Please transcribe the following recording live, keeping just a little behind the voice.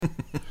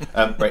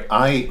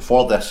Right,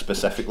 for this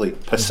specifically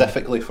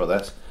for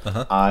this,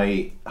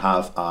 I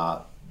have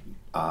a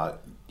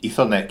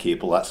Ethernet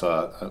cable. That's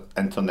a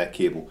internet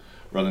cable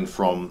running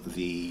from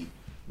the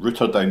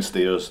router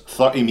downstairs,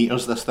 30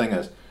 meters. This thing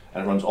is,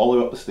 and it runs all the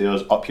way up the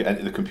stairs, up here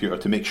into the computer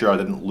to make sure I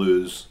didn't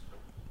lose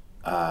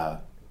a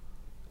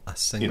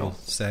single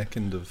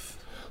second of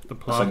the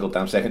plug. A single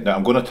damn second. Now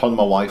I'm going to turn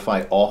my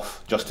Wi-Fi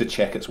off just to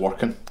check it's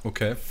working.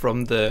 Okay.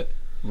 From the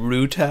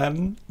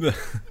Rutan. The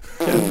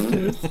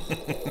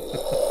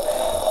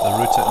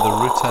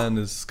Rutan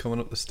is coming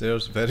up the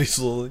stairs very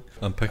slowly.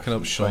 I'm picking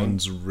up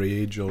Sean's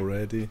rage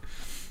already.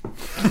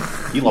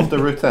 You love the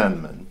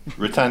Rutan, man.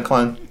 Rutan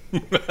clan.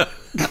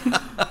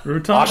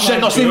 Rutan. Oh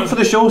shit! No, save it for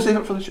the show. Save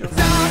it for the show.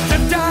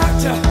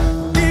 Doctor,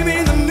 give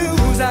me the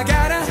news. I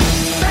got a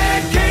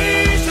bad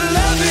case of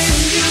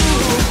loving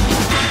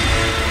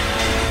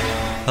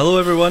you. Hello,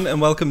 everyone, and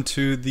welcome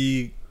to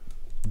the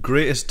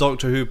greatest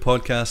Doctor Who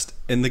podcast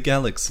in the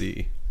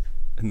galaxy.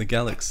 In the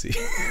galaxy.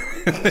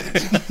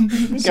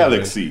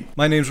 Galaxy.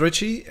 My name's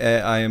Richie.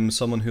 I am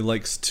someone who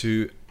likes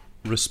to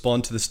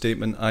respond to the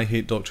statement "I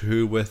hate Doctor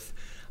Who" with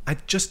I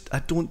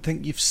don't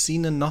think you've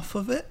seen enough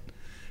of it.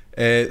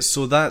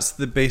 So that's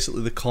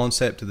basically the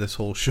concept of this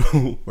whole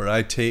show, where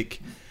I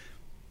take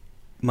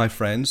my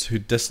friends who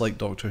dislike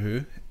Doctor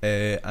Who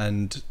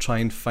and try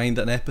and find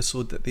an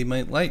episode that they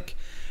might like.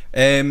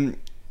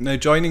 Now,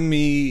 joining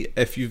me,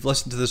 if you've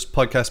listened to this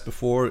podcast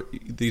before,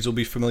 these will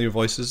be familiar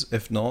voices.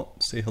 If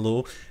not, say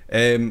hello.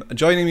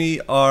 Joining me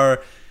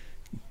are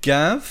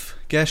Gav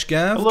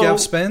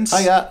Spence.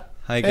 Hiya.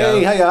 Hi, Gav. Hey,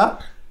 hiya.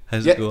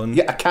 How's it going?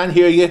 Yeah, I can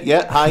hear you.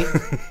 Yeah, hi.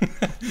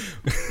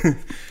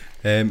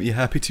 You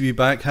happy to be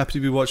back? Happy to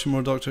be watching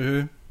more Doctor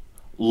Who?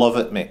 Love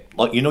it, mate.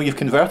 Like, you've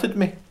converted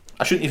me.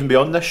 I shouldn't even be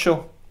on this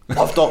show.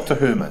 Love Doctor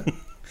Who, man.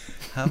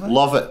 Have I?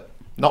 Love it.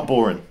 Not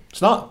boring.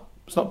 It's not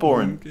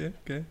boring.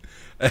 Okay.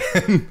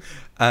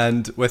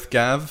 And with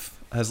Gav,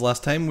 as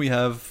last time, we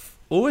have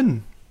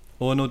Owen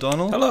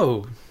O'Donnell.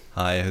 Hello.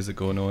 Hi, how's it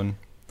going, Owen?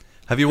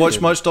 Have you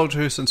watched much Doctor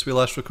Who since we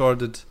last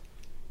recorded?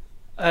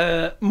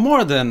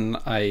 More than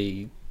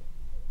I...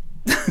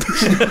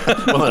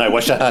 More than I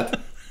wish I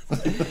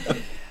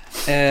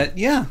had.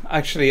 Yeah,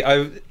 actually,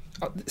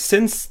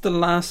 since the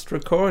last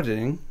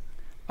recording,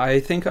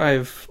 I think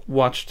I've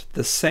watched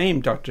the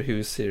same Doctor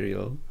Who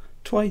serial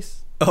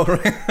twice. Oh,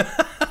 right.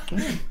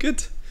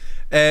 Good.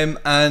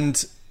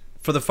 And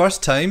for the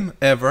first time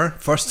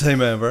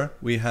ever,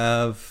 we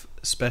have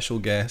special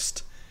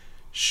guest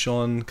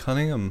Sean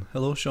Cunningham.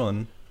 Hello,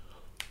 Sean.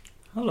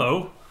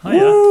 Hello.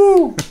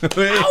 Hiya.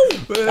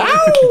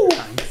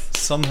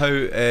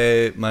 Somehow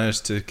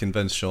managed to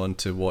convince Sean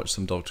to watch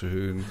some Doctor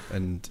Who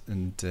and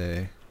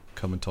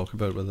come and talk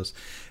about it with us.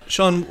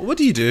 Sean, what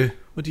do you do?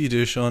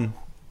 Sean?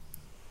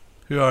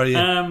 Who are you?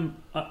 I'm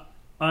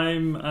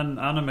an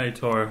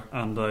animator,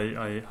 and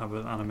I have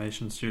an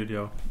animation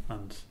studio,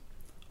 and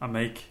I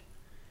make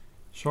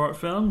short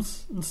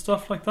films and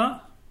stuff like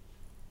that.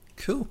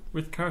 Cool.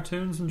 With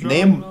cartoons and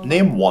drawing.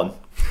 Name one.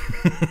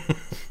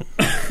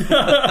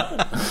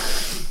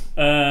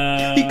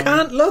 You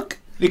can't look.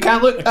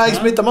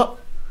 He's made them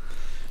up.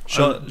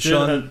 Sean.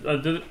 I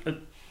did it.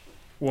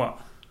 What?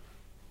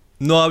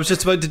 No, I was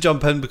just about to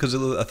jump in because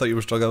I thought you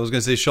were struggling. I was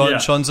going to say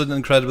Sean's an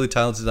incredibly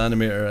talented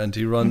animator, and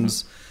he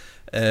runs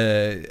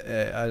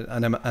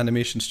an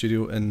animation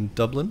studio in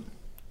Dublin.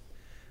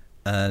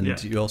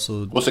 And you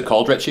also... What's it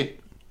called, Richie?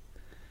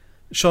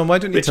 Sean, why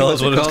don't you tell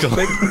us what it's called?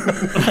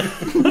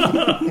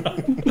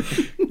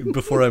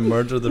 Before I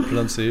murder the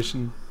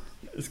pronunciation.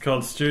 It's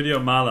called Studio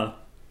Mala.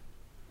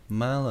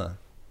 Mala.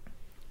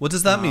 What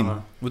does that mean?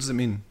 What does it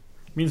mean?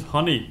 It means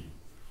honey.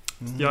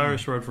 It's the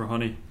Irish word for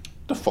honey.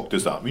 The fuck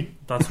does that mean?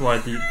 That's why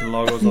the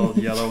logo's all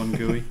yellow and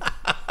gooey.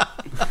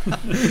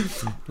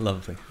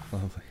 Lovely.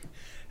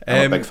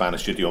 I'm a big fan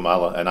of Studio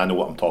Mala, and I know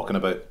what I'm talking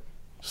about.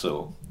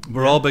 So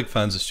we're all big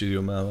fans of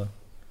Studio Mala.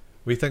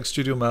 We think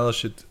Studio Mala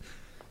should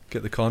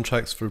get the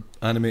contracts for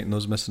animating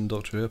those missing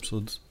Doctor Who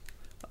episodes.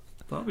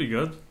 That'd be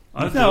good.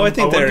 I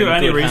think they're do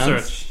any good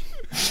research.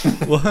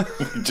 What?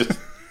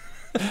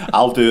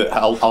 I'll do it.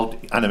 I'll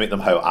animate them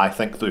how I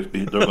think they're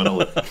going to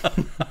look.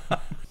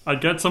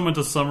 I'd get someone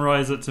to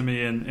summarize it to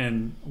me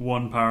in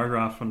one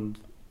paragraph, and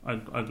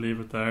I'd leave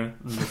it there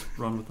and just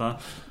run with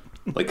that.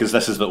 Like, because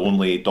this is the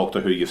only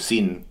Doctor Who you've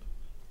seen,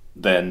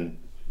 then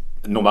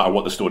no matter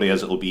what the story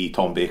is, it'll be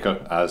Tom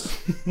Baker as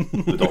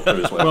the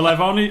Doctor as well. Well,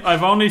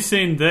 I've only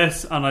seen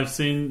this, and I've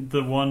seen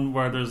the one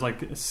where there's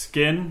like a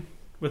skin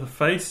with a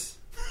face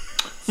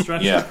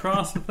stretched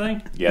across the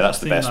thing. Yeah, that's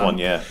the best one.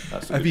 Yeah.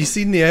 Have you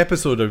seen the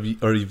episode,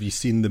 or have you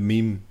seen the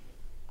meme?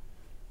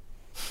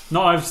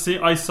 No, I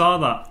saw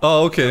that.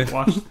 Oh, okay. I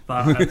watched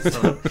that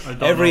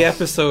episode. Every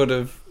episode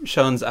of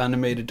Sean's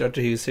animated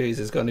Doctor Who series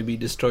is going to be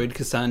Destroyed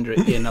Cassandra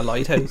in a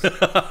lighthouse.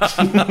 That's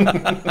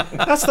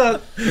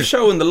that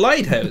show in the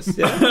lighthouse.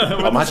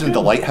 Yeah. Imagine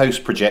the lighthouse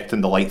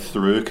projecting the light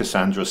through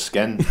Cassandra's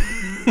skin,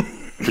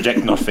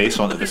 projecting her face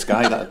onto the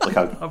sky.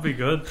 That'd be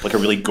good. Like a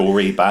really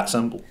gory bat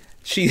symbol.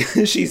 She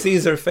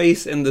sees her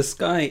face in the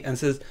sky and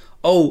says,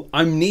 "Oh,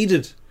 I'm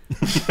needed."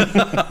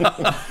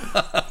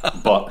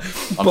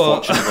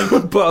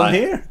 Unfortunately, but I'm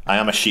here. I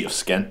am a sheet of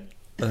skin.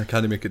 And I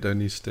can't make it down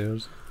these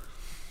stairs.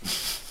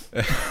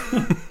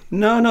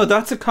 No,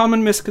 that's a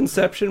common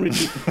misconception.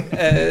 Richie.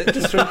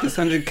 Destroyed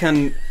Cassandra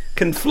can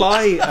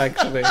fly,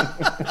 actually,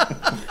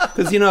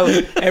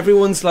 because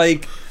everyone's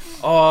like,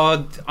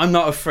 "Oh, I'm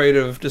not afraid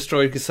of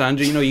Destroyed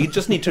Cassandra." You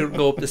just need to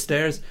go up the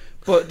stairs.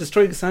 But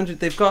Destroyed Cassandra,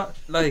 they've got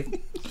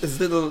like this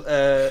little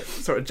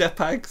sort of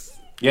jetpacks.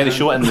 Yeah, they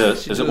show it in the.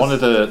 Is it one of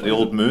the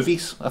old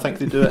movies? I think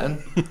they do it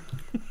in.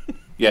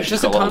 Yeah, It's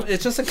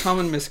just a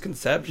common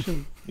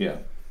misconception. Yeah.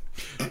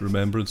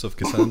 Remembrance of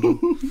Cassandra.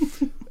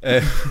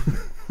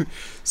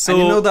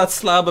 So And that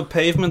slab of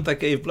pavement that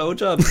gave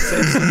blowjobs.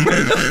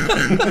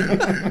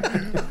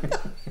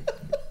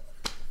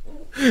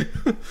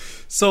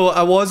 So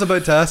I was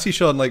about to ask you,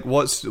 Sean, like,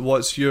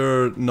 what's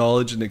your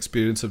knowledge and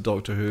experience of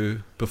Doctor Who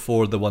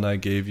before the one I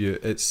gave you?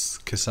 It's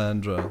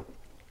Cassandra.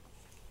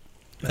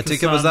 I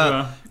take it was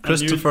that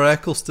Christopher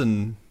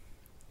Eccleston,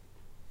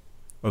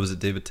 or was it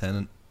David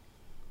Tennant?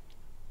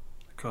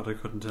 God, I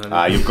couldn't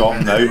tell you. You've got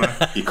him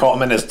now. You caught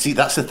him in his. See,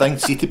 that's the thing.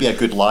 See, to be a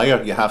good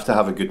liar, you have to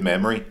have a good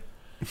memory.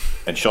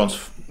 And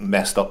Sean's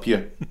messed up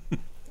here.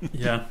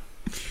 Yeah,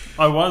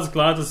 I was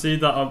glad to see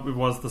that it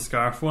was the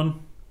Scarf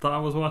one that I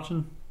was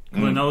watching,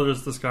 because I know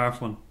there's the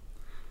Scarf one.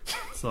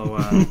 So,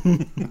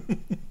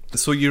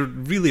 so you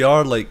really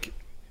are like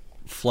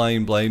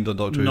flying blind on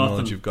Doctor Who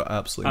knowledge. You've got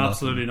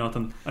absolutely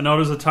nothing. I know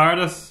there's a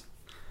TARDIS.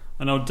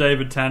 I know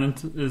David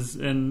Tennant is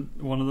in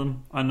one of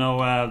them. I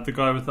know the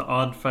guy with the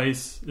odd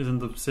face is in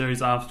the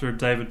series after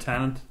David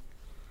Tennant.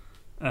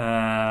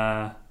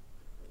 And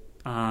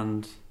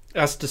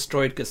That's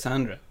Destroyed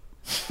Cassandra.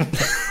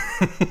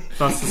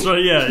 that's the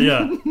story.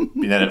 Yeah.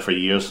 Been in it for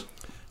years.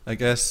 I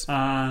guess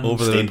And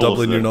over there in Staple of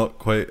Dublin, the- you're not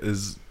quite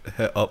as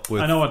hit up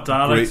with. I know what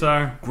Daleks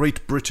are.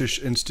 Great British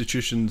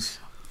institutions.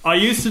 I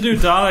used to do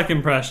Dalek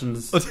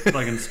impressions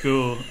like in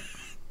school.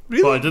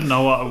 Really? But I didn't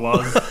know what it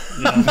was.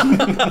 Yeah.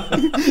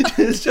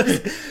 It's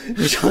just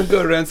Sean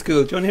go around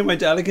school. Do you want to hear my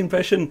Dalek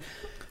impression?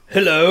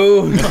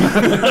 Hello.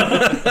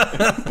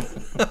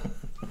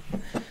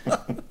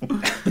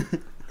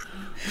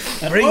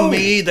 Bring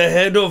me the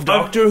head of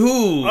Doctor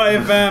Who.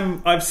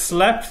 I've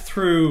slept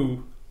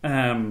through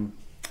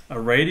a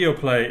radio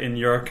play in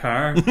your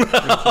car.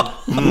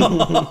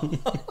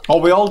 Oh,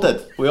 we all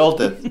did.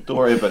 Don't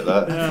worry about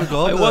that. Yeah.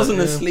 I wasn't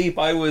asleep.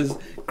 I was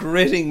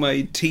gritting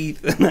my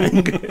teeth in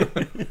anger.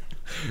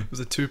 It was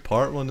a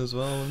 2-part one as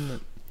well, wasn't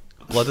it?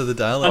 Blood of the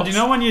Daleks. And do you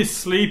know when you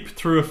sleep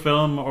through a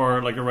film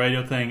or like a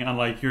radio thing and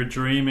like you're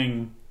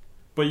dreaming,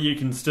 but you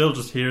can still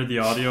just hear the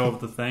audio of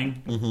the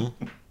thing?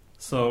 Mm-hmm.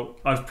 So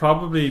I've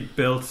probably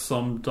built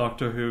some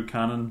Doctor Who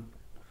canon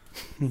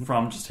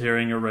from just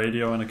hearing a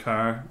radio in a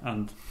car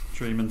and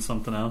dreaming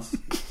something else.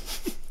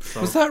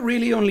 So. Was that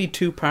really only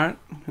 2-part?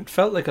 It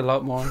felt like a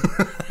lot more.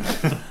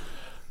 The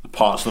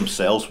parts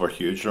themselves were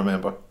huge,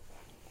 remember?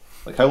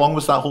 Like, how long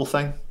was that whole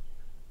thing?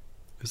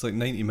 It was like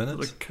 90 minutes.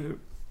 Like,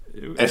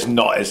 It's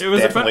not. It's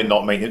definitely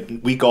not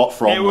mine. We got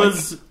from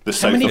the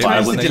south many of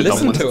times Ireland did you to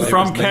listen Dublin. to it?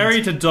 From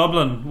Kerry to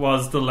Dublin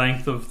was the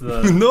length of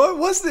the. No, it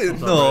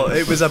wasn't. No,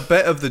 it was a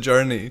bit of the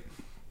journey.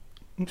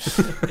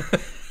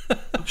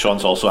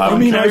 Sean's also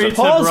having I Kerry to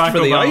paused Barack for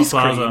the Obama ice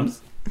Plaza.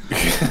 creams.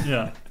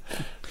 Yeah.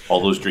 all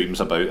those dreams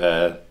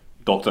about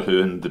Doctor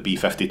Who and the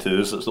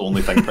B-52s. That's the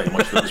only thing pretty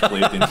much that was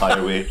played the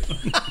entire way.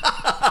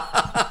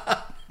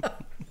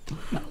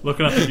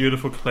 Looking at the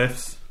beautiful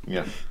cliffs.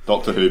 Yeah,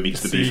 Doctor Who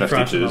meets the Sea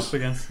crashing up B-52s.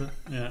 against it.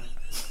 Yeah.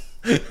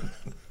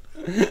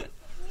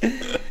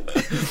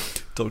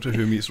 Doctor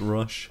Who meets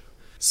Rush.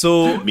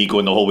 So Me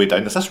going the whole way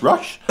down. Is this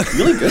Rush?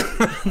 Really good.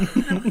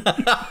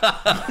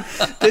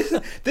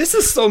 This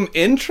is some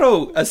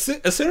intro. As soon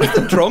as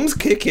the drums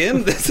kick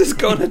in, this is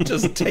gonna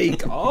just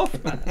take off,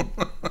 man.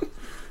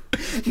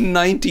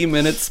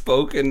 90-minute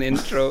spoken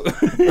intro.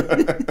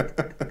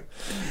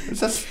 Is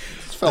this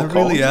Phil I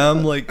really Collins?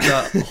 am like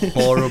that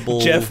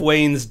horrible Jeff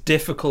Wayne's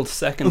difficult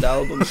second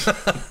album.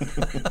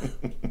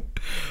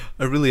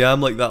 I really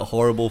am like that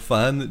horrible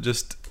fan that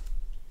just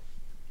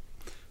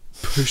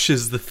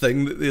pushes the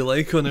thing that they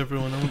like on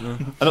everyone. I don't know.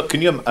 I know,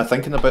 can you? I'm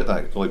thinking about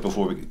that. Like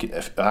before,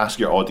 if ask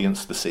your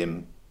audience the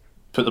same,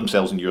 put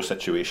themselves in your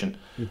situation.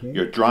 Mm-hmm.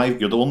 You're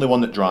the only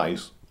one that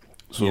drives.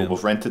 So Yeah.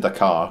 we've rented a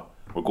car.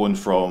 We're going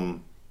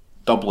from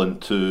Dublin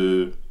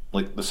to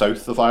like the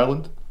south of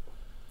Ireland,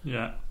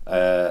 Yeah.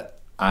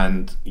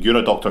 and you're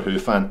a Doctor Who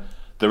fan.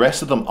 The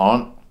rest of them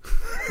aren't.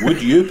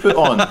 Would you put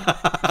on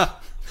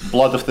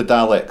Blood of the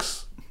Daleks?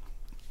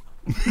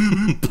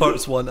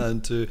 Parts 1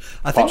 and 2.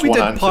 I think Parts we 1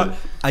 did and part.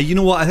 2. You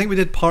know what? I think we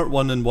did part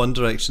 1 in one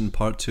direction,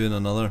 part 2 in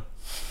another.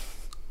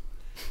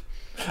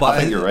 But I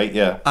think you're right.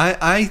 Yeah.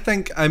 I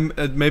think I'm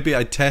maybe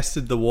I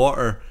tested the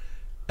water,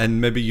 and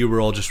maybe you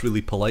were all just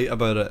really polite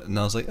about it, and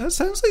I was like, "It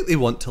sounds like they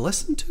want to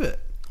listen to it.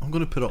 I'm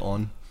going to put it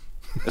on."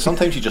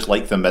 Sometimes you just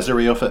like the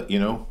misery of it. You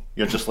know,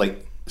 you're just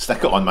like, stick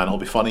it on, man. It'll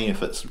be funny.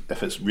 If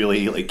it's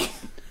really like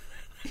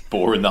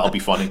boring, that'll be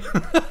funny.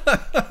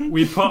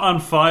 We put on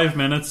 5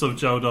 minutes of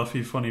Joe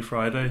Duffy Funny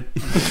Friday.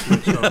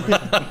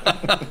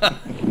 That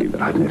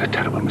I've made a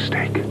terrible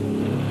mistake.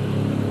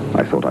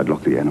 I thought I'd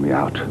lock the enemy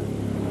out.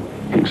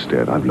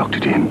 Instead, I've locked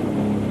it in.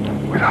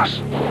 With us.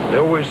 They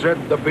always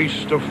said the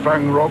beast of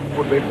Fang Rock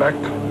would be back.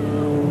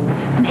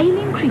 An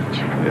alien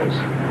creature? Yes.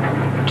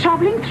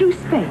 Travelling through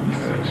space?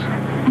 Yes.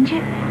 And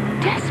yet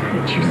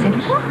desperate, you said.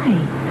 Why?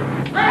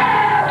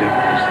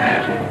 Devil is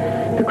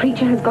that? The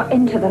creature has got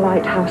into the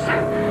lighthouse.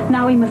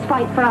 Now we must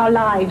fight for our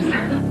lives.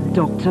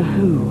 Doctor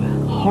Who,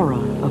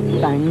 Horror of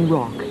Fang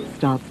Rock,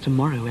 starts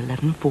tomorrow,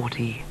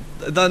 11:40.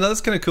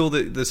 That's kind of cool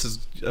that this is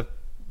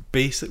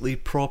basically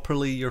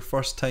properly your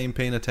first time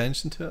paying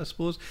attention to it, I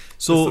suppose.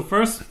 So it's the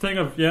first thing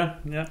of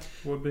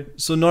would be.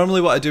 So normally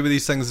what I do with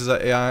these things is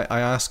I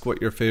ask what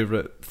your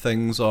favourite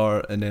things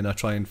are, and then I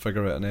try and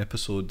figure out an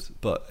episode.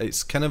 But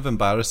it's kind of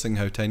embarrassing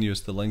how tenuous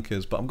the link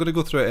is. But I'm going to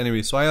go through it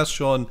anyway. So I asked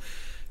Sean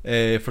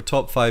for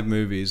top 5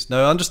 movies.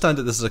 Now I understand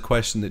that this is a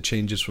question that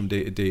changes from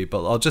day to day,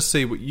 but I'll just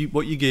say what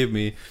you gave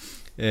me.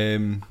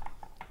 You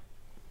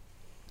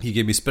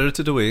gave me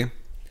Spirited Away.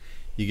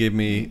 You gave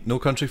me No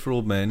Country for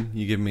Old Men.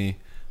 You gave me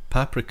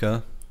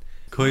Paprika,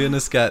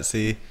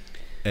 Koyaanisqatsi,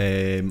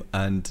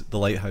 and The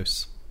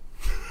Lighthouse.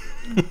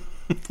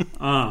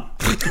 I've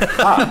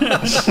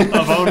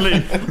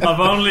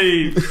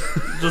only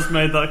just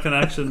made that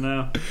connection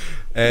now.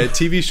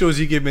 TV shows,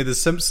 you gave me The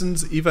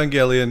Simpsons,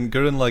 Evangelion,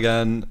 Gurren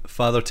Lagann,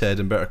 Father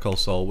Ted, and Better Call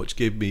Saul, which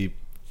gave me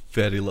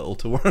very little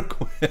to work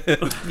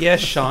with.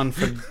 Yes, Sean,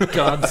 for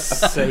God's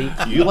sake.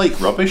 You like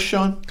rubbish,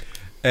 Sean?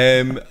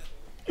 And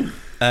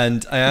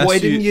I asked why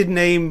didn't you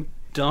name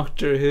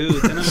Doctor Who?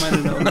 Then I might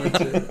have known what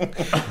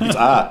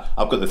to.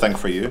 I've got the thing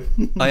for you.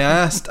 I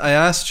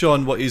asked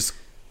Sean what his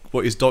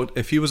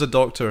if he was a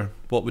doctor,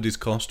 what would his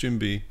costume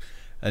be?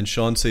 And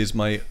Sean says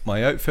my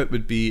outfit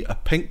would be a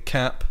pink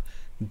cap,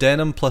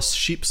 denim plus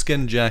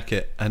sheepskin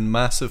jacket, and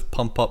massive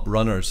pump up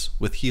runners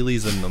with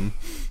Heelys in them.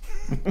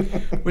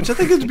 Which I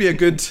think would be a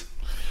good,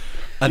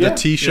 and a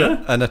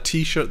t-shirt and a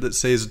t-shirt that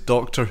says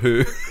Doctor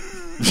Who.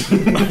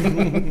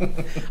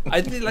 I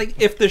think,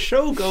 like, if the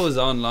show goes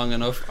on long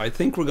enough, I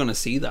think we're going to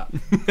see that.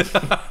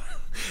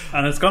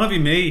 And it's going to be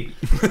me.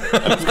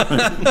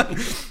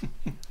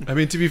 I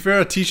mean, to be fair,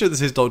 a t-shirt that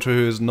says Doctor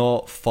Who is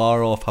not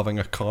far off having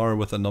a car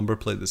with a number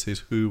plate that says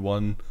Who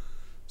won.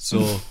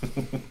 So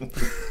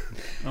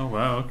oh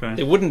wow, okay.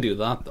 They wouldn't do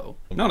that though.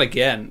 Not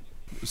again.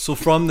 So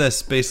from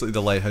this, basically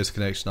the Lighthouse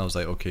connection, I was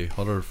like, okay,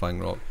 Horror of Fang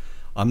Rock.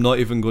 I'm not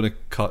even going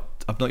to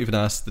I've not even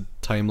asked the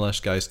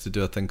Timelash guys to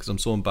do a thing because I'm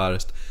so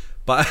embarrassed.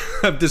 But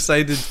I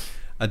decided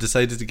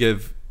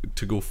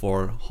to go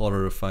for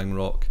Horror of Fang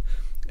Rock.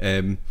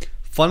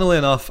 Funnily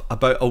enough,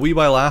 about a wee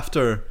while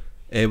after,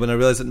 when I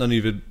realised that none of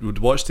you had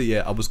watched it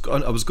yet, I was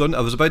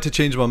about to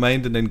change my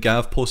mind, and then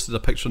Gav posted a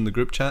picture in the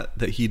group chat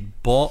that he'd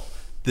bought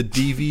the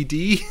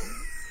DVD.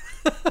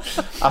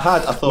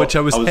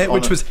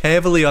 Which was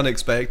heavily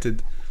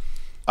unexpected.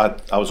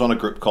 I was on a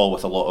group call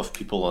with a lot of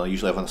people, and I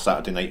usually have on a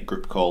Saturday night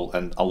group call,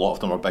 and a lot of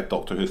them are big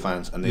Doctor Who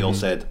fans, and they all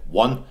said,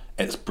 1,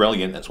 it's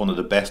brilliant, it's one of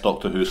the best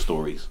Doctor Who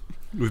stories.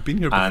 We've been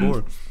here before.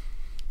 And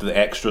the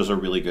extras are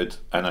really good,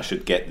 and I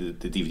should get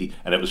the DVD.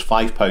 And it was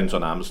 £5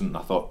 on Amazon, and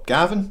I thought,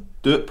 Gavin,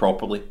 do it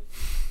properly.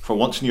 For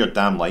once in your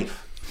damn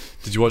life.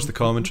 Did you watch the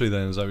commentary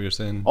then? Is that what you're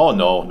saying? Oh,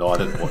 no, I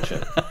didn't watch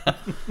it. I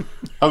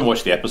haven't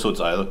watched the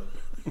episodes either.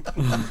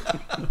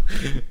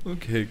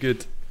 Okay,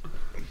 good.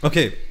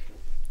 Okay,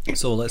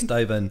 so let's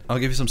dive in. I'll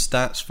give you some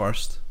stats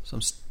first.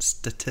 Some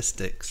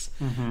statistics.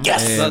 Mm-hmm.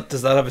 Yes!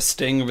 Does that have a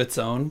sting of its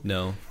own?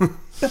 No.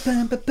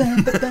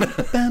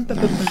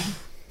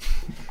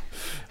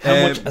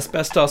 How much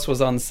asbestos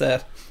was on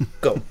set?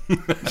 Go.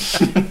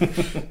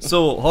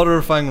 So, Horror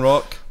of Fang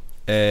Rock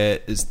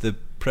is the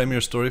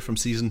premiere story from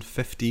season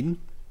 15.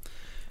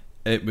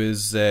 It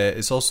was.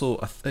 It's also,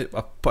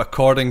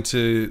 according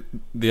to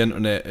the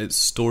internet, it's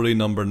story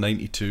number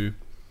 92.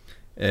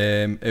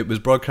 It was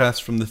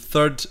broadcast from the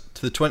 3rd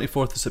to the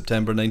 24th of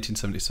September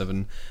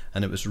 1977,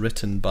 and it was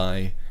written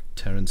by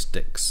Terrance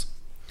Dicks.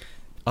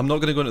 I'm not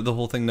going to go into the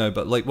whole thing now,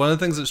 but like one of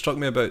the things that struck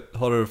me about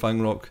Horror of Fang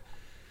Rock,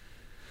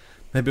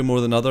 maybe more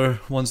than other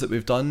ones that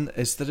we've done,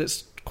 is that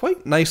it's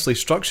quite nicely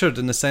structured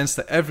in the sense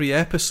that every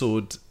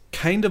episode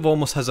kind of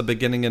almost has a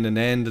beginning and an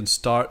end, and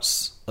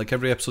starts, like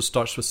every episode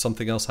starts with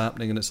something else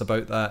happening, and it's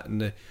about that.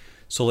 And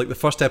so like the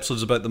first episode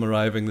is about them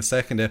arriving, the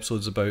second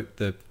episode is about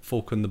the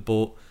folk on the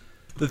boat,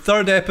 the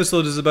third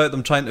episode is about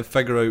them trying to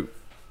figure out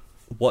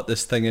what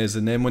this thing is,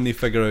 and then when they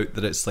figure out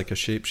that it's like a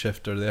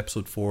shapeshifter, the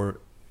episode 4,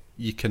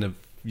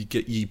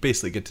 you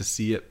basically get to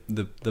see it,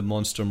 the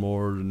monster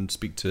more, and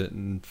speak to it,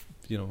 and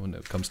you know, when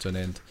it comes to an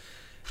end.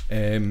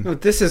 No,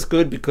 this is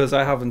good because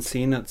I haven't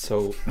seen it,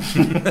 so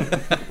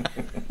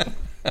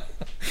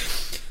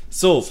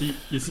so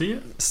you see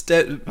it?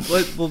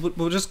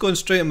 We're just going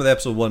straight in with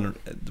episode 1.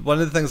 One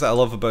of the things that I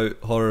love about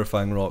Horror of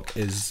Fang Rock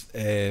is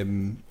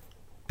that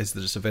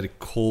it's a very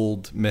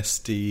cold,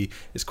 misty,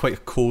 it's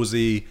quite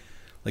cozy.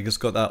 Like it's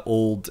got that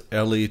old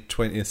early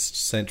 20th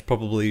century,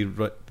 probably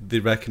they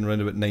reckon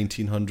around about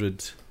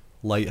 1900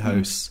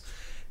 lighthouse.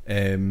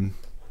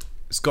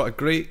 It's got a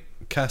great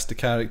cast of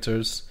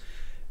characters.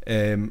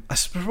 I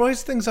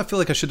suppose things I feel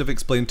like I should have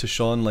explained to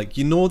Sean, like,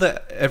 you know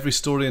that every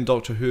story in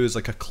Doctor Who is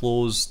like a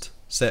closed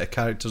set of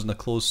characters and a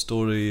closed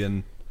story,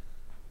 and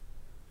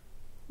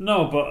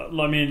No, but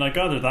I mean, I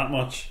gathered that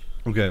much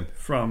okay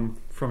from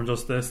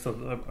just this,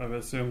 that I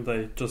assume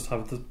they just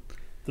have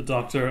the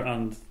Doctor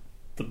and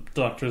the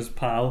Doctor's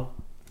pal.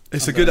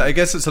 It's a good. I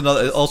guess it's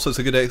another. Also, it's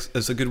a good.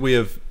 It's a good way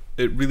of.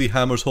 It really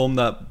hammers home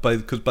that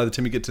because by the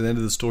time you get to the end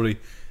of the story,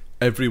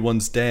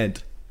 everyone's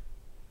dead,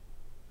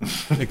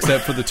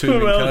 except for the two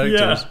main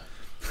characters.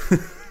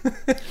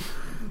 Yeah.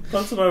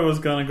 That's what I was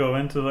gonna go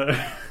into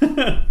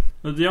there.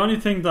 But the only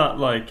thing that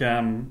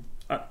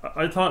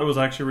I thought it was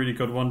actually a really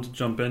good one to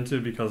jump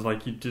into because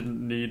like you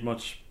didn't need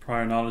much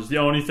prior knowledge. The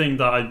only thing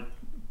that I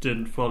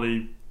didn't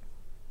fully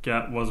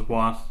get was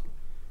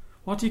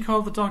what do you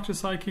call the Doctor's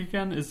psychic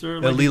again? Is there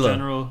like a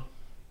general?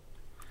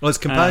 Well, it's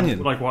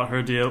companion. Like what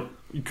her deal?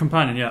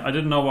 Companion, yeah. I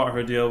didn't know what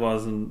her deal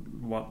was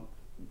and what.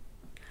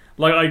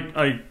 Like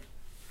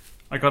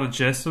I got a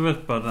gist of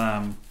it, but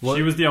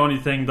she was the only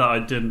thing that I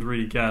didn't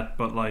really get.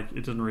 But like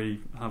it didn't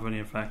really have any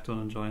effect on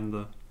enjoying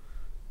the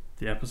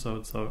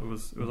episode. So it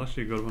was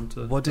actually a good one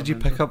to. What did you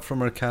pick up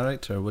from her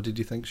character? What did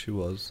you think she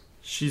was?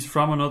 She's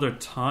from another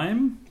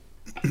time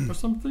or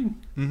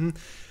something. Mm-hmm.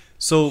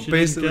 So she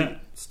basically, didn't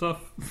get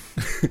stuff.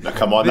 Now,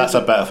 come on, that's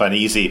a bit of an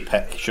easy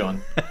pick,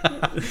 Sean.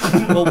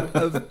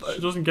 She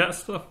doesn't get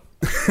stuff.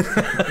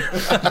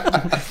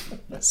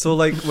 So,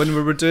 like when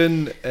we were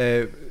doing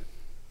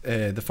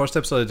the first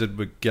episode I did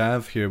with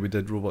Gav here, we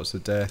did Robots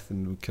of Death,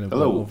 and we kind of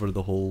went over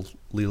the whole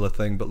Leela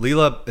thing. But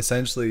Leela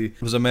essentially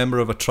was a member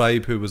of a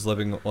tribe who was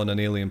living on an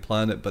alien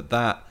planet, but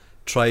that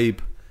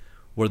tribe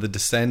were the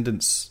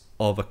descendants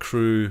of a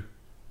crew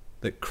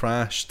that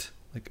crashed,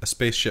 like a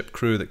spaceship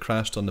crew that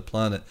crashed on the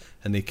planet,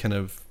 and they kind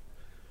of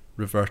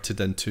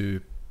reverted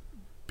into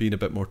being a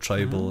bit more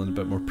tribal and a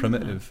bit more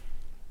primitive.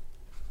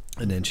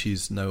 And then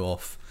she's now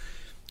off.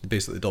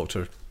 Basically, the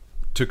Doctor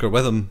took her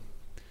with him,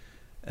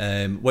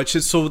 which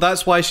is so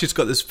that's why she's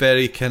got this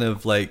very kind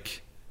of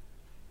like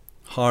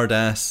hard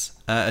ass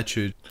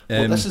attitude.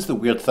 Well, this is the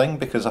weird thing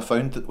because I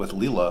found that with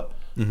Leela,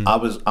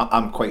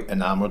 I'm quite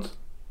enamoured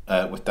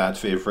with Dad's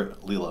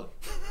favourite Leela,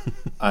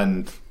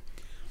 and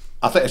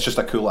I think it's just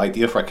a cool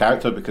idea for a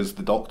character because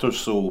the Doctor's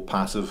so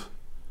passive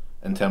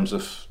in terms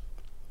of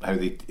how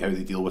they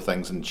deal with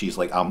things, and she's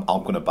like, I'm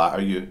going to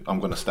batter you, I'm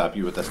going to stab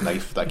you with this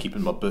knife that I keep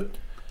in my boot.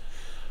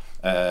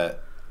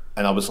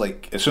 And I was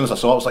like, as soon as I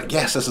saw it, I was like,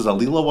 yes, this is a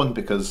Leela one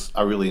because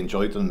I really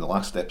enjoyed it in the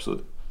last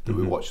episode that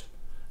we watched,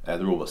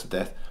 The Robots of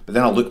Death. But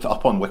then I looked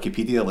up on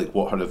Wikipedia like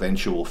what her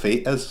eventual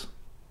fate is.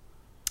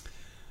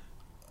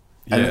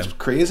 And it's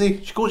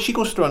crazy. She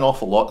goes through an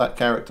awful lot, that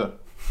character.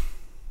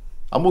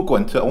 I won't go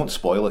into it, I won't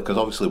spoil it because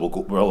obviously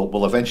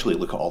we'll eventually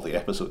look at all the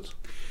episodes.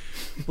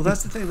 Well,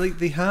 that's the thing. Like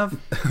they have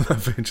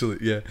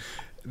eventually,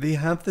 they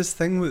have this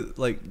thing with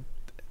like.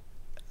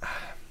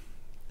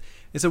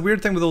 It's a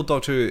weird thing with old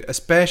Doctor Who,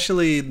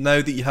 especially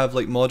now that you have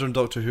like modern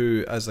Doctor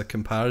Who as a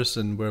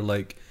comparison, where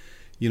like,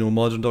 you know,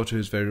 modern Doctor Who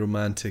is very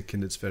romantic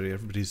and it's very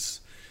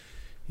everybody's,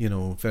 you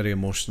know, very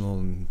emotional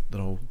and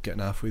they're all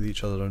getting halfway with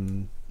each other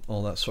and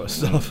all that sort of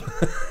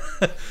stuff.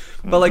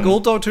 But like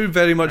old Doctor Who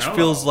very much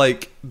feels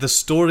like the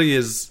story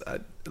is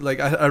like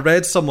I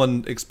read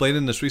someone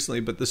explaining this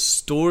recently, but the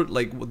story,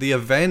 like the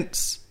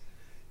events,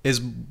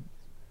 is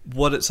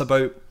what it's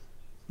about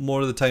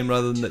more of the time,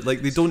 rather than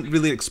like they don't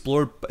really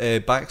explore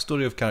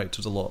backstory of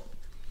characters a lot.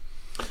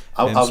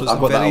 I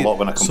got that a lot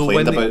when I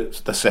complained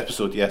about this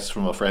episode. Yes,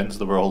 from my friends,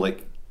 they were all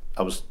like,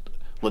 I was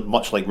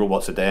much like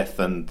Robots of Death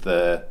and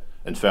the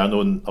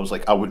Inferno, and I was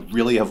like, I would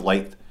really have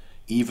liked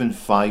even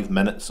 5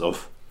 minutes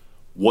of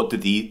what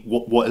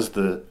is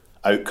the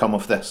outcome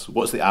of this?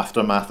 What's the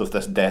aftermath of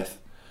this death?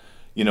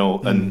 You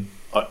know, and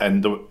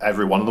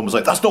every one of them was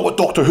like, that's not what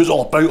Doctor Who's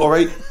all about, all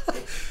right?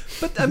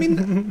 But I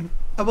mean,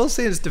 I will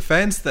say in its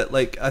defence that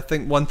like I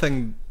think one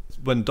thing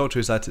when Doctor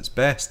Who's at its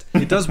best,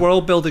 it does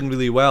world building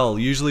really well,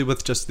 usually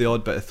with just the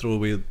odd bit of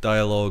throwaway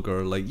dialogue,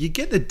 or like you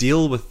get to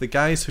deal with the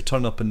guys who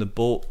turn up in the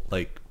boat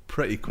like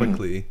pretty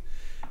quickly.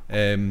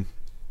 But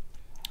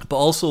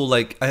also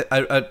like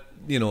I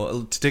you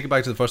know, to take it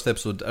back to the first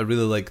episode, I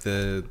really like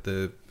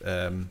the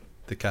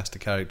cast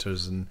of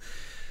characters, and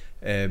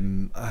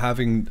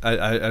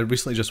I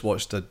recently just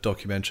watched a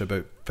documentary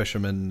about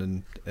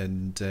fishermen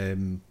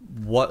and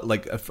what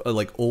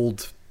like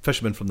old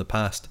fishermen from the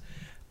past,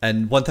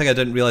 and one thing I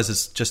didn't realize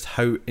is just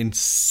how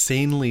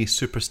insanely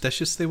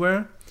superstitious they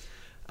were,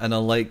 and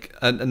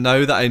and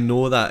now that I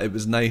know that, it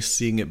was nice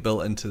seeing it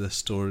built into the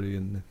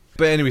story.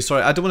 But anyway,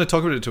 sorry, I don't want to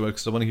talk about it too much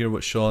because I want to hear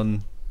what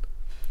Sean.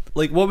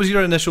 Like, what was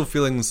your initial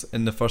feelings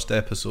in the first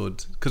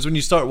episode? Because when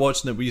you start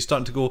watching it, were you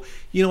starting to go,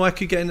 you know, I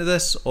could get into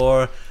this,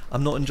 or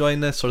I'm not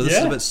enjoying this, or this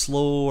is a bit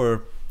slow,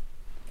 or...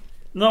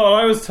 No,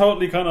 I was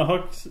totally kind of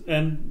hooked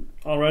in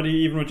already,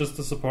 even with just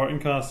the supporting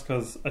cast,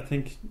 because I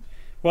think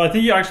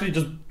you actually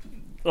just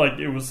like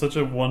it was such a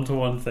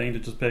 1-to-1 thing to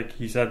just pick.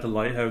 He said the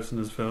lighthouse in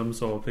his film,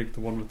 so I'll pick the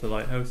one with the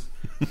lighthouse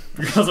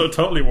because it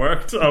totally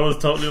worked. I was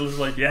totally just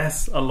like,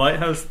 yes, a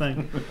lighthouse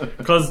thing,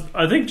 because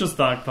I think just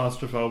that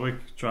claustrophobic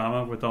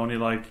drama with only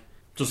like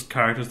just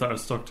characters that are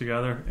stuck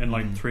together in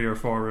like 3 or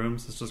 4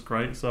 rooms is just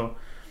great. So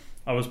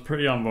I was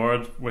pretty on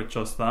board with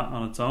just that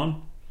on its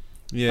own.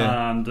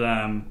 Yeah.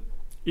 And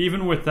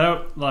even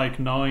without like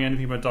knowing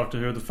anything about Doctor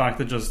Who, the fact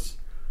that just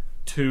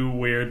 2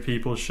 weird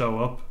people show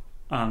up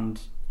and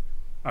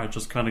are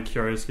just kind of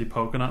curiously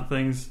poking at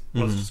things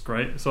was just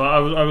great. So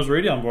I was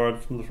really on board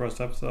from the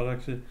first episode.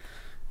 Actually,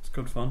 it's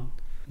good fun.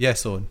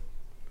 Yes, Owen.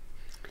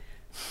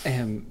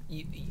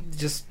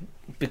 Just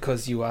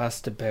because you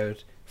asked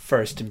about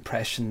first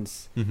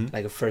impressions,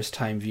 like a first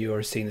time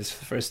viewer seeing this for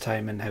the first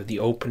time, and how the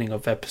opening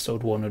of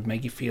episode 1 would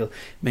make you feel,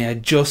 may I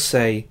just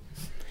say,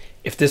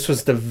 if this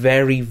was the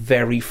very,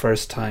 very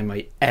first time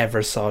I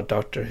ever saw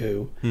Doctor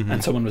Who,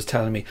 and someone was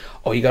telling me,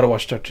 oh, you gotta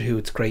watch Doctor Who,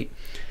 it's great,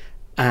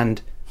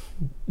 and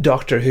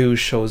Doctor Who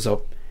shows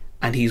up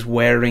and he's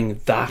wearing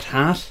that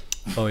hat,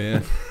 Oh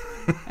yeah.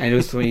 and it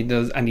was the way he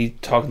does, and he's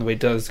talking the way he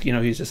does, you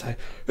know, he's just like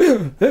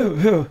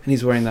and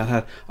he's wearing that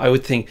hat, I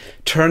would think,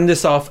 turn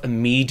this off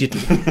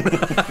immediately.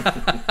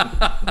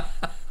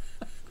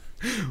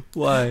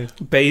 Why?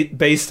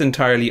 Based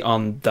entirely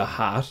on the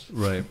hat,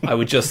 Right. I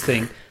would just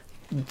think,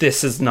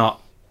 this is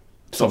not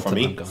It's not for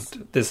something me. I'm going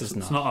to, this is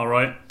It's not. not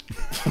alright.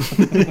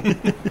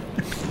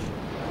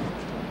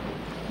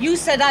 You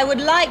said I would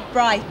like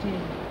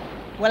Brighton.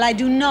 Well, I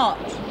do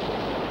not.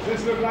 Does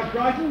this look like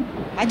Brighton?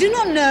 I do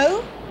not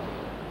know.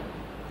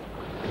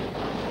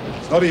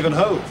 It's not even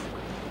Hove.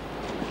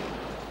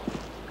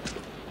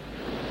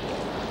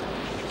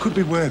 Could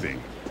be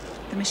Worthing.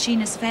 The machine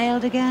has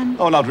failed again.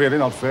 Oh, not really,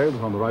 not failed.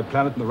 On the right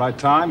planet in the right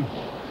time.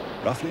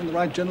 Roughly in the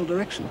right general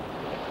direction.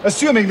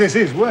 Assuming this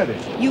is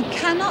Worthing. You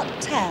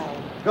cannot tell.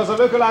 Because a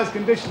localized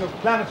condition of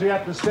planetary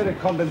atmospheric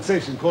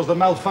condensation caused a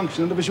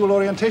malfunction in the visual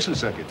orientation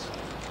circuits.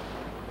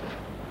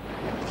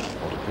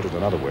 Or to put it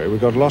another way, we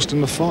got lost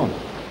in the fog.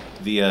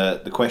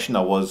 The question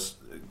I was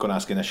going to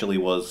ask initially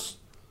was,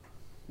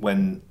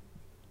 when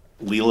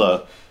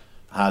Leela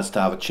has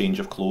to have a change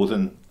of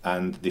clothing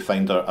and they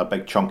find her a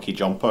big chunky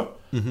jumper,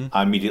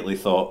 I immediately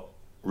thought,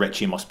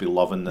 Richie must be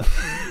loving this.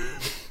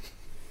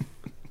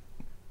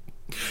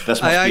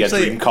 This must be a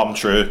dream come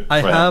true.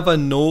 I for him. have a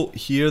note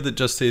here that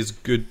just says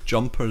good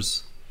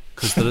jumpers,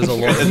 because there is a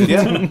lot of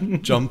Yeah.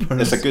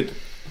 jumpers. It's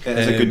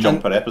a good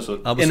jumper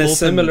episode. I was In a hoping-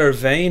 similar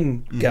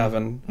vein,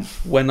 Gavin,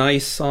 when I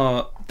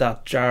saw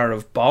that jar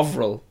of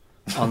Bovril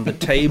on the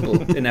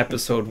table in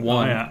episode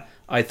 1, yeah.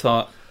 I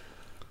thought,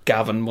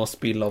 Gavin must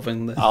be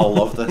loving this. I'll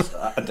love this.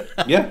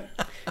 Yeah.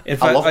 In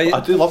fact, I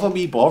do love a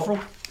wee Bovril.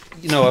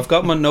 you know, I've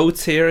got my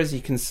notes here, as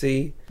you can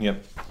see,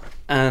 Yep.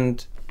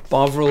 and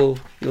Bovril,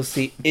 you'll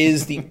see,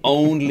 is the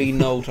only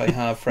note I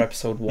have for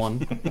episode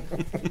 1.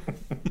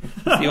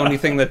 It's the only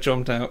thing that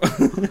jumped out.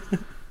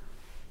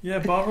 Yeah,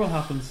 Bovril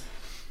happens.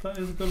 That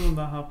is a good one.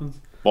 That happens.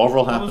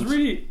 Bovril I happens. was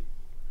really.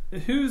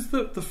 Who's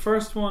the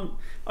first one?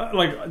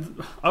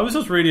 I was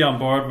just really on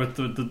board with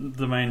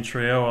the main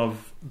trio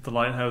of the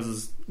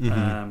Lighthouse's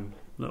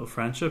little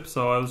friendship.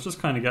 So I was just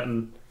kind of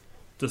getting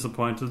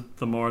disappointed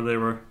the more they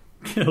were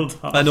killed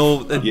off. I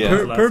know.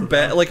 Yeah. Poor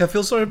Ben. Like, I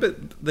feel sorry about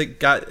like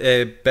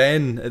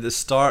Ben at the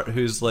start,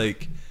 who's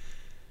like,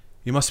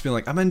 you must have been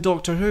like, I'm in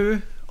Doctor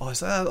Who. Oh,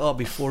 is that? That'll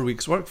be 4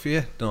 weeks' work for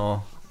you.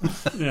 No,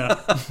 Yeah,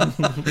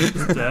 he's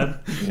dead.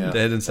 Yeah.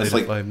 dead inside It's of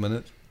like- 5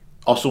 minutes.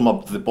 Also,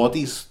 the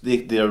bodies,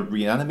 they're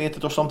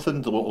reanimated or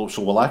something.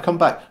 So will I come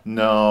back?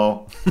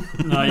 No.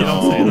 No, you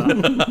don't say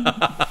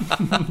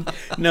that.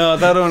 No,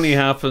 that only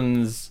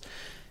happens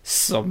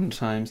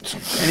sometimes.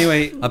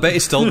 Anyway, I bet he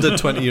still did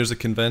 20 years of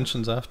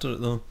conventions after it,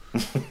 though.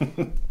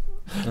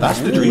 That's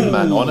the dream,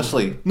 man.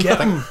 Honestly,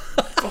 get him.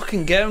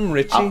 Fucking get him,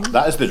 Richie.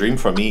 that is the dream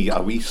for me. A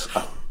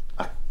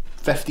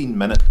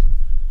 15-minute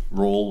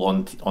role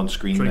on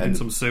screen Drinking in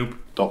some soup.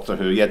 Doctor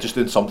Who. Yeah, just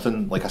doing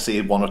something like I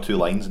say 1 or 2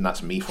 lines, and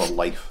that's me for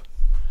life.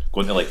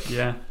 Going to like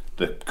Yeah.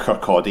 the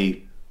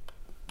Kirkcaldy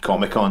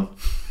Comic Con.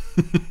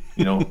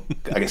 You know,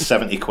 I get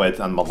 70 quid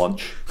and my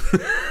lunch.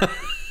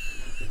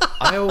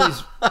 I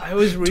always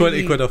really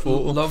 20 quid a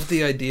photo. love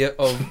the idea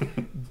of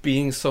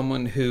being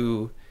someone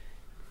who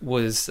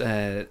was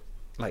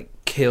like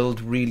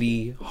killed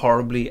really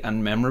horribly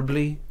and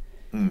memorably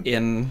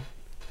in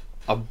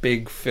a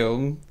big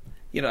film.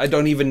 You know, I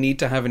don't even need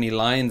to have any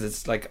lines.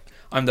 It's like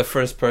I'm the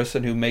first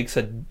person who makes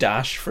a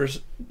dash for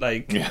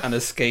like an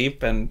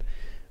escape, and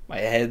my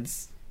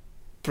head's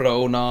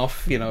blown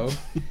off. You know,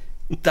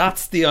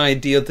 that's the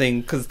ideal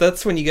thing, because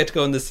that's when you get to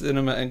go in the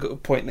cinema and go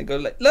point and go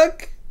like,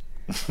 look.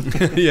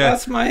 Yeah.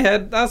 That's my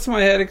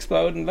head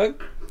exploding.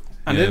 Look,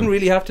 I Yeah. didn't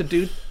really have to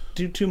do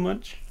too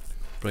much.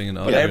 Bringing it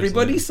up. But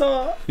everybody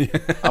saw.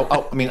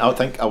 I mean, I would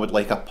think I would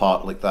like a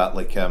part like that.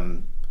 Like,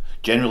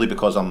 generally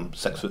because I'm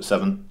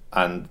 6'7"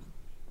 and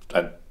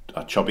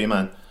a chubby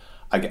man,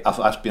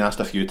 I've been asked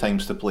a few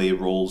times to play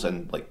roles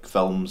in like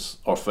films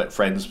or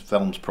friends'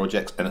 films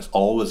projects, and it's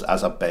always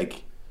as a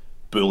big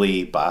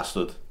bully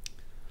bastard.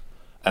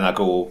 And I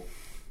go,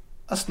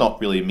 that's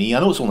not really me. I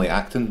know it's only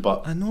acting,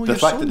 but I know, the you're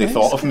fact so that they nice,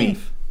 thought of me,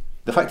 Kev.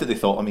 the fact that they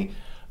thought of me,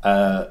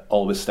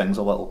 always stings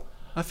a little.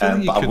 I feel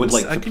like but I would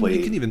like to play.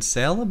 You can even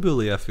sell a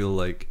bully. I feel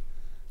like.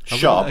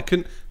 Shut up. I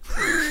couldn't.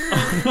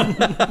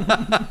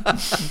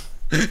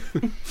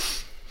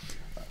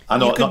 I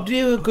know. You could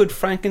do a good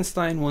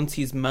Frankenstein once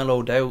he's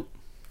mellowed out.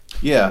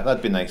 Yeah,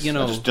 that'd be nice. You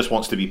know, just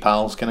wants to be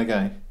pals kind of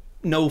guy.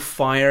 No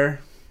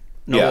fire,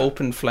 no Yeah.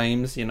 open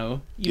flames. You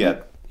know.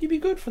 You'd be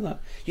good for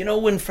that. You know,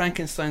 when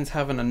Frankenstein's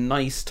having a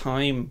nice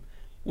time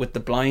with the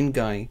blind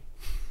guy.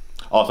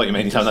 Oh, I thought you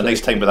meant he's having a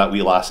nice time with that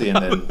wee lassie, and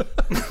then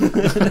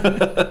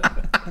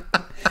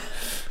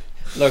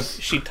Look,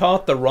 she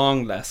taught the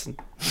wrong lesson.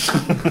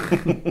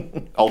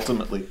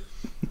 ultimately,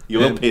 you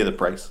will pay the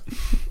price.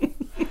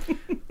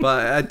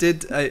 But I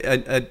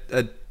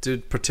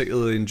did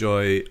particularly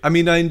enjoy. I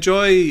mean, I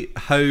enjoy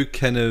how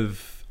kind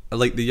of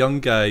like the young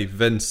guy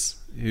Vince,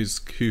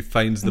 who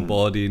finds the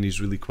body and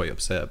he's really quite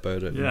upset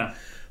about it. Yeah.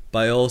 But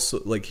I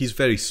also like he's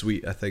very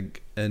sweet, I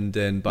think, and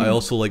then but I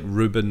also like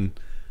Ruben.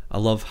 I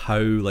love how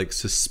like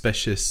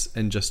suspicious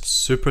and just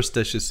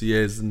superstitious he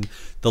is, and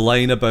the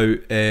line about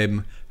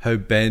how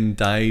Ben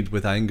died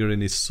with anger in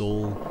his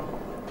soul.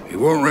 He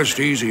won't rest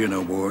easy, you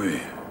know,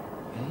 boy.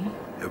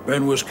 If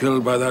Ben was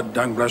killed by that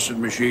dang blasted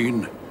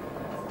machine,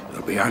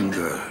 there'll be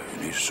anger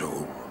in his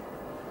soul.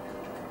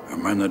 A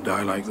man that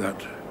die like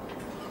that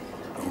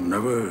will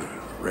never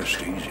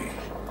rest easy.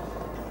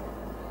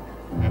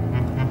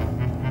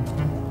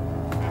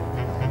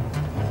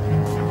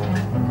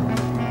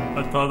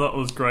 I thought that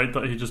was great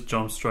that he just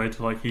jumped straight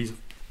to like he's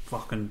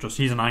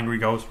an angry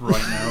ghost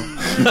right now.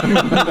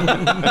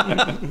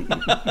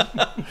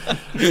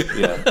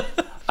 Yeah,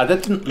 I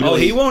didn't.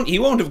 Really... Oh, he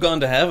won't have gone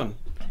to heaven.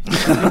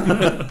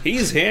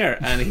 He's here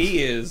and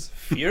he is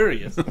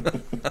furious.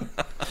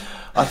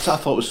 I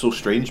thought it was so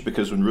strange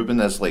because when Ruben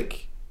is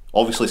like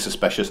obviously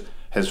suspicious,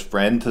 his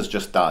friend has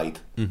just died,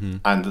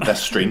 and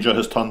this stranger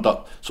has turned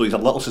up, so he's a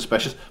little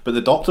suspicious. But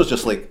the doctor's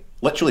just like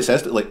literally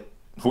says that like,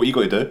 "What are you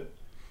going to do?"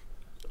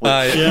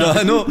 Like, No,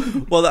 I know.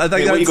 Well, I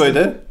think what are you going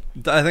to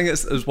do? I think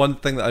it's one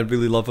thing that I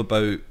really love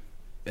about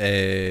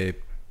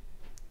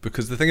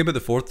because the thing about the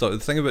Fourth Doctor,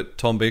 the thing about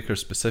Tom Baker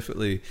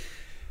specifically,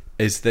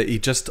 is that he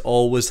just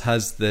always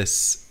has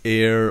this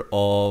air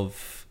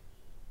of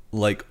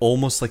like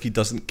almost like he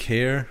doesn't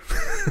care.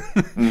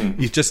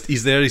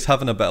 He's there, he's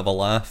having a bit of a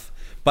laugh.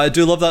 But I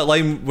do love that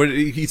line where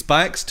his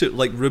back's to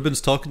like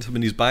Ruben's talking to him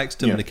and his back's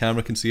to him and the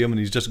camera can see him and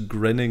he's just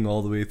grinning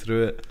all the way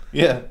through it.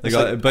 Yeah, but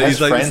he's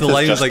like, it's the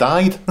line like,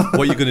 died. "What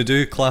are you going to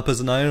do? Clap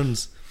us in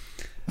irons?"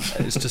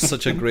 It's just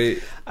such a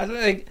great.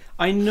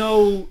 I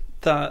know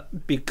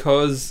that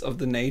because of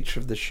the nature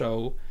of the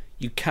show,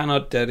 you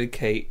cannot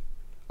dedicate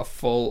a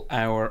full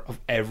hour of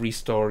every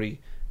story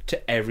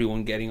to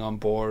everyone getting on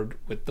board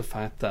with the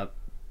fact that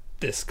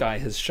this guy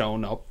has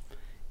shown up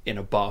in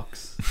a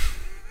box.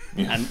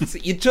 And so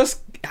you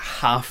just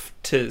have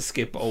to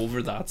skip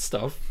over that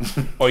stuff,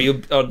 or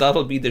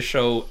that'll be the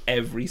show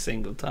every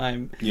single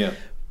time. Yeah,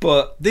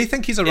 but they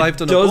think he's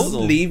arrived on a boat. It does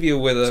leave you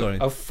with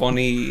a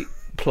funny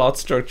plot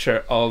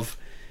structure of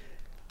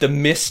the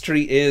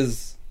mystery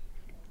is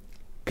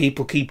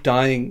people keep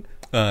dying.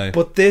 Aye.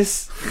 But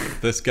this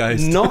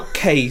guy's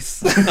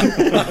nutcase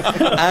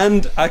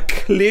and a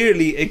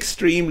clearly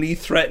extremely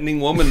threatening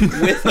woman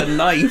with a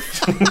knife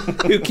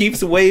who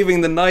keeps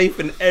waving the knife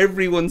in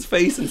everyone's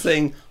face and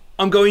saying,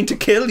 "I'm going to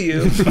kill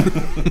you."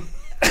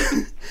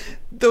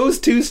 Those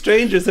two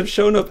strangers have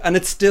shown up and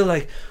it's still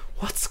like,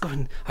 what's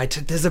going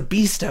there's a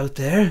beast out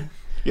there.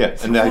 Yeah,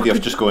 and the idea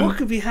of just going, what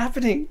could be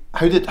happening?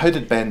 How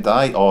did Ben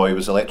die? Oh, he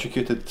was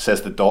electrocuted,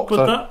 says the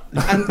doctor.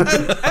 And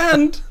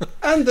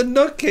the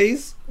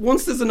nutcase,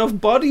 once there's enough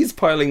bodies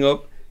piling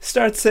up,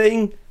 starts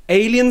saying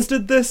aliens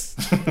did this.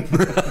 That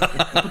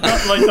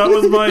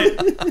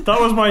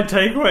was my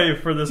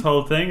takeaway for this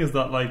whole thing, is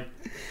that like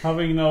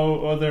having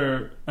no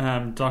other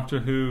Doctor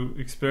Who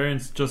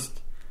experience,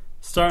 just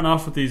starting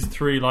off with these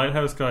three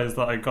lighthouse guys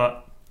that I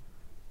got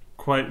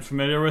quite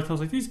familiar with. I was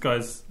like, these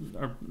guys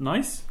are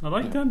nice, I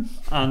like them,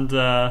 and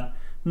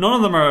none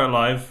of them are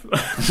alive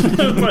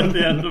by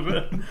the end of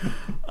it,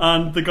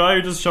 and the guy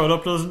who just showed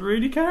up doesn't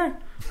really care.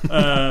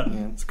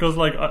 It's because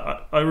like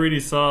I really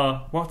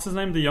saw, what's his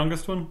name, the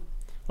youngest one,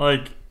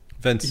 like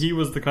Vince. He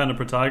was the kind of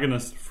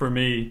protagonist for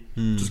me,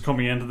 just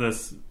coming into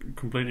this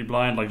completely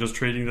blind, like just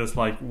treating this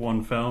like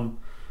one film,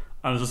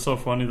 and it's just so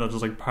funny that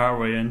just like part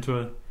way into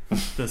it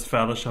this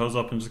fella shows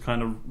up and just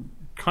kind of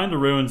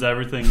ruins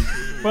everything.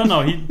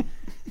 No,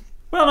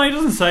 he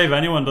doesn't save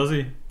anyone, does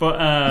he? But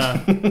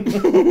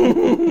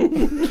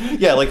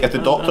yeah, like if the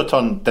Doctor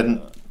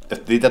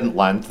if they didn't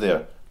land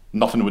there,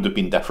 nothing would have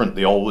been different.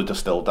 They all would have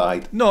still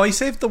died. No, he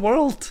saved the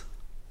world.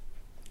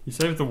 He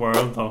saved the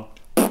world, though.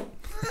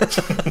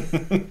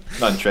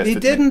 Not interested. He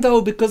didn't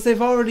though, because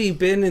they've already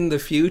been in the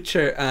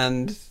future,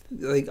 and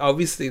like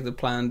obviously the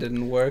plan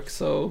didn't work.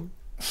 So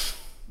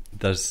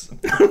don't.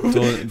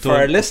 For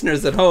our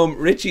listeners at home,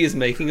 Richie is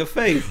making a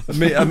face.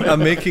 I'm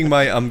making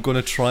I'm going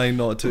to try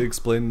not to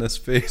explain this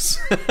face.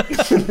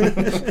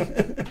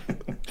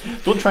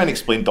 Don't try and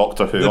explain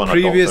Doctor Who on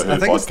previous, a Doctor Who I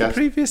think podcast. it's the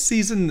previous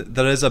season.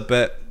 There is a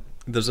bit.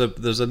 There's a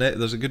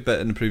good bit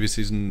in the previous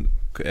season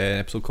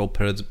episode called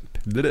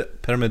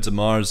Pyramids of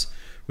Mars,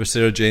 where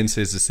Sarah Jane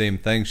says the same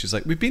thing. She's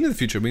like, "We've been in the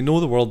future. We know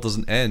the world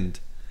doesn't end."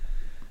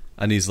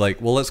 And he's like,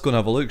 "Well, let's go and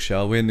have a look,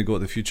 shall we?" And they go to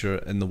the future,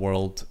 and the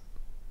world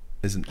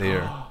isn't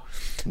there.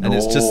 And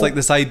it's just like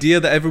this idea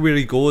that everywhere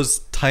he goes,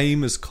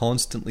 time is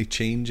constantly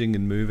changing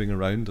and moving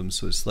around him.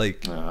 So it's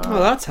like, oh,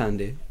 that's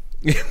handy.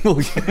 Well,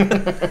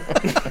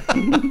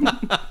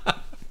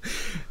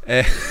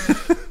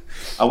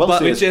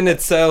 which in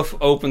itself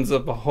opens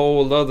up a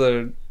whole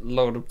other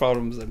load of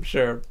problems, I'm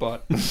sure.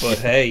 But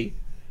hey,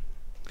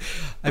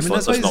 I mean,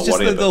 that's why it's just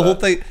the whole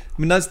thing. I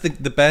mean, that's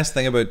the best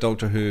thing about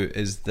Doctor Who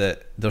is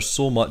that there's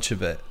so much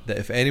of it that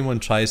if anyone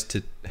tries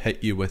to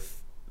hit you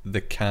with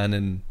the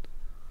canon,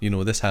 you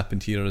know, this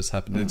happened here, this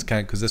happened, this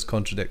can't because this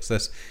contradicts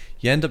this,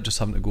 you end up just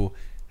having to go,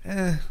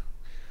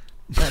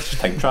 That's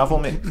time travel,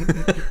 mate.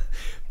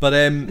 But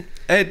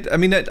Ed, I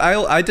mean,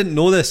 I didn't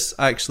know this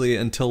actually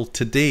until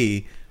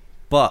today,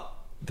 but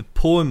the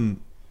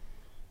poem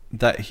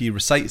that he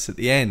recites at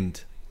the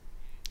end,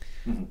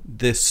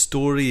 the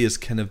story is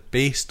kind of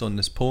based on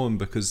this poem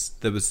because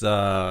there was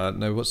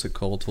now what's it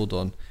called? Hold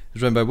on, it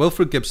was written by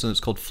Wilfred Gibson.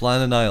 It's called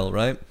Flannan Isle,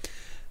 right?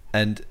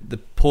 And the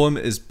poem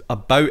is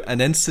about an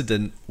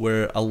incident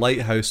where a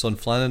lighthouse on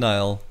Flannan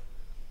Isle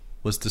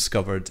was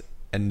discovered,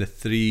 and the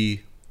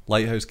 3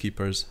 lighthouse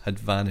keepers had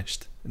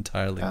vanished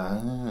entirely.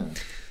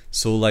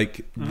 So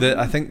like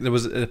I think there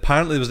was an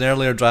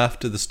earlier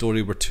draft of the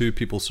story where 2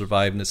 people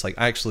survived, and it's like,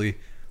 actually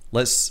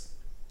let's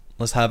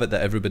have it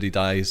that everybody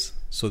dies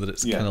so that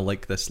it's kind of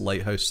like this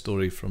lighthouse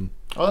story from.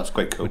 Oh, that's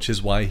quite cool. Which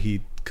is why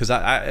because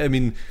I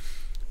mean,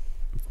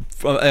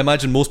 I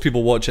imagine most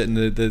people watch it and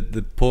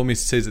the poem he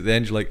says at the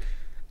end, you're like,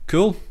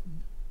 cool.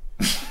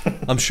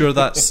 I'm sure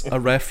that's a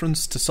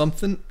reference to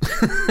something.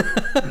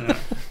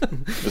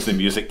 As the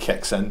music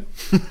kicks in,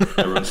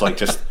 everyone's like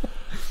just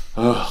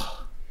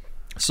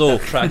so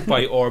tracked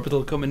by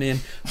Orbital coming in.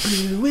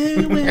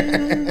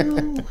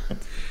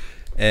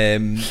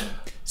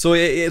 So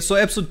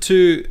episode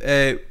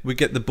 2, we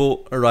get the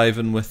boat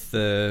arriving with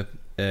the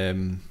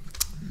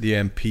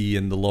MP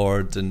and the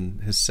Lord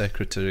and his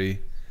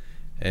secretary.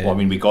 Well, I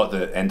mean, we got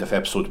the end of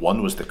episode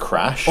 1 was the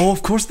crash. Oh,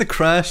 of course, the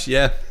crash.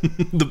 Yeah,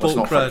 the boat Let's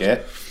not crash.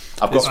 forget.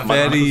 I've got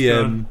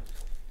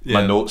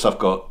my notes. I've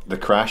got the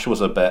crash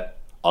was a bit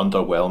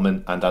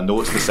underwhelming, and I know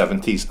it's the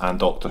 70s and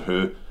Doctor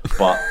Who,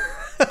 but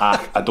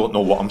I don't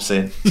know what I'm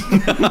saying.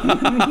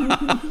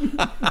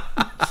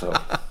 So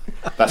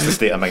that's the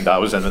state of mind I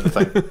was in at the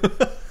time.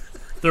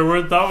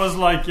 That was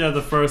like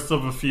the first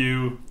of a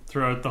few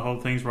throughout the whole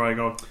things where I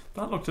go,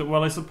 that looked at,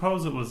 well, I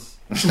suppose it was.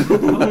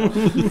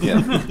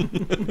 Yeah.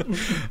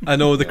 I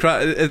know I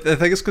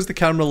think it's because the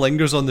camera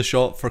lingers on the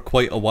shot for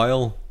quite a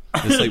while.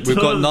 It's like we've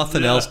got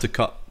nothing else to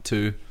cut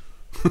to.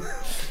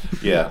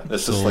 Yeah,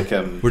 it's just like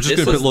we're just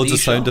going to put loads of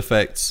sound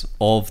effects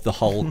of the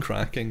hull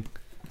cracking.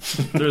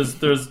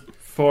 There's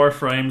 4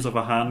 frames of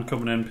a hand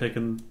coming in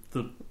picking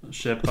the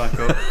ship back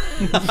up.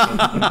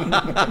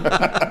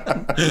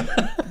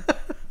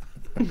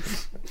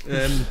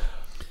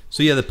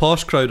 So yeah, the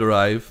posh crowd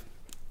arrive,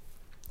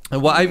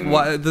 and what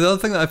the other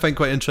thing that I find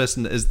quite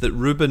interesting is that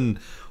Reuben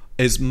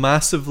is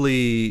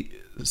massively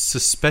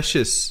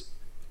suspicious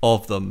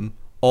of them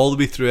all the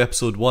way through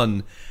episode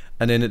 1,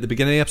 and then at the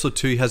beginning of episode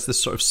 2 he has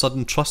this sort of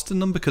sudden trust in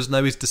them because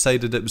now he's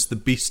decided it was the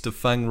beast of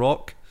Fang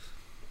Rock.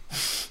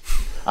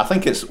 I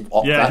think it's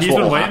that's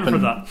what will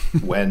happen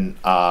when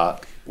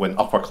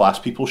upper class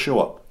people show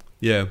up.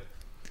 Yeah,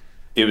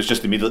 it was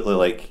just immediately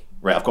like,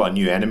 right, I've got a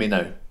new enemy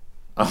now.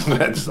 I've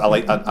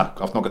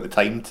not got the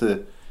time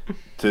to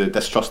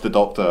distrust the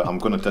Doctor. I'm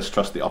going to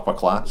distrust the upper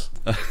class.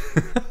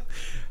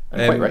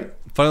 Quite right.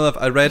 Funny enough,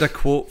 I read a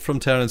quote from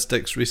Terrence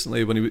Dicks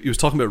recently when he was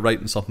talking about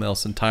writing something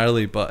else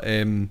entirely, but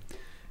it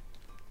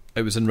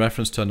was in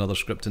reference to another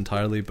script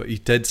entirely. But he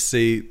did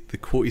say, the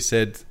quote he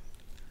said,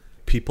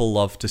 "People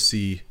love to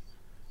see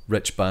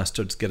rich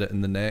bastards get it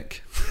in the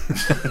neck."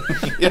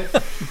 Yeah,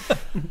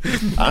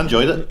 I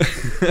enjoyed it.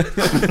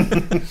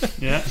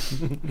 Yeah,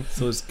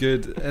 so it's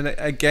good. And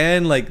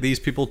again, like, these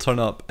people turn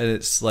up and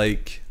it's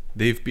like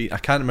they've been, I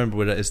can't remember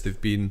where it is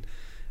they've been,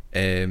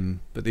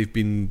 but they've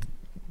been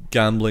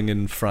gambling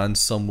in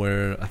France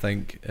somewhere, I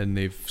think, and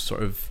they've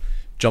sort of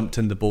jumped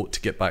in the boat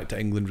to get back to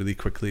England really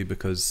quickly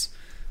because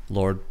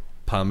Lord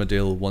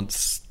Palmerdale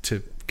wants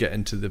to get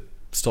into the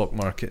stock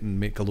market and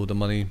make a load of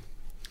money.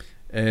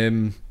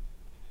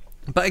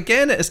 But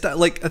again, it's that,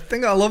 like, a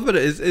thing I love about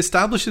it is it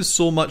establishes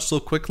so much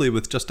so quickly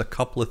with just a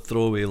couple of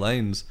throwaway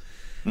lines,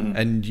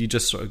 and you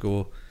just sort of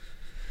go,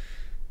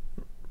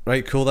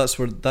 right, cool. That's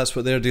what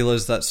their deal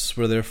is. That's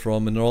where they're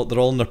from, and they're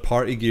all in their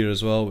party gear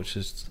as well, which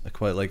is I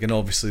quite like. And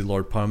obviously,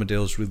 Lord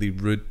Palmerdale's really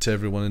rude to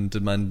everyone and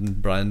demanding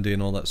brandy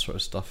and all that sort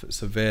of stuff.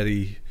 It's a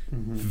very,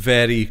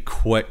 very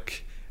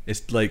quick.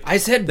 It's like, I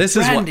said this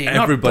brandy, is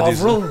what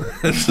everybody's. not Bovril.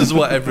 This is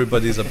what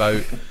everybody's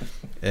about.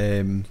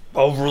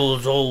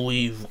 Bovril's all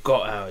we've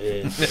got out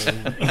here.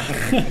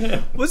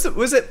 Was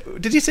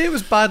it? Did you say it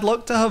was bad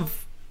luck to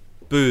have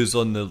booze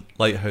on the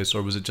lighthouse,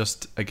 or was it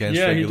just against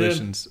Yeah, he did.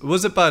 regulations?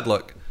 Was it bad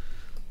luck?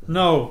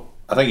 No.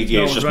 I think No, it's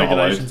it was just not allowed.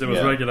 regulations. It was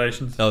Yeah.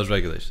 regulations. That was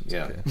regulations.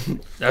 Yeah. Okay.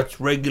 That's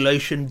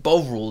regulation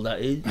Bovril, that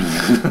is.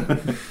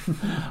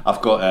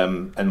 I've got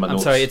in my I'm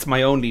notes. sorry, it's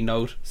my only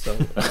note. So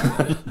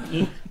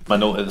My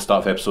note at the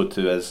start of episode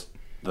 2 is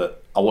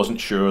that I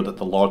wasn't sure that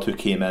the Lord who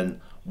came in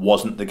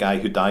wasn't the guy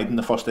who died in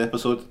the first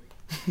episode.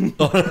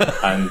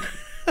 And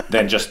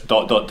then just ...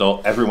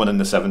 everyone in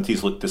the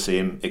 70s looked the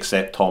same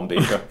except Tom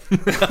Baker.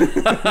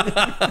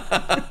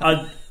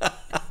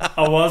 I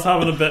was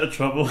having a bit of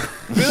trouble.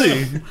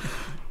 Really?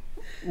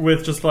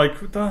 With just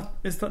like that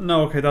is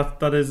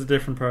that is a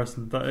different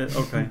person. That is,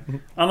 okay,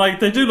 and like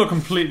they do look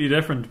completely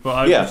different, but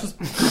I was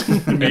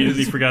just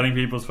immediately forgetting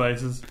people's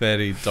faces.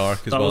 Very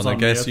dark as That well. was And I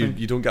on me, guess I think.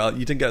 you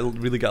didn't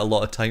really get a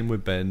lot of time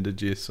with Ben,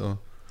 did you? So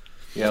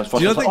Yeah, I was Do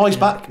you not like, think- oh, he's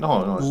back.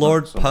 No, it's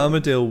Lord not.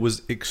 Palmerdale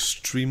was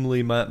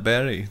extremely Matt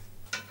Berry.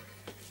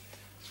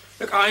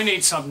 Look, I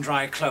need some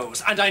dry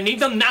clothes, and I need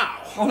them now.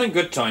 All in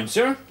good time,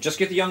 sir. Just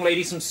get the young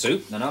lady some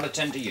soup, then I'll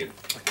attend to you.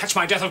 I'll catch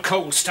my death of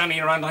cold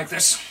standing around like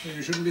this.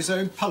 You shouldn't be so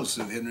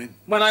impulsive, Henry.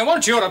 When I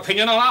want your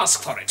opinion, I'll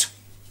ask for it.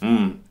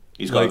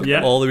 He's got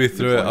Like all the way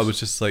through it, I was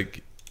just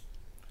like,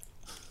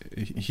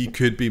 he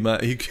could be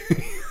Matt. He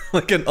could,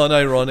 like an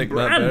unironic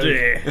Matt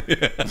Berry.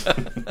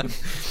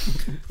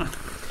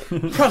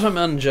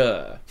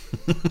 Protomanja.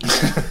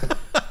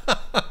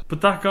 But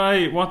that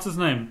guy, what's his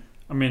name?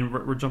 I mean,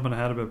 we're jumping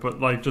ahead a bit, but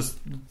like, just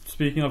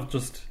speaking of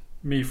just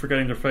me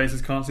forgetting their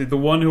faces constantly, the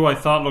one who I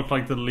thought looked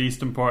like the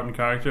least important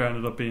character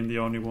ended up being the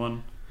only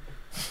one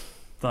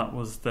that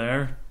was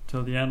there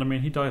till the end. I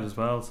mean, he died as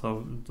well, so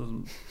it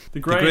doesn't. The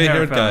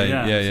grey-haired guy,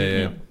 fella,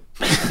 yeah.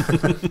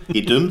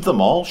 He doomed them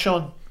all,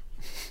 Sean,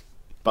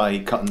 by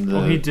cutting the...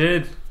 Oh, he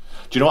did.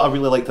 Do you know what I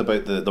really liked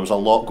about there was a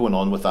lot going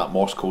on with that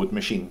Morse code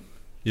machine.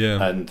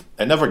 Yeah. And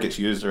it never gets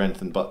used or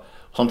anything, but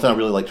something I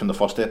really liked from the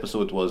first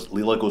episode was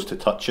Leela goes to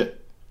touch it,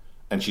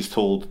 and she's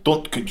told,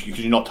 could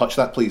you not touch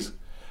that, please?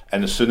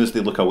 And as soon as they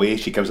look away,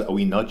 she gives it a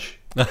wee nudge.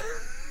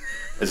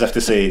 As if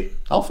to say,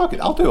 I'll do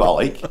what I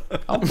like.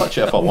 I'll touch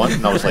it if I want.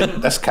 And I was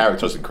like, this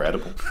character's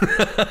incredible.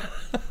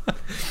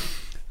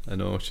 I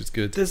know, she's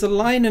good. There's a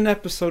line in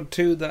episode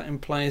 2 that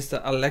implies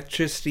that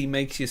electricity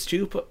makes you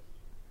stupid.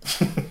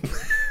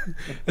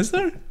 Is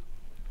there?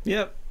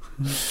 Yep.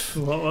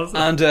 What was it?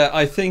 And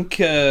I think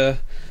if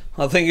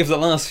the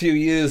last few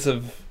years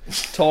have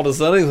taught us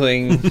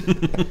anything,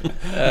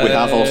 We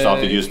have all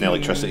started using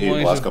electricity in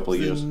the last couple of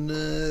years.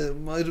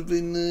 Might have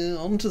been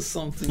onto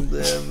something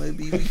there.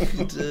 Maybe we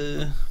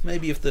could.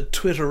 Maybe if the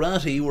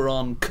Twitterati were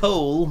on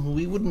coal,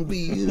 we wouldn't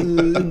be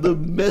in the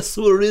mess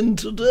we're in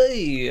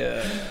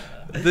today.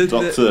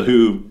 Doctor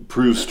Who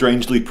proves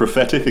strangely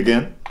prophetic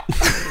again.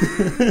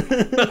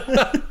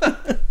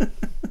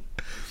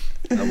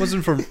 It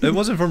wasn't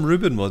from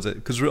Ruben, was it?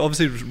 Because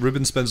obviously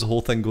Ruben spends the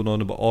whole thing going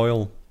on about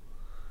oil.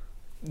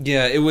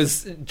 Yeah, it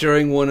was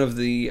during one of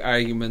the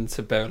arguments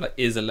about like,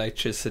 is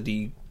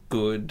electricity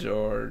good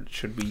or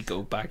should we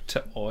go back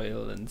to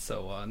oil and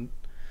so on.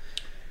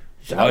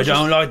 So I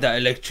don't like that.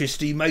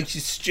 Electricity makes you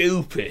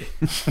stupid.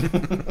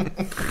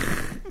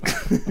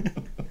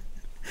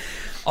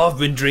 I've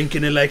been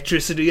drinking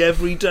electricity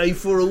every day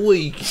for a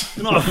week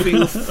and I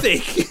feel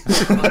thick.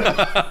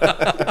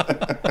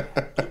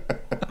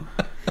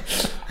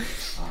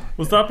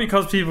 Was that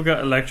because people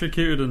got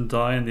electrocuted and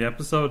die in the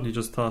episode and he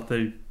just thought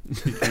they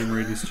became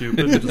really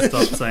stupid and just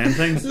stopped saying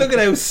things? Look at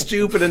how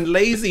stupid and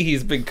lazy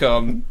he's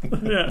become.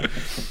 Yeah.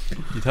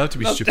 You'd have to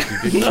be stupid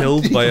to get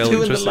killed by doing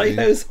electricity. the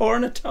lighthouse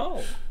horn at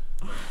all.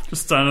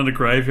 Just standing in the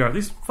graveyard.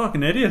 These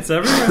fucking idiots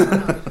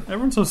everywhere.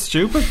 Everyone's so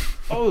stupid.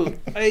 Oh,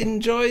 I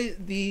enjoy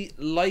the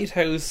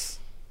lighthouse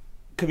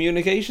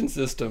communication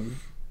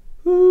system.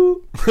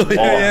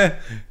 Yeah.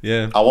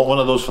 I want one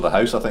of those for the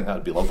house. I think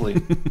that'd be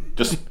lovely.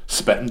 Just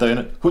spitting down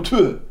it.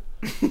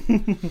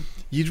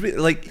 You'd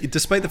like,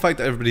 despite the fact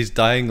that everybody's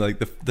dying, like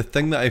the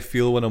thing that I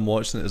feel when I'm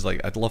watching it is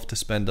like, I'd love to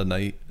spend a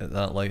night at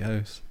that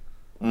lighthouse.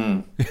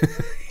 Yeah,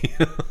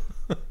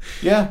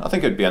 I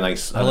think it'd be a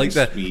nice. I like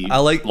that. Wee I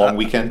like long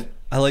weekend.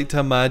 I like to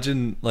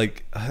imagine,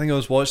 like, I think I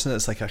was watching it.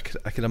 It's like I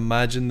could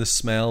imagine the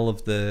smell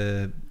of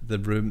the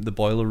room, the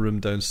boiler room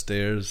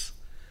downstairs,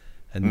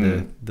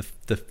 and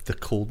the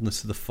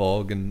coldness of the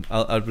fog. And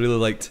I really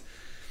liked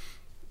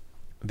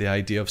the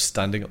idea of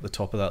standing up the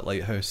top of that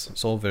lighthouse.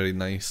 It's all very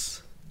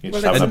nice.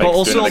 Well, But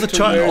also all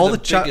the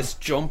chat, biggest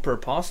jumper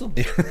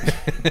possible.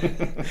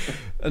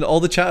 and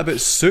all the chat about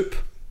soup.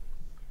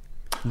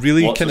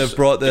 Really kind of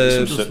brought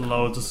just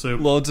loads of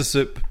soup. Loads of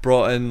soup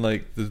brought in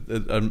like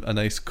a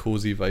nice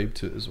cozy vibe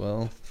to it as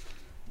well.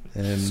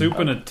 Soup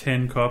in a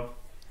tin cup.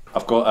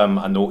 I've got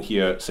a note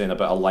here saying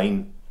about a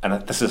line,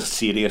 and this is a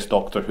serious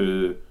Doctor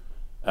Who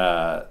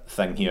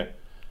thing here.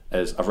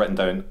 Is I've written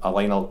down a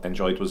line I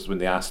enjoyed was when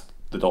they asked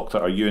the Doctor,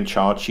 "Are you in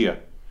charge here?"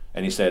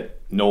 And he said,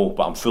 "No,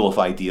 but I'm full of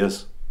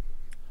ideas."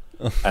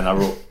 And I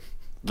wrote,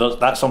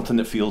 that's something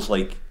that feels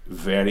like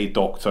very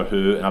Doctor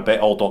Who, and I bet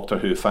all Doctor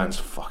Who fans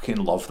fucking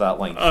love that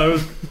line. I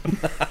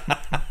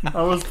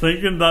was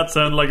thinking that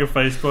sounded like a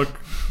Facebook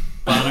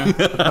banner.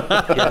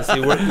 Yeah, see,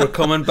 we're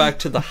coming back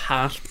to the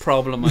hat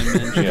problem I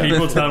mentioned. Yeah.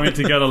 People tell me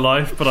to get a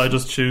life, but I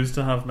just choose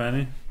to have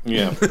many.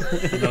 Yeah. And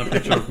then a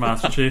picture of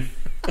Master Chief.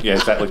 Yeah,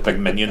 exactly. Big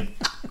minion.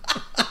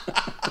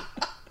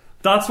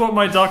 That's what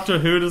my Doctor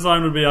Who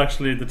design would be,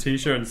 actually. The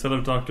t-shirt instead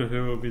of Doctor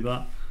Who would be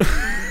that.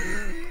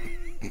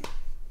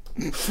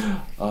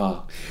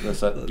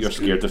 That's it. You're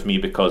scared of me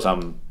because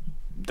I'm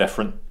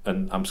different,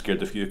 and I'm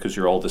scared of you because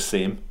you're all the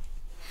same.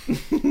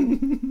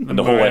 And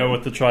the Mario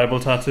with the tribal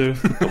tattoo.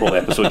 The whole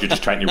episode, you're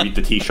just trying to read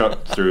the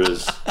t-shirt through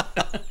his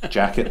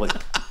jacket, like,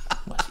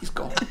 he's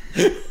gone.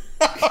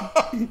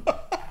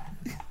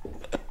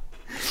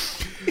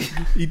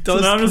 He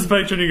does. So now I'm just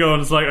picturing you going,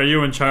 it's like, are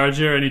you in charge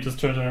here? And he just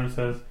turns around and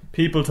says,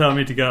 people tell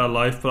me to get a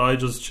life, but I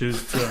just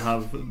choose to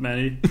have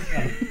many.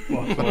 And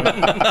walk away.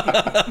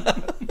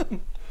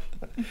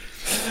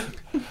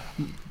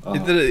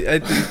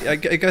 I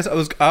guess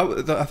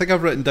I think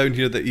I've written down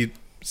here that he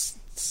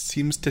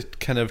seems to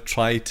kind of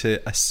try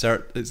to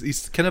assert.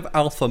 He's kind of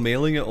alpha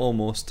mailing it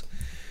almost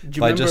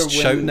by just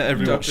shouting at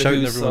everyone. Doctor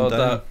Shouting Who everyone saw down.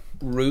 that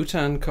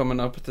Rutan coming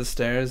up the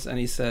stairs, and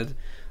he said,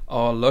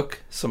 "Oh,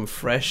 look, some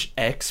fresh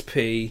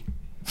XP."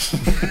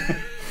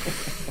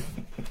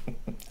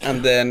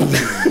 And then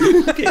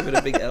gave it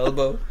a big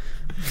elbow.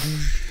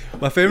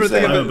 My favorite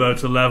thing I'm about about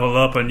to level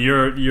up, and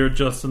you're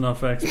just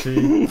enough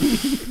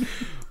XP.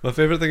 My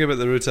favorite thing about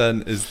the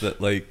Rutan is that,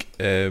 like,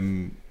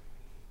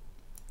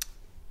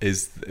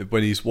 is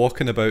when he's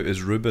walking about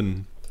as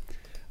Reuben,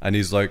 and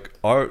he's like,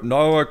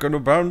 now I can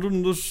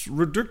abandon this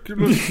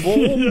ridiculous form.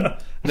 Yeah.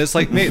 And it's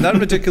like, mate, that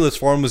ridiculous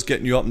form was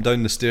getting you up and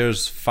down the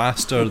stairs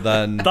faster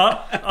than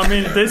That, I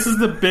mean, this is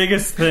the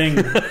biggest thing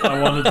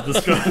I wanted to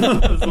discuss.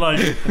 It's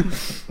like,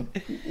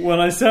 when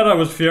I said I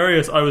was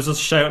furious, I was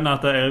just shouting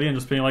at the alien,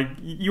 just being like,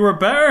 you were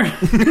better.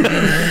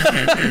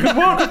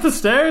 Walk up the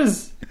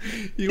stairs.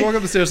 You walk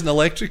up the stairs and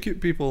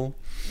electrocute people.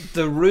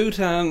 The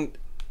Rutan,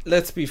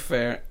 let's be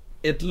fair,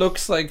 it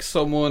looks like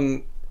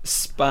someone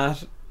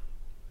spat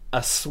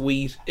a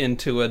sweet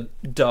into a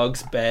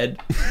dog's bed.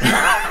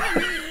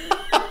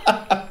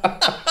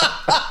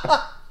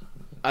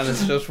 And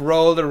it's just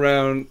rolled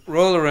around,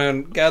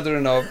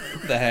 gathering up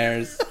the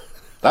hairs.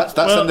 That's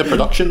in the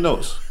production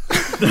notes.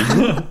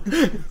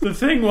 The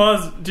thing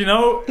was, do you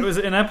know, it was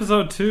in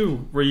episode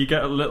 2 where you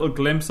get a little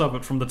glimpse of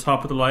it from the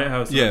top of the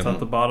lighthouse, and it's at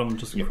the bottom,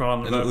 just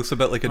crawling And about. it looks a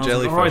bit like a And I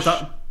was jellyfish. like,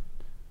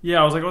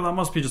 I was like, oh, that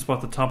must be just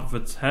what the top of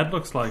its head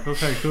looks like.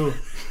 Okay, cool.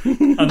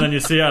 And then you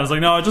see it, and I was like,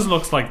 no, it just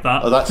looks like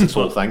that. Oh, that's its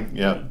whole thing.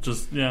 Yeah,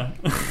 just yeah.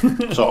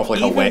 Sort of like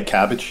a wet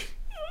cabbage.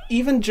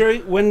 Even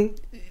during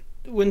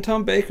when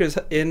Tom Baker's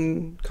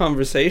in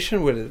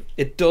conversation with it,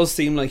 it does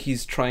seem like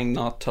he's trying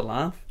not to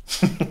laugh.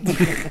 I've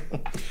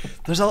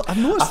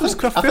noticed there's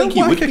a fair think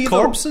he would whack be, of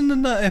corpsing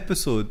in that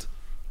episode.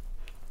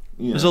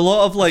 Yeah. There's a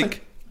lot of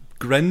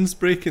grins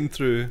breaking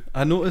through.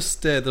 I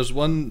noticed there's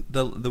one,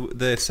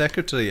 the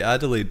secretary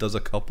Adelaide does a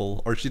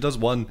couple, or she does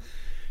one.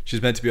 She's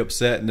meant to be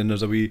upset, and then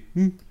there's a wee.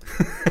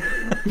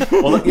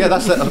 Well, yeah,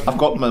 that's it. I've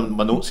got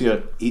my notes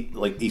here.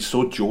 He's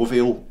so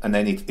jovial, and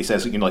then he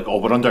says, like, oh,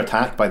 we're under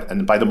attack,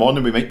 and by the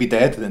morning we might be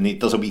dead, and he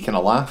does a wee kind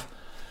of laugh.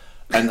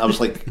 And I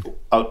was like,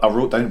 I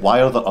wrote down,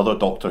 why are the other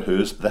Doctor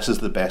Who's? This is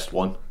the best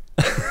one.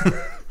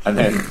 And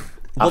then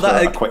after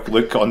a quick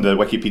look on the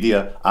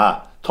Wikipedia,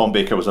 Tom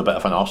Baker was a bit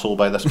of an arsehole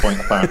by this point,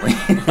 apparently.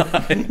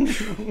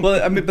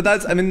 Well,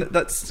 that's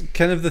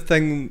kind of the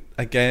thing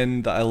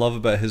again that I love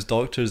about his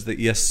Doctors, that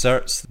he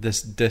asserts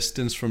this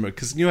distance from it.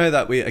 Because you know how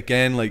that way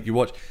again, like you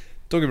watch.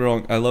 Don't get me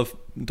wrong, I love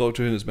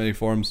Doctor Who in its many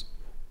forms,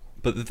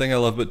 but the thing I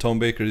love about Tom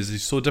Baker is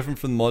he's so different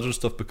from the modern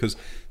stuff, because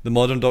the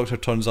modern Doctor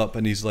turns up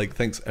and he's like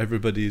thinks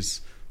everybody's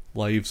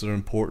lives are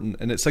important,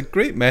 and it's a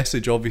great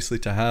message obviously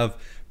to have.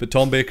 But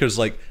Tom Baker's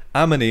like,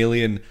 I'm an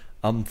alien,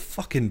 I'm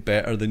fucking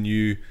better than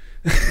you.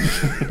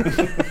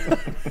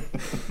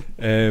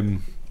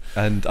 And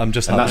I'm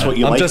just. And that's what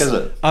you like, is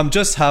it? I'm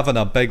just having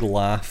a big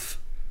laugh.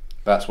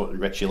 That's what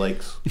Richie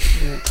likes.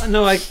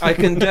 No, I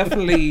can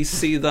definitely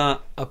see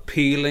that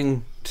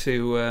appealing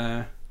to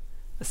a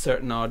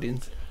certain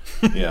audience.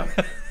 Yeah.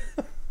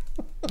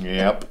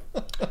 Yep.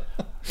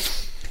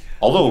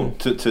 Although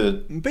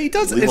but he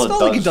does. It's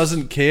not like he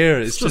doesn't care.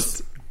 It's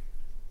just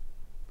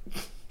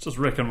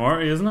Rick and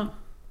Morty, isn't it?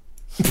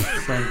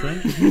 Same thing.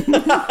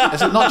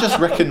 Is it not just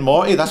Rick and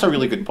Morty? That's a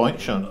really good point,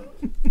 Sean.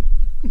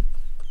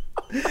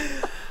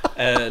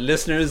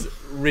 Listeners,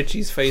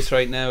 Richie's face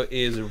right now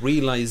is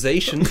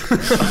realization.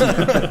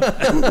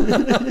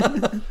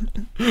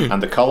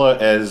 And the colour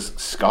is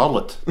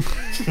scarlet.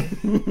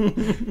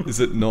 Is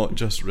it not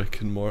just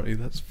Rick and Morty?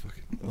 That's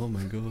fucking. Oh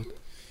my god.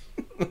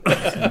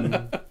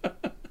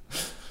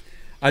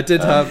 I do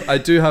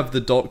have the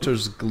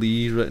Doctor's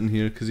glee written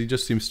here, because he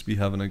just seems to be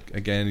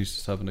he's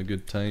just having a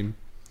good time.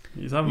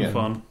 He's having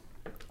fun.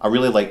 I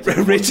really liked it.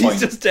 Richie's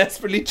just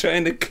desperately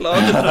trying to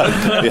clog it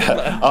up.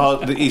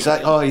 Yeah. He's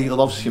like, he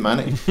loves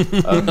humanity.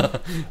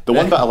 The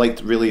one bit I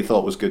really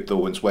thought was good though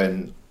was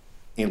when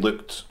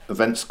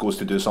Vince goes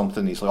to do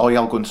something. He's like,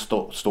 I'll go and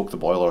stoke the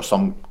boiler or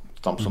something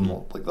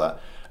like that.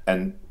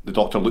 And the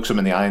Doctor looks him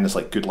in the eye and is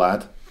like, good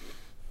lad.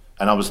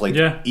 And I was like,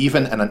 Yeah.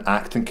 even in an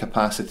acting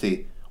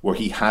capacity where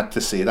he had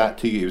to say that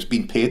to you, he was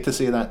being paid to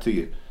say that to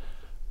you,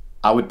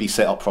 I would be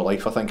set up for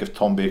life, I think, if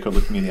Tom Baker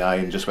looked me in the eye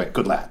and just went,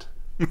 "Good lad."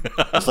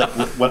 It's like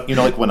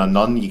like when a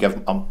nun, you give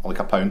like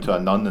 £1 to a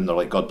nun and they're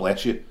like, "God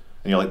bless you,"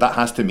 and you're like, that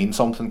has to mean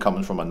something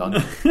coming from a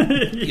nun.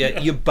 Yeah,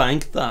 you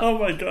banked that. Oh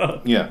my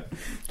god. Yeah,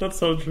 that's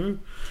so true.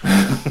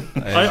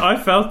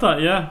 I felt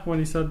that, yeah, when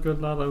he said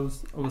 "good lad," I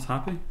was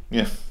happy.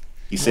 Yeah,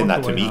 he's saying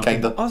that to me,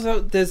 kind of.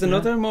 Also, there's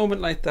another moment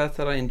like that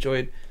I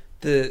enjoyed.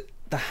 The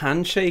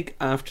handshake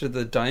after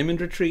the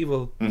diamond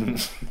retrieval.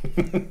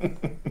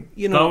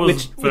 You know, that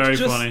was which very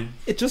just, funny.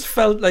 It just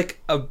felt like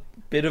a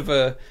bit of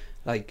a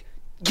like,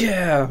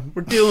 yeah,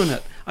 we're doing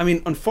it. I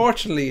mean,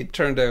 unfortunately, it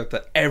turned out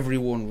that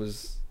everyone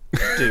was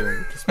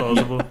doomed,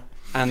 disposable,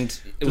 and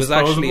it was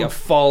actually a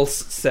false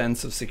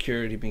sense of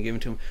security being given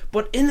to him.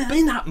 But in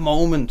that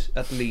moment,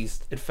 at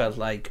least, it felt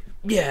like,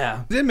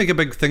 yeah, they didn't make a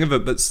big thing of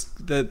it, but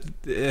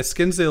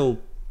Skinsdale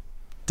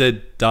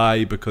did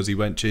die because he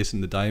went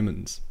chasing the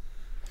diamonds.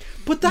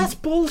 But that's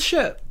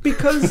bullshit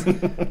because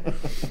the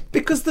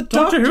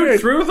Doctor Who doctor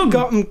threw them.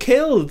 got him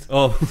killed.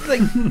 Oh,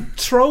 like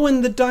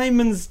throwing the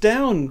diamonds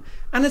down,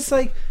 and it's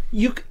like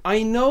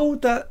I know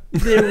that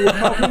they were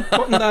probably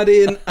putting that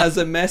in as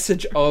a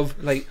message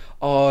of like,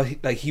 oh,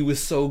 like he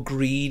was so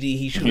greedy,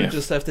 he should have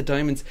just left the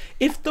diamonds.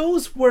 If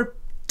those were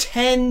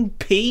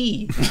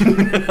 10p,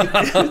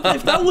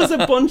 if that was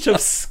a bunch of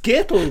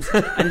Skittles,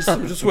 and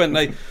just went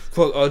like,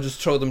 "Fuck, I'll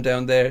just throw them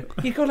down there,"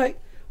 you go like,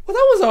 well,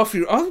 that was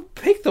awful. I'll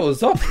pick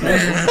those up.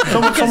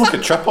 Someone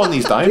could trip on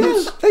these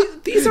diamonds. Yeah,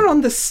 these are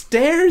on the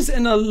stairs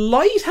in a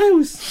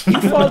lighthouse. You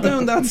fall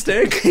down that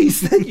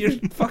staircase, then you're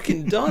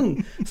fucking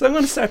done. So I'm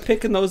going to start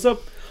picking those up.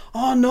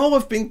 Oh no,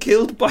 I've been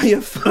killed by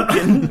a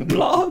fucking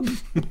blob.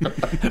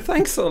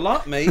 Thanks a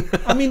lot, mate.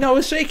 I mean, I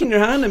was shaking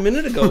your hand a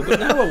minute ago, but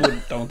now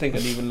don't think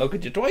I'd even look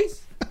at you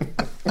twice.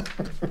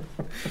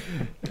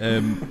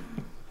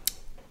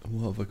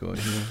 What have I got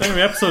here?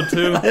 Anyway, episode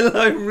 2.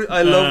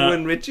 I love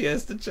when Richie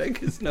has to check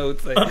his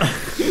notes.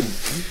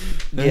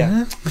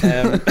 Yeah.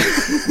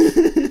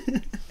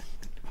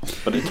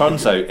 But it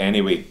turns out,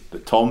 anyway,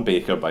 that Tom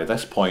Baker, by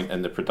this point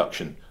in the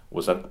production,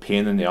 was a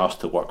pain in the arse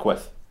to work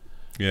with.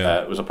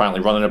 Yeah. It was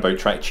apparently running about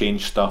trying to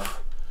change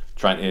stuff,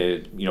 trying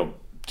to,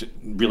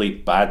 really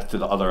bad to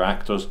the other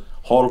actors.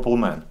 Horrible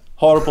man.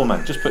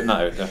 Just putting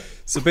that out there.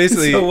 So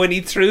basically, so when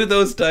he threw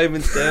those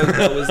diamonds down,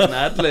 that was an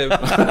ad-lib.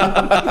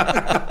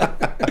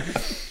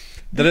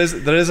 There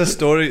is a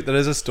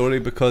story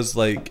because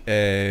like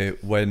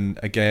when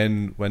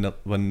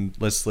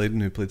Liz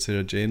Sladen, who played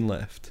Sarah Jane,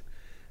 left,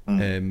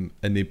 and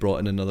they brought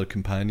in another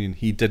companion,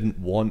 he didn't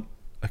want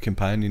a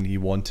companion, he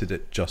wanted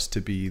it just to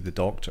be the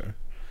Doctor,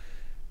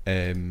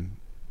 and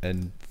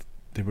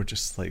they were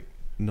just like,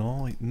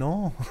 no.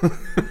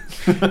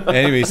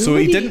 Anyway, so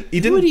he didn't.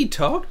 Who would he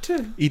talk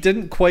to? He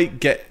didn't quite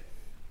get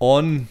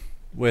on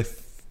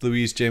with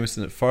Louise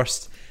Jameson at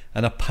first,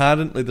 and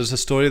apparently there's a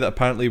story that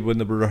apparently when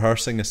they were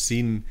rehearsing a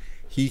scene,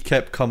 he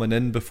kept coming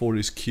in before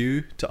his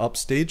cue to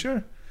upstage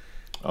her.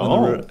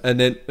 And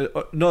then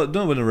not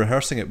when they were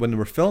rehearsing it, when they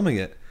were filming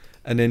it,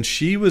 and then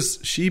she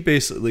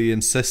basically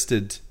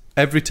insisted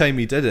every time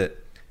he did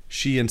it,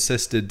 she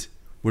insisted,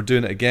 we're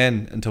doing it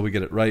again until we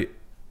get it right,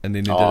 and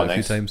then they did it a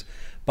few times.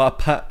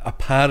 But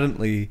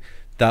apparently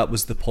that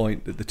was the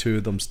point that the two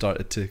of them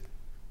started to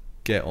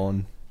get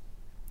on.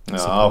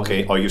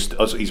 Okay.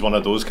 He's one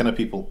of those kind of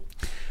people.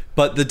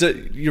 But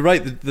you're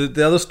right.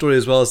 The other story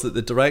as well is that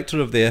the director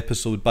of the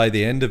episode, by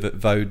the end of it,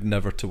 vowed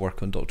never to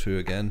work on Doctor Who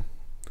again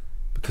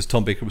because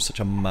Tom Baker was such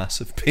a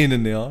massive pain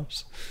in the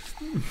arse.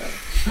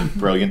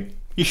 Brilliant.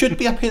 You shouldn't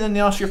be a pain in the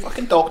arse. You're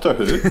fucking Doctor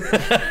Who.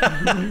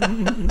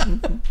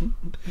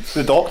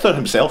 The Doctor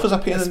himself is a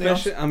pain in the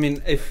arse. I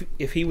mean,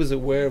 if he was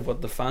aware of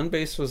what the fan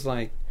base was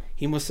like,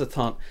 he must have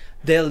thought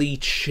they'll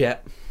eat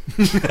shit.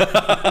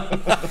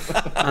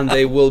 And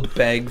they will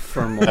beg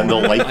for more. And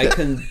they'll like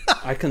it.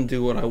 I can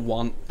do what I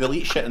want. They'll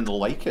eat shit and they'll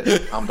like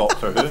it. I'm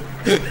Doctor Who.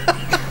 Do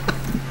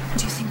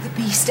you think the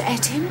beast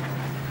ate him?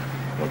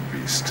 What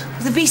beast?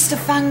 The beast of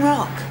Fang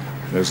Rock?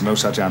 There's no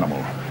such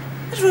animal.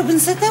 But Reuben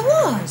said there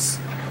was.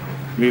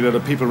 Leela, the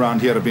people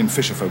around here have been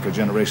fisherfolk for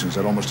generations.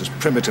 They're almost as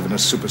primitive and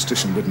as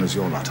superstition-ridden as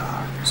your lot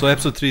are. So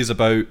episode 3 is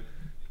about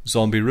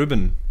Zombie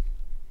Reuben.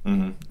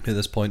 At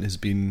this point has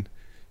been...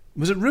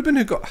 Was it Reuben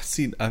who got...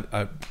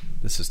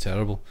 this is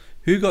terrible.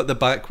 Who got the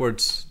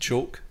backwards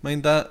choke?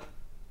 Mind that?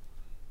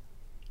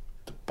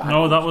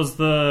 No, that was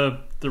the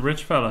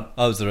rich fella.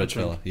 Oh, it was the rich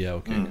fella. Yeah,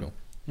 okay, cool.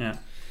 Yeah.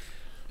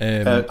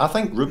 I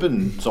think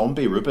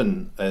Zombie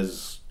Reuben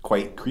is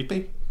quite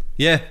creepy.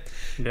 Yeah.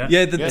 See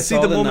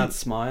the moment that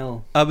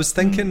smile. I was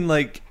thinking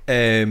like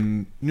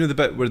the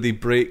bit where they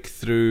break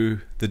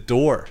through the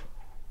door.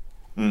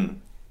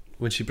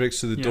 When she breaks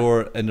through the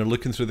door and they're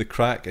looking through the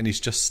crack and he's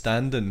just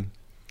standing.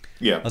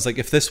 Yeah. I was like,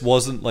 if this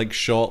wasn't like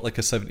shot like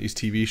a 70s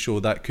TV show,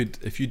 that could,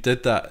 if you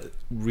did that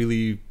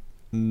really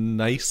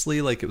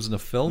nicely, like it was in a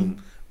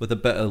film with a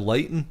bit of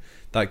lighting,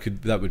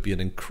 that would be an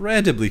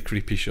incredibly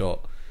creepy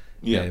shot.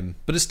 Yeah.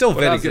 But it's still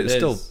very good. It's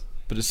still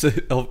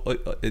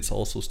but it's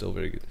also still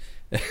very good.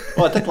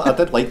 Well, I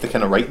did like the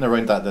kind of writing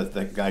around that,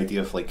 the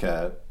idea of like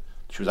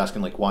she was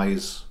asking like why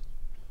he's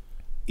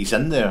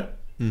in there,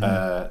 and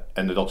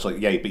the doctor's like,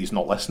 yeah, but he's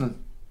not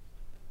listening,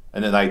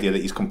 and then the idea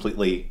that he's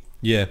completely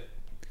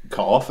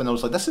cut off, and I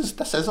was like, this is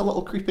a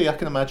little creepy. I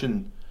can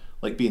imagine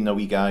like being a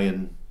wee guy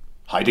and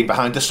hiding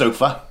behind the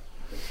sofa,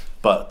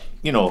 but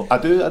you know, I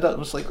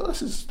was like, oh,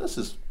 this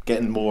is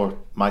getting more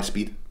my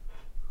speed.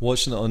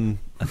 Watching it on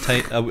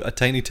a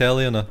tiny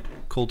telly on a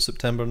cold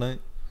September night.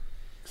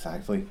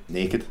 Exactly,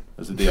 naked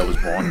as the day I was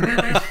born.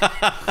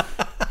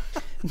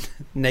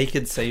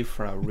 Naked, save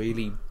for a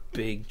really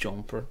big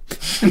jumper,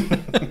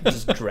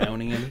 just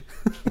drowning in it.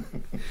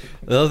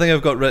 The other thing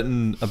I've got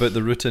written about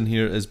the route in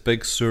here is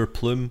Big Sur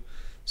Plume,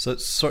 so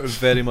it's sort of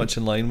very much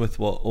in line with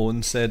what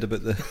Owen said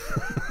about the.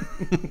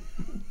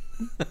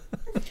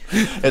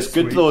 It's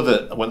good though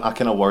that when I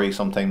kind of worry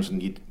sometimes,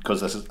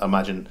 because this is,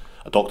 imagine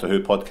a Doctor Who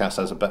podcast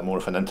has a bit more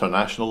of an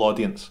international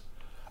audience,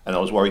 and I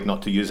was worried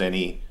not to use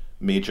any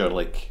major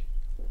like,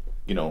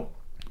 you know,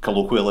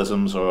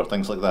 colloquialisms or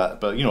things like that.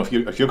 But you know, if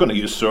you're going to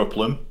use Sur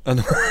Plume,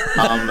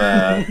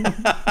 I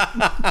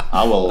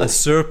will. A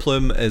Sur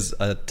Plume is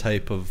a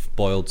type of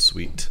boiled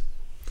sweet.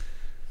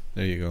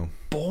 There you go.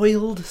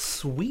 Boiled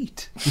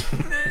sweet.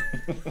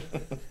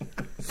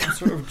 Some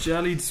sort of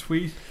jellied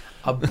sweet.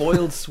 A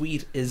boiled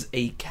sweet is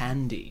a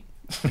candy.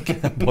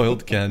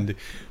 Boiled candy.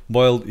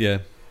 Boiled,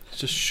 yeah. It's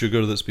just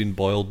sugar that's been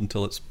boiled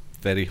until it's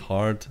very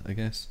hard, I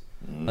guess.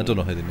 I don't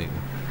know how they make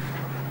them.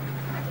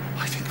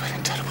 I think we're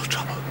in terrible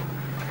trouble.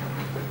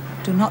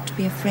 Do not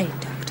be afraid,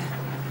 Doctor.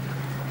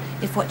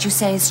 If what you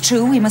say is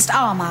true, we must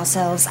arm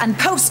ourselves and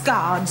post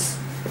guards.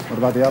 What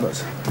about the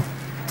others?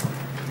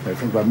 They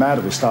think we're mad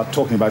if we start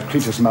talking about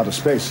creatures from outer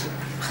space.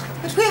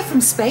 But we're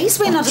from space,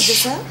 we're not of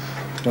this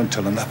earth. Don't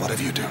tell them that,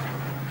 whatever you do.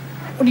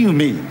 What do you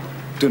mean,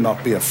 do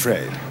not be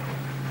afraid?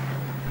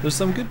 There's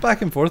some good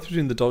back and forth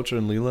between the Doctor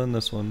and Leela in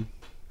this one.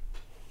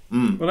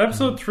 Well,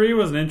 episode 3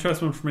 was an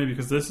interesting one for me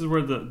because this is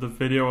where the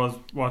video I was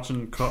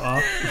watching cut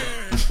off.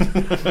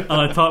 And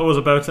I thought it was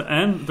about to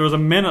end. There was a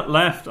minute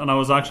left and I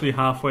was actually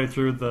halfway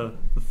through the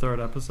third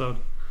episode.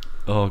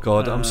 Oh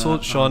god,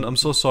 Sean, I'm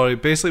so sorry.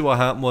 Basically what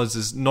happened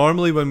was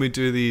normally when we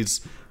do these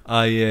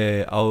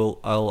I'll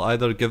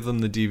either give them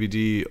the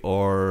DVD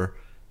or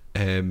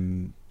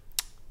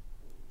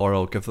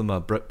I'll give them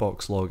a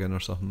BritBox login or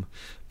something.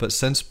 But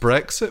since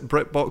Brexit,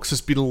 BritBox has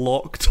been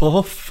locked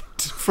off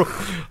from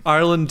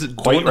Ireland.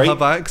 Don't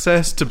have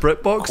access to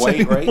BritBox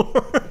anymore.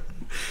 Right.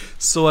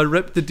 So I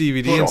ripped the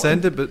DVD and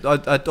sent it, but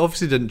I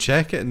obviously didn't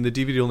check it, and the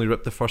DVD only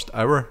ripped the first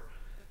hour.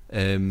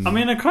 I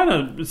mean, it kind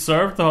of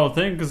served the whole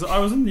thing because I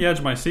was on the edge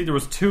of my seat. There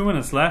was 2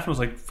 minutes left, and I was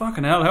like,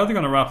 "Fucking hell, how are they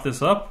going to wrap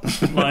this up?"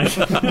 Like,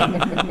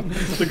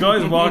 the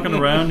guy's walking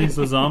around; he's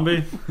a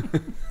zombie.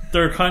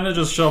 They're kind of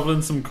just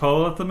shoveling some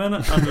coal at the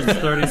minute, and there's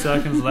 30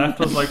 seconds left.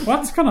 I was like,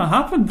 "What's going to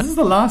happen? This is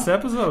the last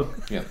episode."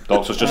 Yeah,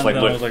 Doctor's just like,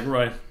 "Look, I was like,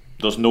 right.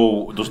 There's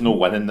no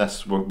winning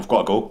this. We've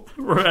got to go."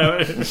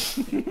 Right.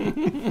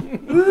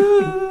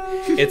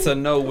 It's a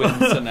no-win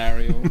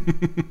scenario.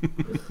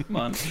 Come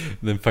on.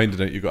 Then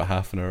finding out you got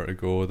half an hour to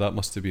go, that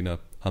must have been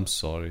I'm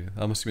sorry.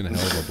 That must have been a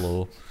hell of a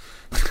blow.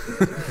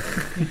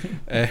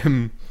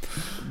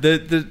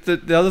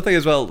 The other thing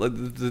as well,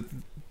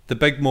 the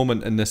big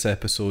moment in this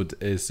episode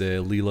is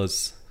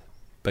Leela's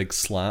big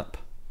slap.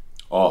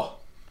 Oh,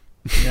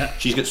 yeah.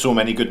 She's got so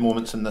many good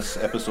moments in this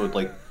episode,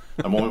 like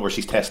a moment where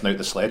she's testing out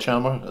the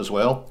sledgehammer as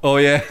well. Oh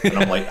yeah, and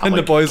I'm like,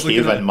 the boys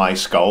cave in my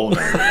skull.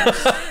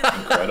 It's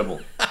incredible.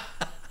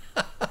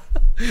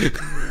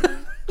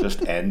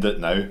 Just end it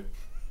now.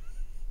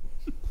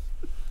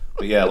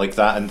 But yeah, like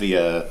that and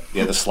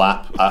the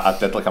slap. I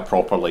did like a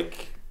proper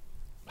like,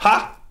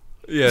 ha.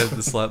 Yeah,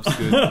 the slap's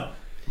good.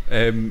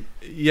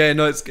 Yeah,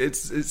 no,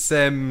 it's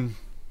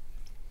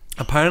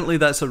apparently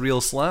that's a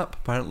real slap.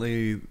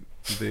 Apparently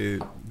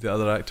the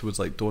other actor was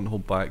like, "Don't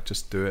hold back,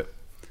 just do it."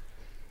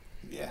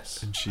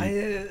 Yes. And she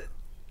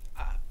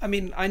I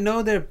mean, I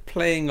know they're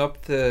playing up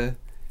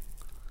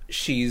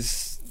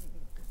she's,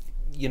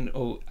 you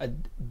know, a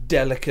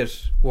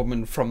delicate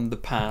woman from the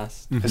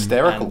past.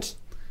 Hysterical.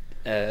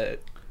 And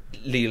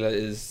Leela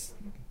is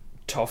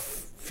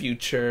tough,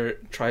 future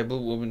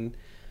tribal woman.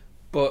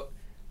 But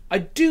I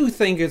do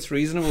think it's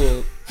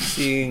reasonable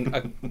seeing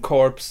a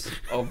corpse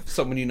of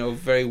someone you know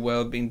very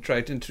well being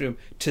dragged into a room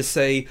to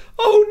say,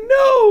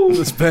 "Oh no!"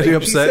 That's very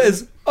upset. She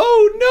says,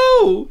 "Oh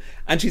no!"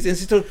 And she's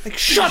instantly like,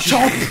 "Shut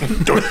up!"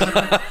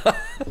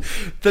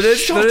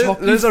 There's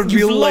a real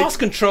You've lost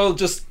control.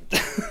 Just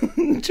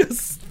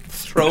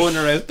throwing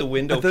her out the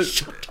window.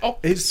 Shut up!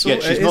 It's so, yeah,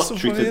 she's not so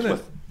treated funny,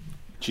 with.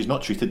 She's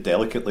not treated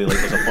delicately. Like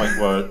there's a point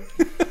where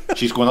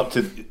she's going up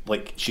to,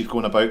 like, she's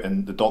going about,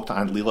 and the Doctor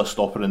and Leela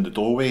stop her in the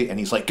doorway, and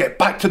he's like, "Get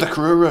back to the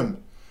crew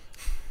room."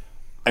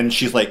 And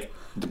she's like,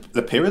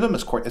 the pair of them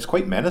is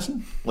quite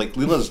menacing. Like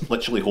Leela's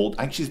literally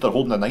they're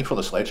holding a knife or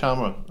the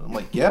sledgehammer. I'm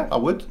like, yeah, I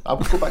would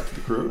go back to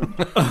the crew room.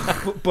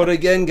 But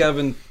again,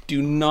 Gavin,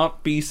 do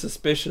not be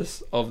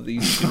suspicious of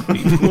these two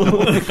people.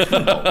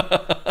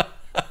 No.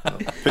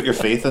 Put your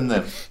faith in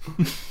them.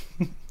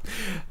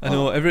 I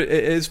know. It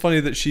is funny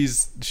that she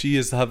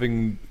is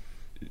having,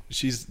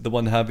 she's the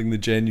one having the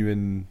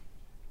genuine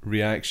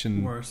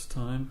reaction. Worst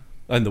time.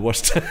 And the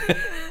worst time.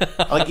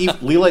 Like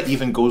Leela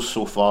even goes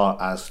so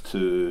far as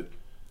to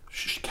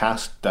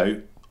cast doubt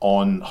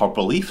on her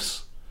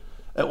beliefs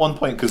at one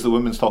point, because the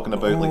woman's talking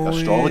about like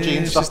astrology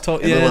and stuff.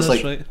 And Leela's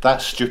like, right.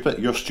 That's stupid.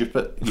 You're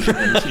stupid. You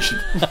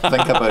should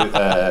think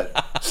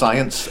about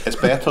science. It's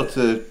better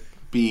to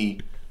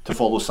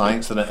follow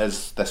science than it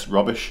is this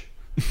rubbish.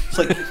 It's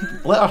like,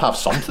 let her have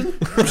something.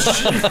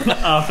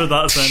 After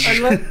that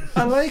sentence,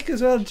 I like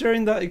as well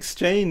during that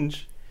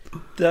exchange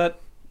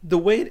that the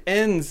way it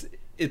ends,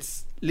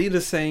 it's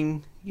Leela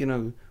saying,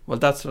 well,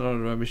 that's a lot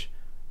of rubbish.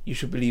 You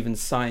should believe in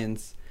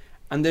science,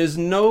 and there's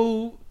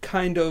no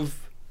kind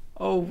of,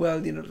 oh well,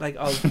 like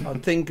I'll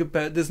think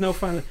about it. There's no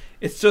final.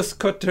 It's just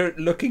cut to her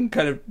looking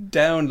kind of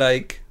down,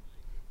 like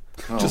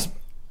just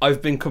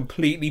I've been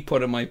completely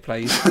put in my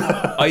place.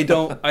 I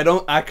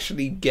don't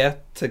actually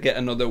get to get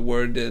another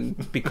word in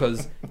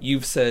because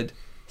you've said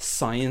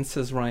science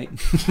is right.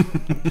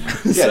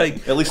 It's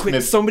like, at least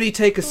quick, somebody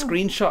take a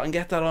screenshot and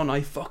get that on.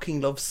 I fucking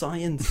love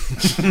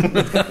science.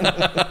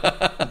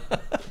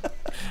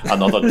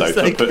 Another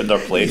doubter like, put in their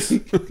place.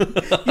 You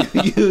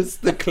use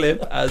the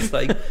clip as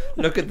like,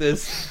 look at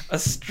this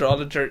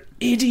astrologer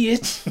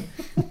idiot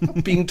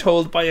being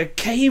told by a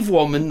cave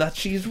woman that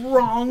she's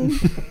wrong.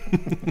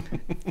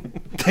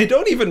 They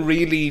don't even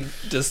really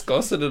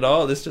discuss it at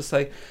all. It's just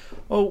like,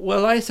 oh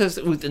well, I says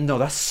no,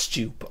 that's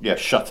stupid. Yeah,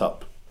 shut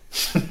up.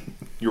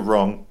 You're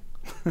wrong.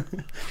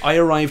 I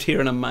arrived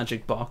here in a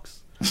magic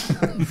box.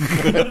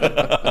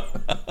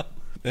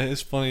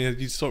 It's funny,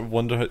 you sort of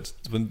wonder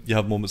when you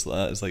have moments like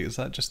that, it's like, is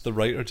that just the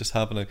writer just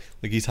having like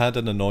he's had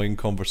an annoying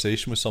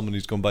conversation with someone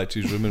who's gone back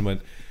to his room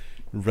and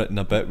written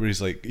a bit where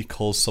he's like, he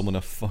calls someone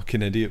a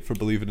fucking idiot for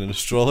believing in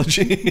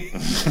astrology.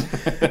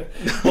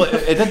 Well,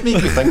 it did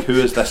make me think, who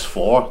is this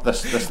for?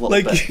 This little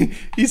like bit.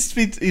 he's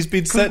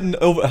been sitting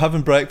over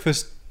having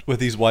breakfast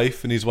with his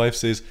wife, and his wife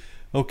says,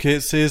 okay,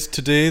 it says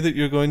today that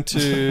you're going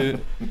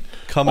to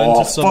come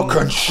into some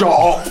fucking shut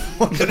up.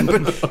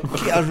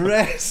 Get a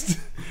rest.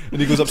 And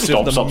he goes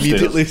upstairs and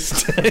immediately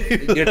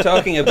You're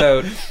talking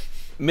about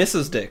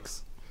Mrs.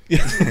 Dix.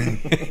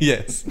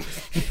 Yes.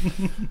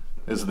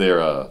 Is there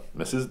a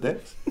Mrs.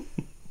 Dix?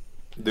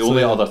 The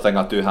only other thing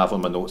I do have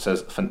on my notes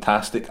is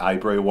fantastic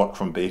eyebrow work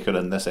from Baker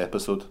in this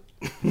episode.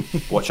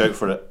 Watch out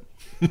for it.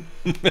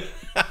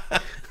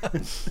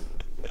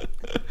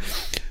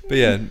 But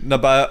yeah, no.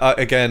 But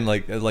again,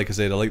 like I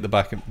said, I like the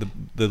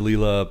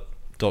Leela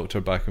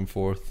Doctor back and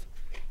forth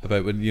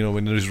about when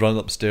he's run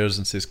upstairs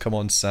and says, "Come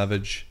on,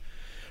 savage,"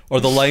 or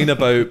the line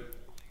about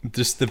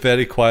just the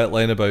very quiet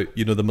line about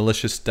the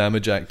malicious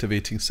damage act of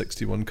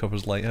 1861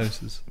 covers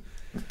lighthouses.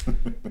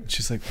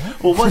 She's like,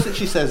 what? Well, what's it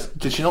she says?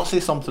 Did she not say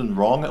something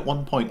wrong at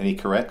one point and he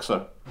corrects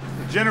her?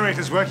 The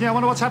generator's working. I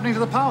wonder what's happening to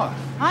the power.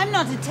 I'm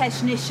not a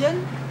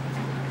technician.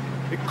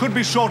 It could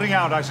be shorting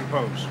out, I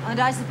suppose.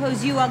 And I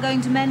suppose you are going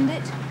to mend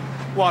it?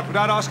 What?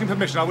 Without asking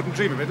permission? I wouldn't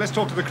dream of it. Let's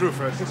talk to the crew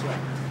first. This way.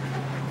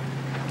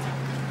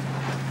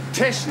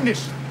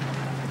 Technician.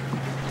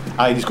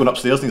 Aye, he's going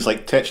upstairs and he's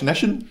like,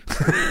 technician?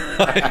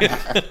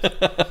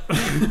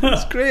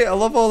 It's great. I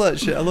love all that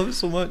shit. I love it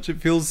so much.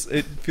 It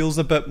feels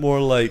a bit more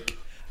like,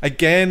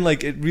 again,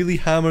 like it really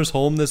hammers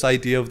home this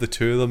idea of the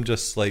two of them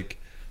just like,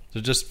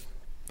 they're just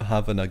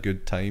having a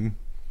good time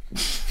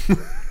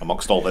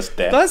amongst all this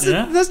death. But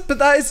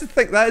that is the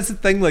thing. That is the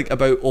thing. Like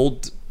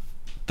about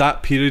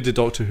that period of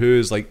Doctor Who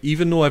is like,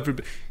 even though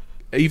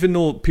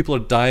people are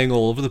dying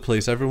all over the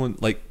place, everyone,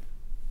 like,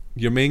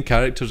 your main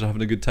characters are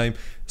having a good time.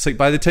 It's like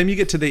by the time you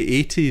get to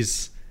the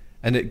 80s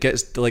and it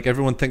gets like,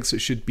 everyone thinks it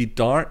should be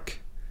dark,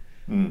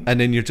 and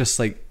then you're just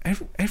like,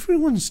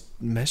 everyone's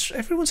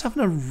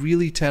having a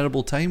really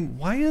terrible time.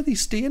 Why are they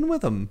staying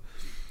with him?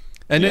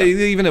 And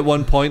even at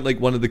one point, like,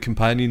 one of the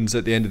companions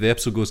at the end of the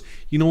episode goes,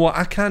 you know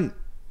what, I'm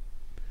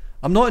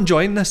not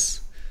enjoying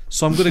this,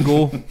 so I'm going to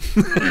go.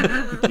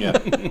 Yeah.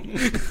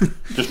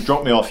 Just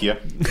drop me off here.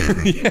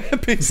 Yeah,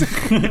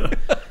 basically.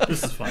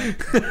 This is fine.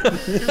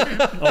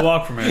 I'll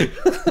walk from here.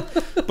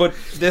 But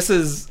this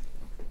is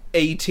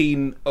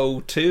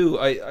 1802.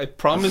 I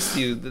promise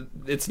you that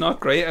it's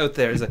not great out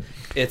there.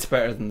 It's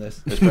better than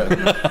this. It's better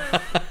than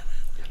that.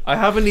 I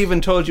haven't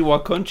even told you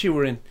what country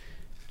we're in.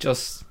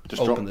 Just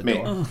open the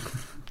door.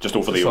 Just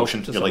over the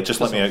ocean. You're like, just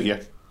let me out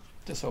here.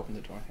 Just open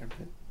the door here.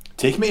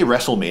 Take me to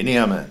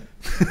WrestleMania, man.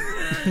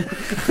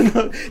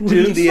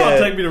 Doing the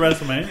take me to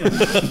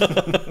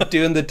WrestleMania.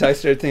 Doing the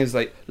Dexter thing is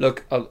like,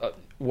 look,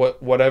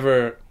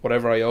 whatever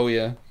I owe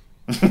you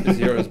is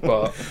yours,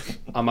 but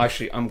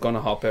I'm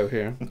gonna hop out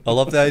here. I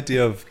love the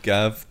idea of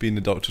Gav being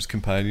the Doctor's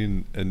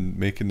companion and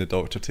making the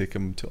Doctor take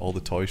him to all the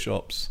toy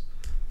shops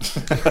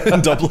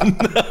in Dublin.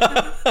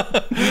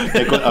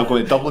 I'm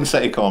going to Dublin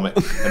City Comic,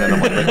 and then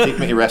I'm like, take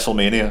me to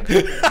WrestleMania.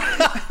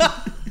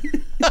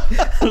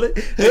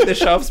 The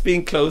shop's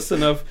being close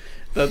enough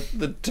that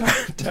the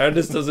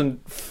TARDIS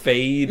doesn't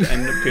fade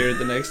and appear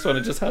the next one.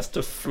 It just has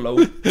to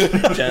float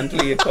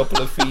gently a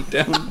couple of feet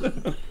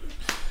down.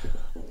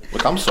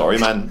 Look, I'm sorry,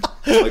 man.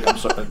 Like,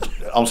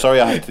 I'm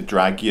sorry I had to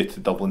drag you to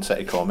Dublin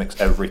City Comics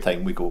every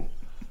time we go.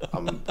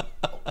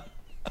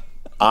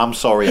 I'm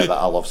sorry that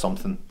I love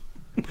something.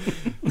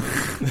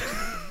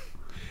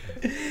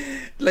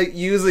 Like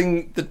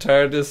using the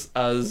TARDIS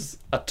as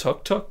a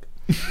tuk-tuk.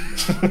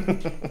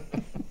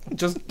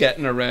 Just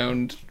getting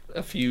around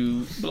a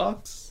few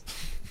blocks.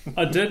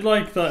 I did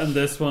like that in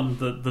this one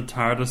that the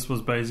TARDIS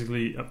was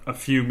basically a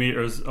few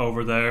meters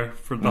over there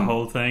for the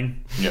whole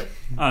thing. Yep.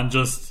 And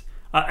just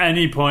at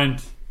any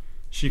point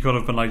she could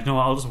have been like, no,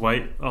 I'll just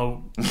wait.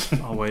 I'll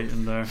wait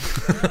in there.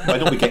 Why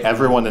don't we get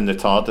everyone in the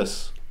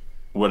TARDIS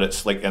where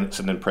it's like it's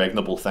an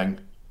impregnable thing,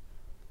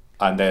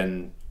 and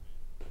then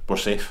we're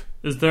safe?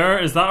 Is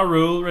that a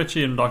rule,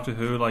 Richie, in Doctor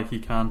Who? Like he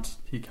can't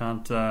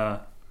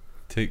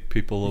take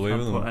people away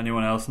with put them.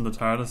 anyone else in the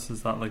TARDIS?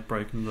 Is that like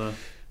breaking the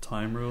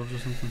time rules or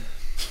something?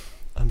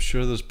 I'm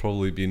sure there's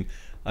probably been.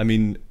 I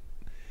mean,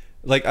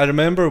 like I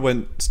remember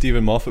when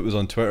Stephen Moffat was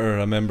on Twitter. I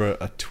remember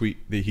a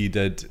tweet that he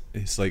did.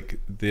 It's like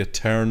the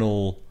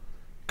eternal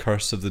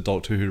curse of the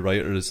Doctor Who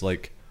writer is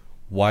like,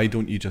 why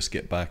don't you just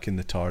get back in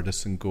the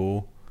TARDIS and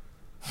go?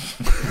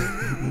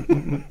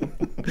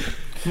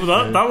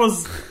 Well, that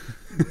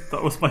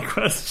was my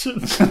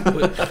question.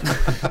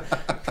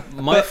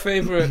 My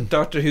favourite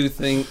Doctor Who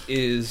thing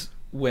is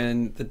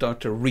when the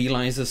Doctor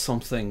realises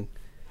something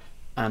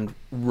and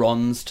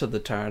runs to the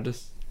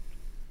TARDIS.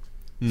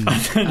 And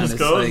then And just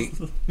it's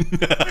goes.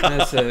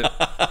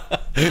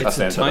 It's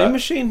a time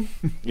machine.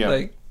 Yeah.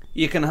 Like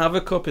you can have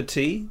a cup of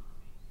tea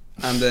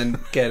and then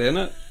get in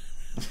it.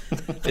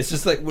 It's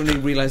just like when he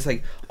realised,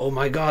 like, oh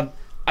my god,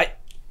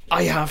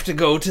 I have to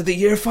go to the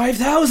year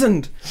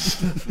 5000.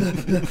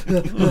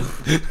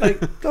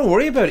 Like, don't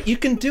worry about it. You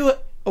can do it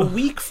a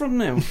week from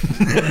now.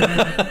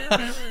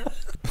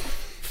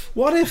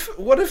 What if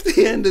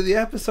the end of the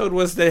episode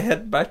was they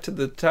head back to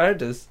the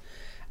TARDIS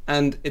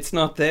and it's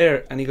not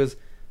there, and he goes,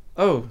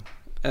 oh,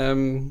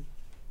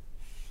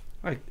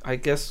 I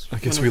guess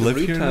we live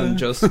here now.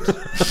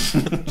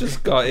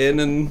 just got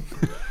in and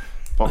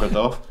fucked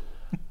off.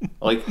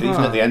 Like even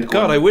at the end,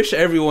 God, I wish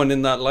everyone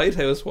in that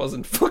lighthouse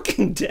wasn't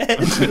fucking dead.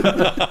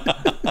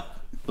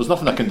 There's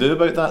nothing I can do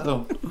about that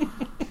though.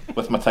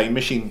 With my time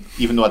machine,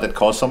 even though I did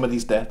cause some of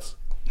these deaths.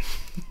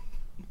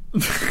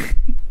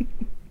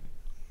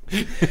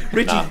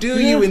 Richie, do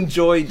you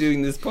enjoy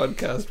doing this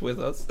podcast with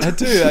us? I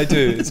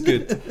do. It's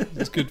good.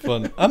 It's good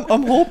fun.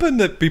 I'm hoping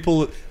that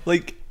people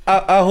like.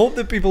 I hope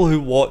that people who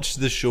watch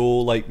the show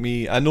like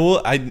me. I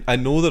know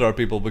there are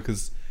people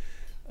because,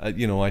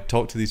 I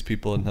talk to these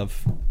people and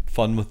have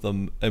fun with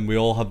them, and we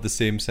all have the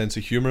same sense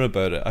of humor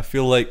about it. I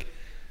feel like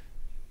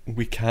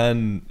we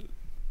can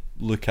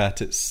look at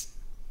its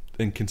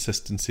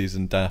inconsistencies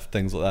and daft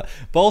things like that,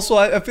 but also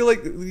I feel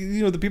like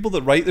the people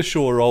that write the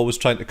show are always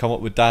trying to come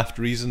up with daft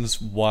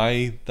reasons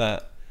why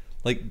that.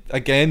 Like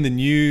again, the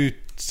new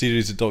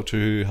series of Doctor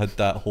Who had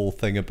that whole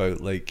thing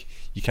about like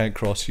you can't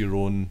cross your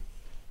own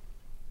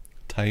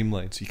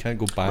timeline, so you can't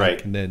go back,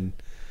 right. And then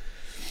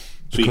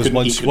so you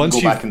couldn't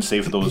go back and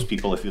save those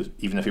people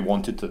even if you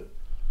wanted to.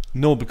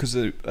 No, because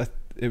it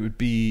would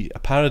be a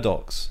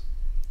paradox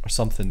or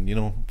something,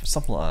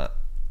 something like that.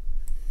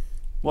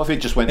 What if he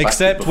just went back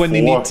Except before when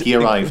they need he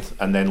arrived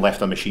and then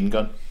left a machine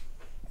gun?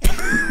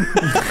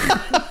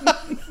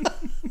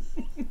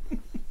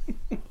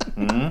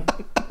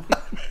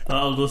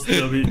 They'll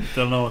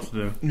know what to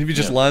do. Maybe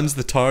just lands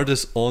the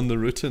TARDIS on the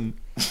Rutan.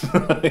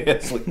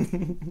 It's like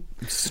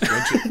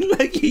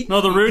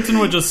no, the Rutan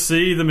would just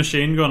see the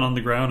machine gun on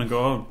the ground and go,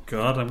 "Oh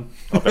God,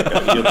 they've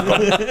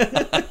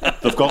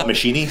got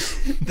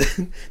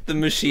machinies." The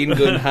machine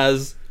gun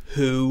has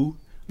Who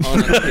on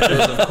it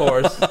because, of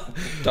course,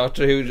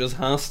 Doctor Who just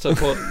has to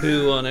put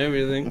Who on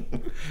everything.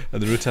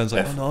 And the Rutan's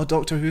like, "Oh no,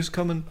 Doctor Who's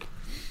coming."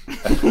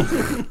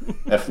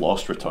 If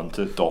Lost returned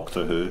to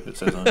Doctor Who, it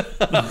says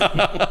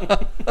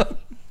that.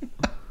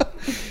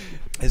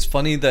 It's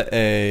funny that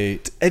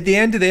at the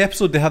end of the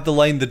episode they have the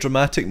line, the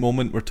dramatic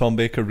moment where Tom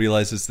Baker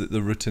realises that the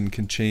Rutan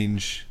can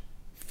change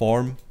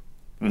form.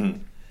 Mm-hmm.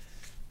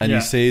 And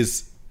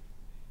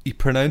he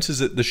pronounces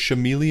it the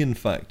chameleon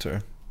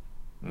factor.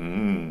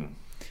 And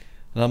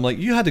I'm like,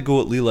 you had to go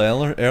at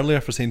Leela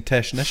earlier for saying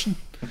technician.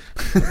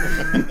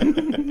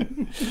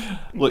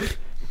 Look,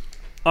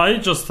 I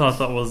just thought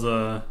that was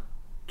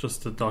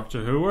just a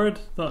Doctor Who word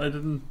that I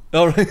didn't.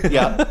 Oh, right.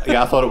 yeah,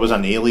 I thought it was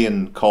an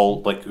alien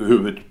called like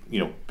who would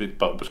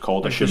but it was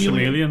called like a chameleon.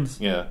 Chameleons.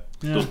 Yeah,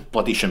 those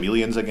bloody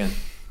chameleons again.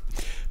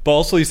 But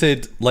also he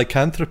said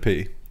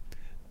lycanthropy,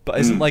 but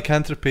isn't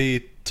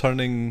lycanthropy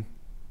turning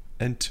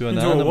into an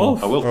animal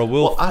or a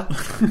wolf? Well,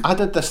 I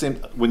did the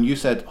same when you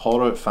said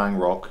horror Fraggle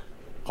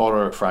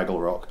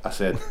Rock. I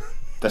said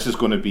this is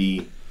going to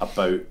be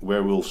about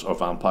werewolves or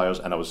vampires,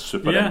 and I was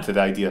super into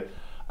the idea,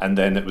 and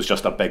then it was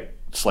just a big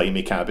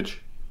slimy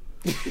cabbage.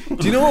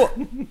 Do you know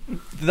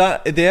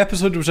that the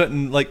episode was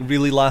written like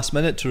really last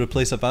minute to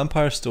replace a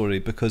vampire story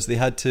because they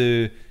had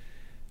to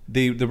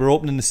they were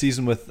opening the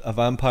season with a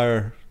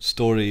vampire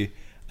story,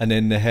 and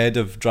then the head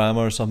of drama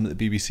or something at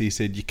the BBC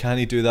said you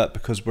can't do that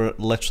because we're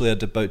literally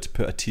about to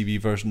put a TV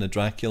version of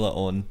Dracula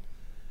on,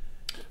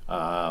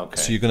 Okay.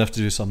 So you're gonna have to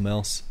do something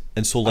else.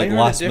 And so, like, I heard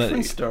last a different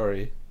minute.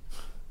 story.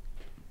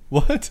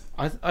 What?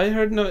 I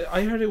heard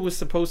it was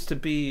supposed to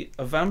be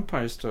a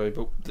vampire story,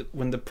 but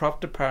when the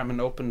prop department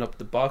opened up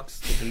the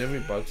delivery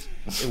box,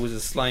 it was a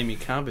slimy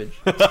cabbage.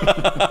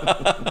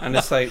 And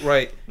it's like,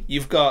 right,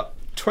 you've got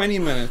 20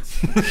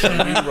 minutes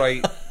to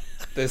rewrite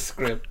this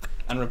script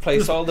and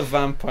replace all the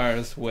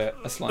vampires with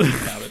a slimy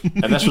cabbage.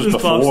 And this was This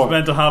box before was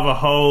meant to have a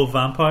whole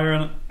vampire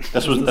in it.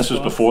 this was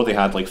before they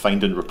had like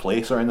find and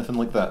replace or anything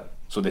like that.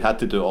 So they had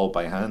to do it all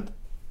by hand.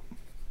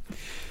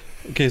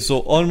 Okay,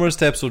 so onwards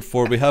to episode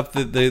 4, we have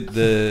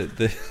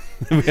the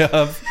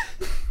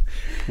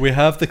we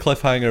have the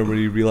cliffhanger where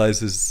he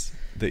realizes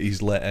that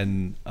he's let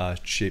in a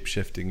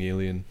shape-shifting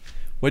alien,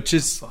 which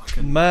is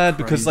Fucking mad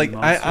because, like,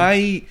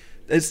 crazy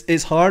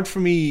it's hard for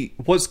me.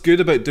 What's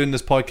good about doing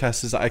this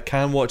podcast is that I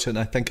can watch it and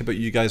I think about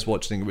you guys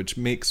watching it, which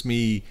makes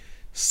me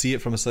see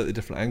it from a slightly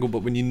different angle. But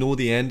when you know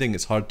the ending,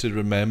 it's hard to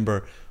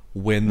remember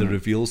when the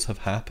reveals have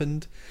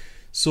happened.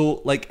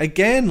 So, like,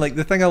 again, like,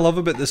 the thing I love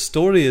about this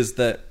story is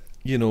that,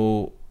 you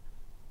know,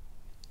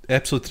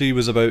 episode 3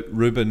 was about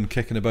Ruben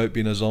kicking about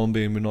being a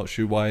zombie and we're not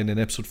sure why, and then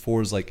episode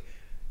 4 is like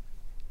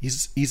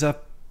he's a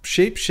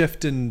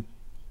shape-shifting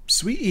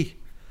sweetie.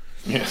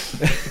 Yeah.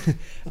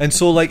 And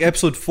so, like,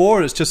 episode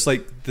 4, it's just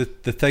like the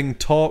thing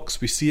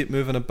talks, we see it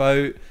moving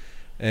about,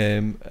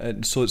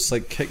 and so it's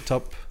like kicked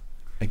up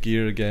a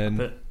gear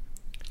again.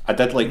 I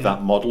did like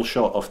that model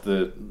shot of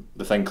the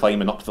thing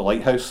climbing up the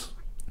lighthouse.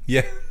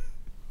 Yeah.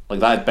 Like,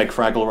 that had big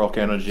Fraggle Rock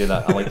energy.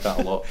 That I like that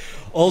a lot.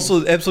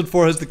 Also, episode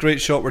 4 has the great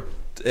shot where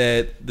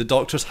the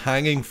Doctor's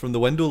hanging from the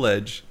window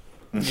ledge.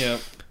 Yeah.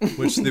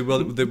 which they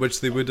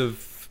would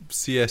have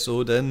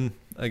CSO'd in,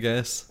 I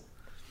guess.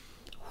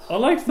 I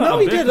liked that No,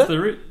 a he bit.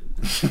 didn't.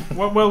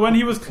 Well, when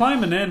he was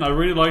climbing in, I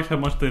really liked how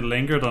much they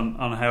lingered on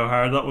how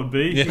hard that would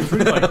be. Yeah. It was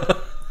really like,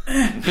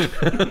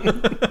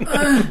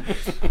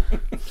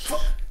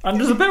 and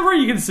there's a bit where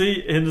you can see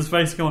in his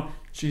face going,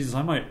 Jesus,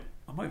 I might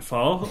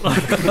fall.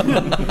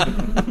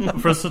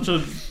 For such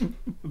a...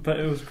 But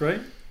it was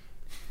great.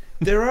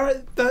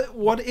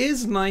 What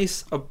is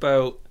nice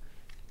about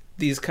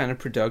these kind of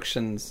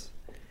productions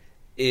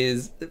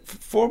is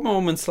for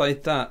moments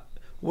like that,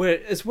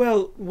 where as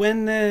well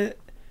when the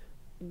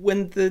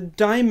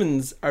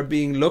diamonds are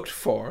being looked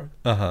for,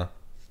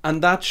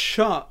 and that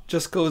shot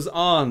just goes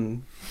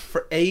on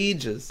for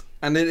ages,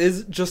 and it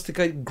is just a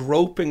guy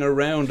groping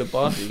around a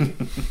body,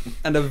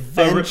 and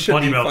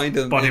eventually find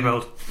him. Body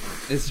belt.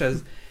 It's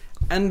just,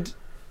 and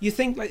you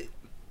think, like,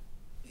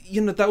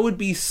 you know, that would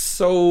be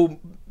so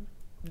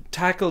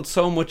tackled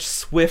so much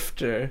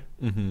swifter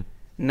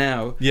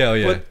now.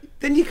 Yeah. But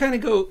then you kind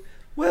of go,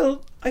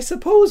 well, I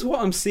suppose what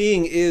I'm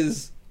seeing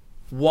is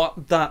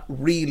what that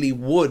really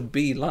would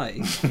be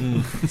like.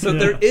 So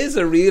there is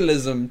a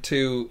realism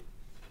to,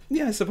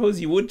 yeah, I suppose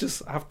you would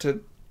just have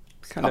to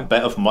kind a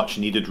bit of much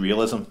needed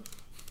realism.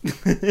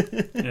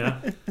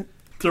 Yeah.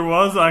 There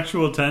was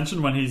actual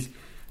tension when he's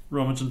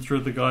rummaging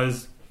through the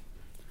guy's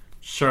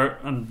shirt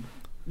and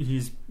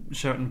he's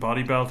shouting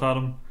body belt at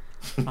him,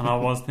 and I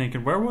was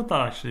thinking, where would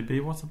that actually be?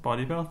 What's a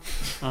body belt?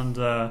 And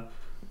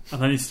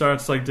then he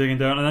starts like digging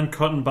down and then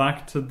cutting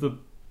back to the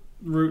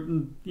root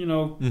and, you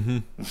know,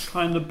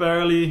 kind of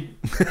barely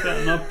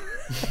getting up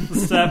the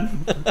step,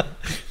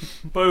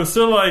 but it was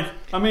still like,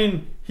 I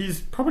mean,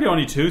 he's probably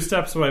only 2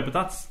 steps away, but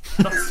that's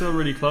still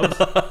really close.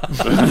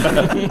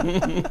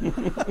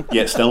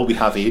 Yet still we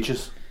have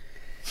ages.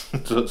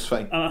 So it's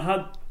fine.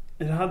 And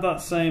it had the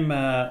same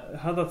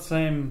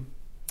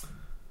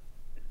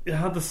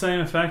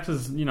effect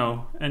as, you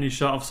know, any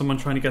shot of someone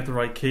trying to get the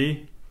right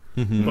key.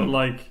 But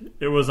like,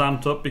 it was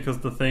amped up because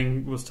the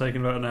thing was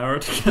taking about an hour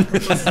to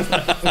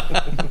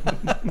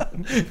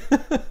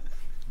get.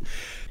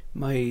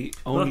 My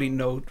only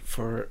note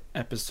for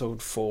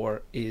episode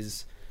 4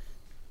 is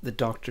the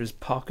Doctor's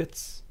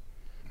pockets,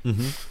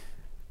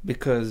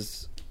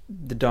 because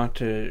the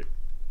Doctor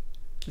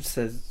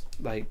says,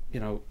 like, you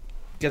know,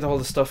 get all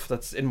the stuff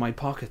that's in my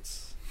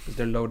pockets, because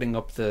they're loading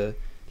up the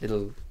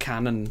little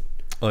cannon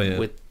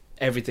with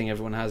everything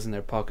everyone has in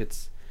their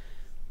pockets.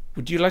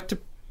 Would you like to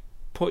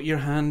put your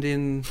hand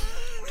in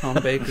Tom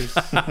Baker's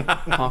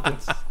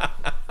pockets?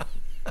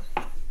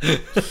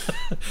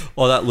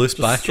 Oh, that loose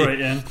back straight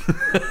in.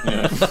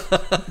 Yeah.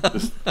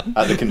 Just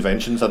at the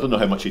conventions, I don't know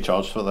how much he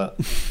charged for that.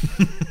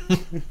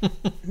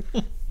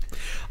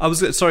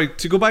 Sorry,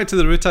 to go back to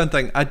the Rutan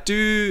thing,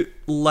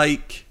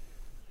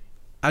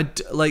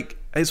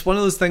 it's one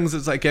of those things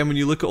that's like, again, when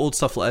you look at old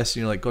stuff like this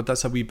and you're like, God,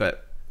 that's a wee bit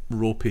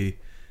ropey,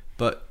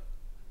 but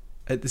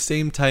at the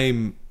same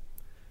time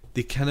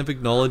they kind of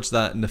acknowledge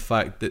that in the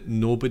fact that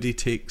nobody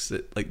takes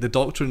it, like the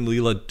Doctor and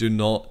Leela do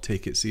not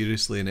take it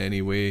seriously in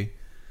any way,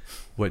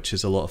 which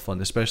is a lot of fun,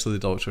 especially the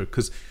Doctor,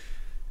 because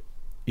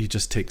he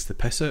just takes the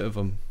piss out of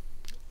him.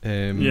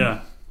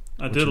 Yeah,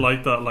 I did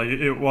like that. Like,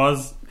 it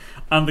was,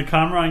 and the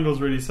camera angles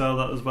really sell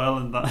that as well,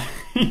 in that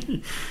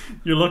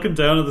you're looking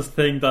down at this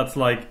thing that's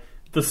like,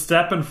 the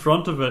step in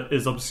front of it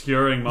is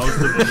obscuring most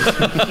of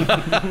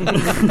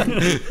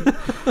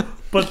it.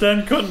 But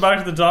then cutting back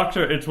to the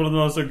Doctor, it's one of the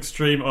most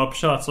extreme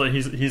upshots. Like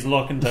he's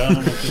looking down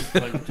and it's just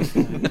like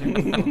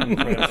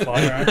red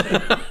fire.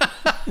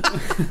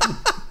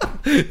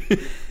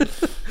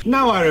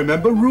 Now I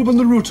remember Reuben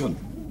the Rutan.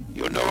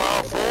 You know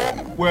our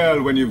form?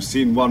 Well, when you've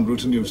seen one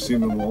Rutan, you've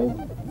seen them all.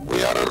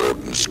 We are a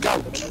Rutan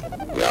scout.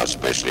 We are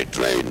specially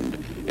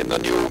trained in the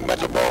new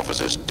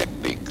metamorphosis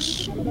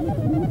techniques.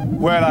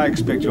 Well, I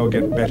expect you'll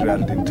get better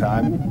at it in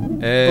time.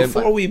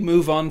 Before we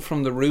move on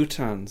from the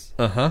Rutans,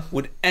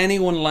 would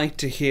anyone like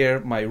to hear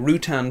my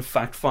Rutan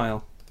fact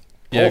file?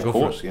 Yeah, of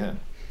course, yeah.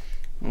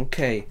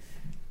 Okay.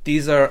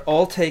 These are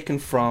all taken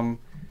from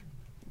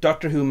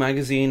Doctor Who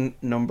magazine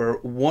number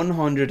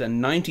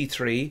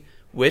 193,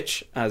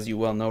 which, as you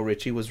well know,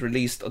 Richie, was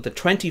released on the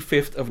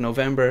 25th of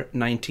November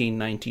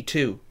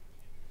 1992.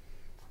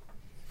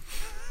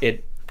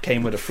 It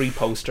came with a free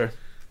poster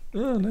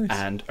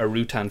and a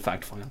Rutan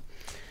fact file.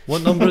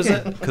 What number is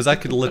it? Because I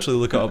could literally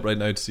look it up right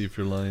now to see if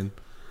you're lying.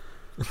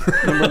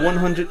 Number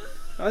 100.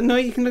 No,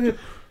 you can look at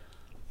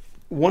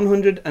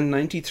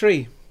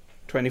 193,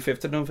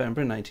 25th of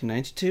November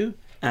 1992,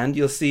 and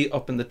you'll see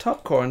up in the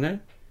top corner,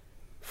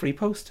 free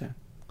poster.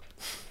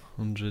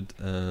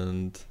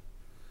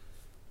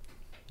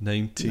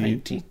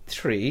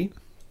 193.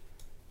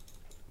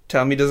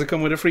 Tell me, does it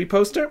come with a free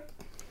poster?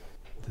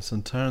 The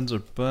Sontarans are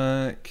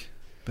back.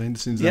 Behind the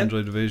scenes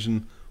Android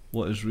Division.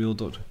 What is real,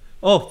 Doctor?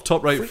 Oh,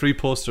 top right, free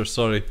poster.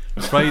 Sorry,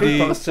 Friday.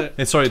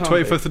 Sorry,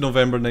 25th of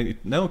November 90.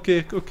 No,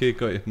 okay, got you.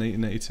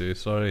 1992.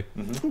 Sorry.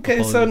 Okay,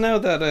 apologies. So now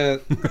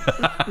that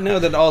now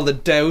that all the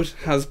doubt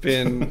has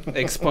been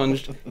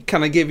expunged,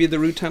 can I give you the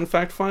Rutan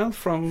fact file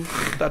from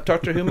that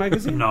Doctor Who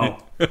magazine?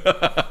 No.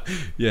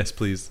 Yes,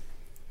 please.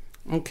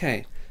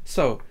 Okay,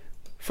 so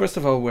first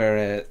of all,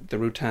 where the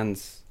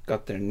Rutans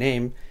got their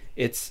name,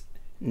 it's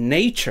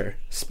nature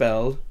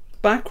spelled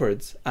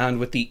backwards and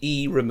with the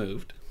E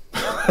removed.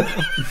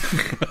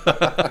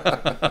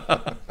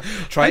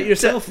 Try it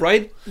yourself.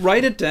 Write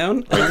it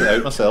down. Write it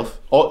out myself.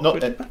 Oh no,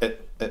 it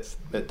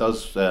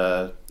does.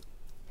 And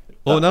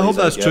I hope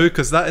that's true,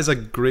 because that is a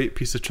great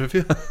piece of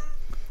trivia.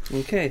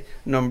 Okay,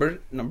 number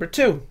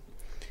 2.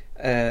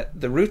 The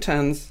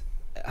Rutans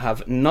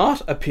have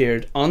not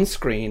appeared on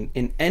screen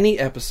in any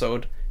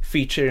episode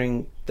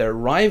featuring their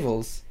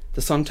rivals,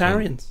 the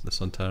Sontarans. The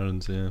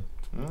Sontarans, yeah.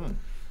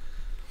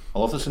 I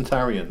love the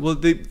Sontarans. Well,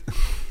 they.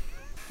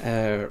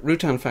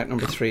 Rutan fact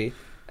number 3.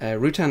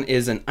 Rutan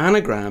is an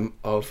anagram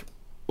of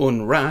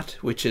un rat,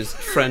 which is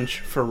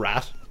French for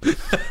rat.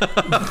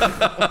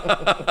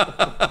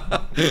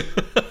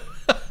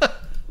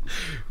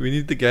 We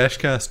need the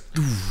Gashcast.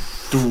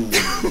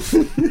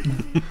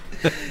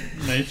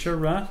 Nature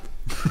rat.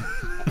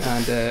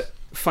 And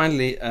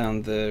finally,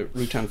 on the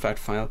Rutan fact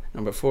file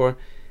number 4,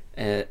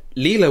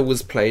 Leela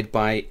was played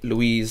by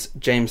Louise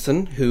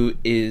Jameson, who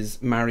is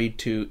married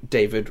to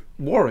David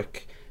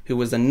Warwick, who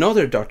was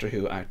another Doctor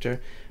Who actor.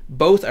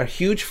 Both are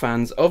huge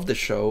fans of the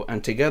show,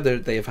 and together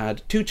they have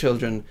had 2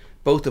 children,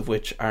 both of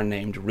which are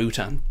named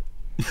Rutan.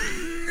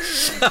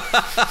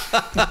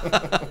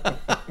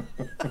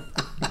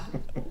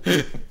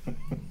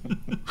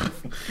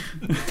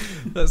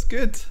 That's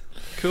good.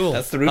 Cool.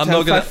 That's the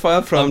Rutan fact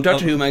file from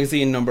Doctor Who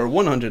magazine number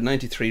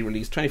 193,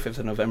 released 25th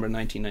of November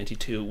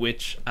 1992,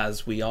 which,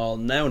 as we all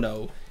now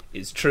know,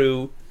 is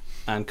true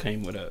and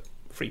came with a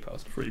free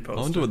poster. I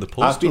wonder what the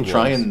poster was. I've been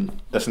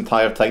trying this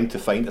entire time to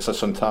find it's a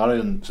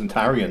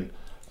Sontarien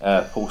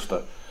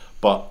poster,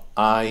 but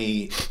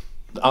I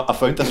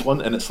found this one,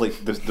 and it's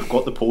like they've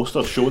got the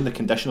poster showing the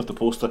condition of the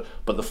poster,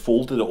 but they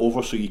folded it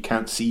over so you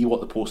can't see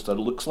what the poster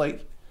looks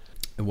like.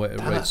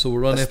 Right, so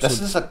we're on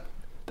episode.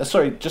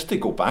 Sorry, just to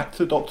go back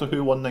to Doctor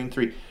Who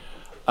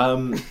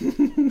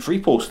 193,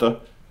 free poster.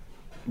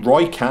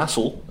 Roy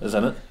Castle is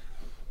in it.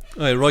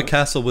 Oh, yeah, Roy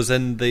Castle was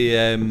in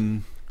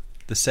the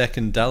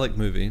second Dalek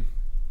movie.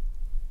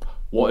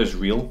 What is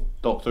real,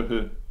 Doctor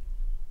Who?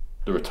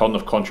 The Return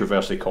of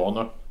Controversy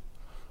Corner.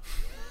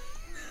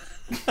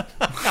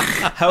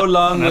 How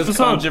long was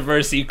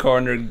Controversy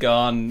Corner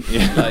gone?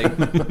 Like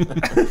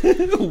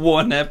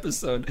one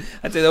episode.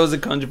 I'd say that was a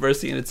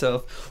controversy in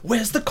itself.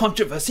 Where's the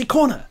Controversy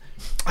Corner?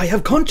 I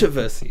have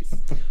controversies.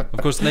 Of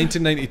course,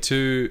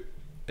 1992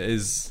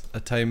 is a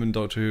time in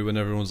Doctor Who when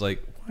everyone's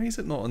like, why is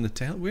it not on the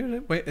tail?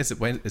 When is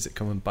it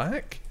coming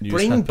back?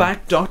 Bring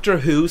back Doctor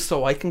Who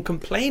so I can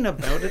complain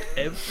about it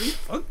every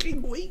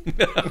fucking week.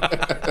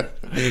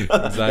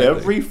 Exactly.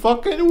 Every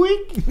fucking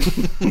week.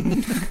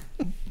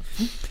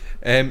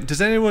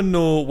 Does anyone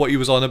know what he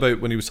was on about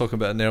when he was talking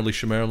about an early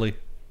Shimerly?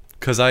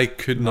 Because I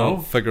could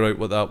not figure out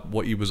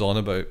what he was on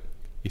about.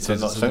 He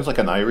says sounds like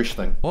an Irish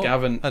thing. What?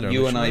 Gavin,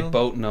 you and I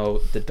both know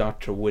the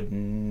Doctor would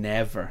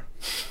never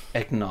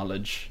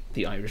acknowledge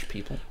the Irish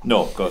people.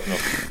 No, God, no.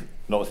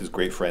 Not with his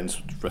great friends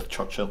with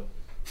Churchill.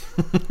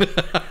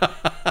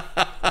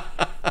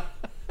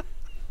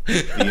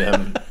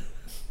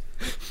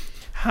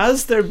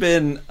 Has there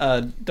been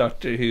a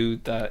Doctor Who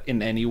that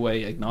in any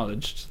way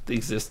acknowledged the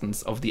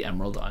existence of the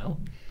Emerald Isle?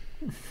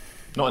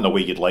 Not in a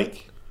way you'd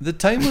like. The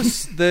time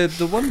was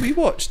the one we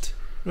watched,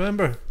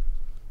 remember?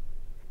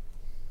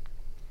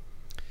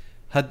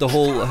 had the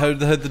whole how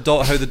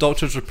the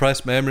Doctor's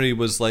repressed memory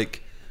was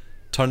like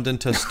turned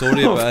into a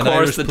story about an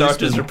Irish the policeman.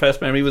 Doctor's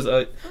repressed memory was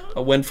I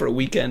went for a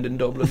weekend in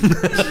Dublin.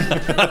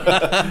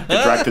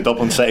 Dragged to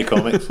Dublin City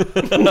Comics.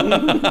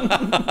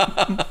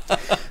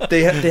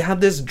 They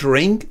had this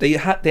drink. They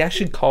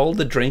actually called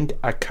the drink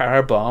a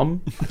car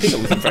bomb. I think it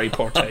was in very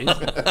poor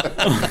taste.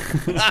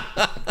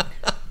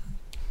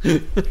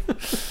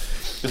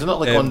 Isn't it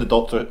like on the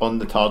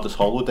TARDIS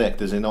holodeck?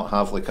 Does he not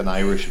have like an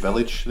Irish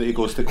village that he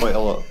goes to quite a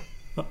lot?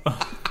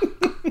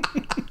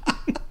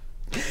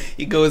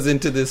 He goes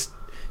into this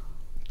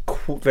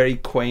very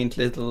quaint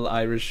little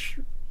Irish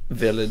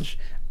village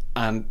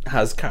and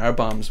has car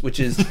bombs,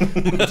 which is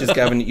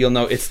Gavin. You'll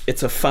know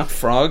it's a fat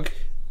frog.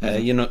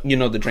 You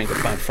know the drink of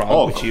fat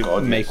frog, which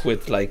you make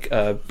with like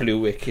Blue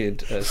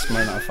Wicked,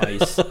 Smirnoff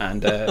Ice,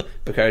 and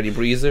Bacardi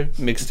Breezer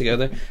mixed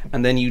together,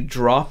 and then you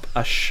drop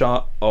a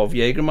shot of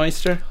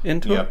Jägermeister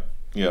into it.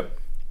 Yep.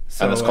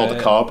 So, and it's called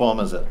a car bomb,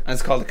 is it? And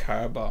it's called a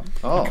car bomb.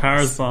 Oh, a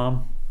car's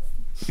bomb.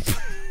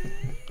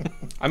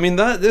 I mean,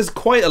 there's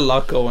quite a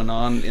lot going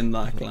on in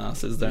that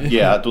glass, is there?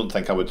 Yeah, I don't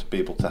think I would be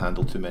able to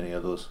handle too many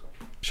of those.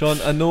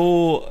 Sean, I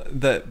know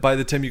that by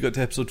the time you got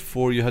to episode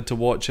 4, you had to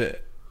watch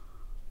it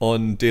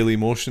on Daily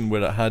Motion,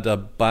 where it had a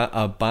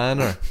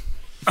banner.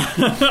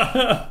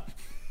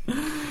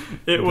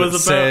 It was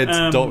about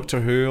said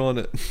Doctor Who on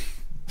it.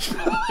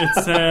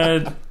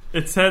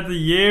 It said the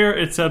year.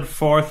 It said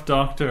 4th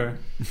Doctor,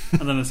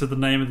 and then it said the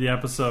name of the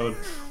episode,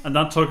 and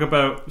that took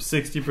about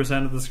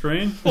 60% of the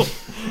screen.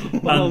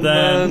 And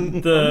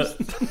then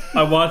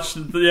I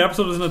watched the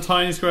episode was in a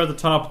tiny square at the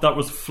top that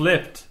was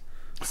flipped,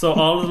 so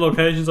all of the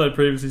locations I'd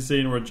previously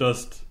seen were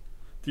just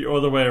the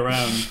other way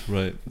around.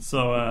 Right.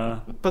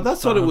 So, but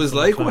that's what it was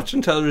like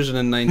watching television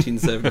in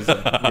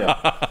 1977.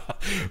 Yeah.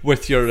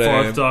 With your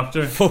 4th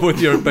Doctor,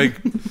 with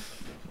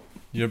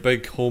your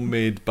big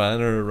homemade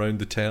banner around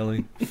the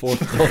telly. Fourth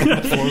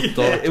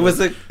Doctor. It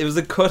was a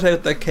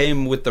cutout that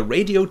came with the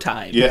radio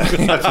time. Yeah,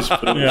 I just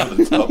put it over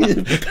the top.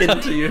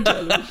 Pinned to your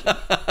television.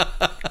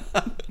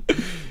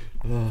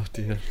 Oh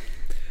dear.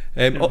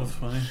 it was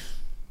funny.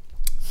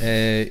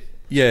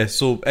 Yeah.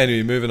 So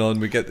anyway, moving on.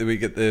 We get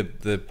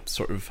the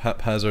sort of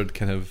haphazard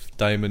kind of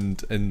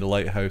diamond in the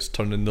lighthouse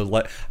turning the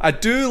light.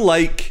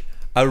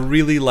 I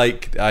really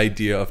like the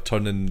idea of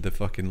turning the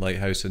fucking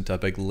lighthouse into a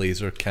big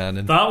laser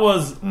cannon. That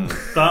was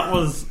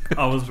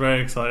I was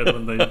very excited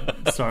when they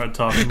started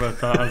talking about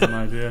that as an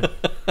idea.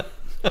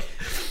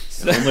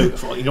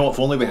 If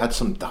only we had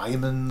some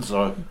diamonds,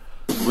 or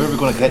where are we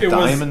going to get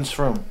diamonds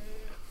from?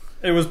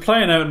 It was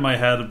playing out in my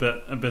head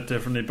a bit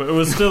differently, but it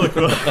was still a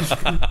good.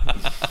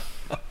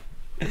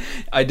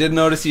 I did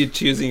notice you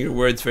choosing your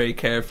words very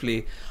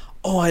carefully.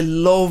 Oh, I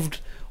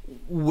loved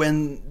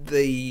when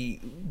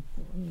they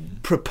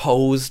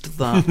proposed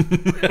that.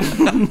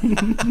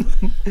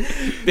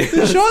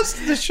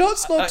 the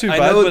shot's not too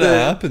bad when it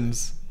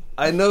happens.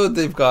 I know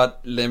they've got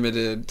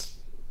limited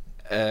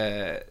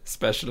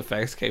special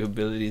effects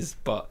capabilities,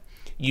 but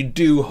you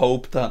do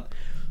hope that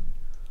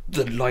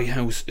the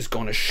lighthouse is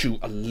going to shoot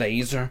a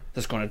laser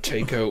that's going to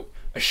take out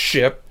a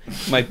ship.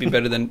 Might be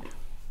better than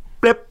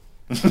blip.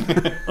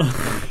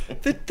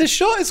 The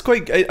shot is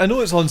quite. I know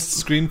it's on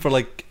screen for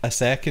like a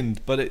second,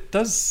 but it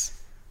does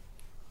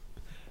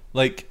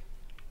like.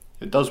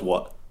 It does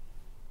what?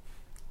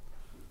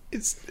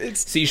 It's.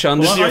 See,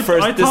 Sean, this is your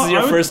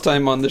first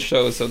time on the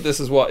show, so this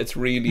is what it's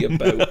really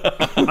about.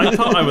 I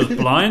thought I was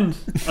blind.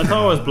 I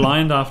thought I was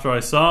blind after I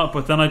saw it,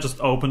 but then I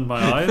just opened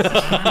my eyes.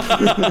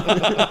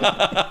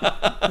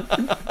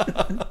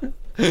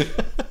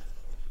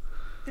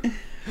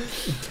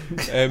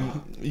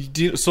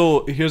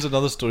 So here's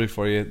another story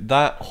for you.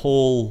 That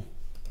whole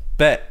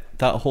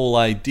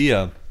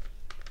idea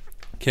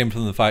came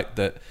from the fact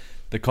that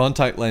the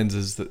contact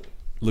lenses that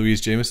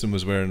Louise Jameson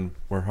was wearing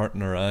were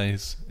hurting her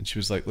eyes, and she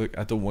was like, look,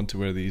 I don't want to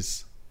wear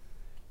these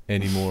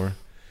anymore.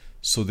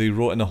 So they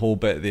wrote in a whole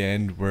bit at the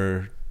end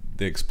where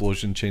the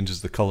explosion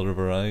changes the colour of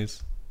her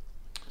eyes,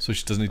 so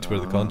she doesn't need to wear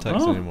the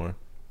contacts anymore.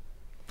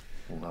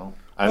 No.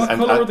 What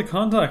colour were the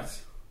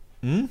contacts?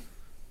 They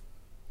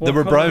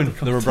were brown.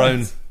 They were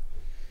brown.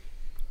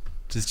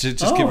 Just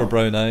give her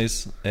brown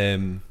eyes.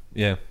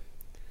 Yeah.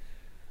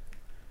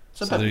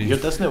 It's a bit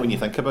weird, isn't it, when you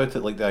think about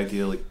it? Like the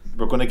idea, like,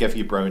 we're going to give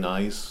you brown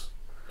eyes,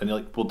 and you're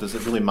like, well, does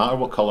it really matter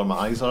what colour my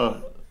eyes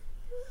are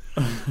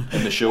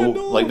in the show?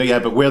 Like, yeah,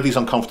 but wear these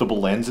uncomfortable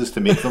lenses to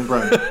make them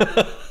brown.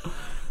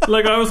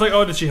 Like, I was like,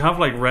 oh, did she have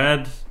like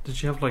red? Did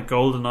she have like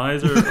golden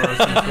eyes or some sort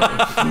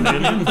of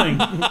alien thing?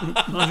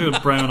 Not she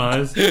had brown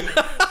eyes.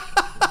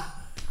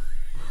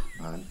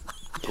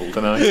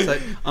 Golden eyes.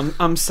 Like,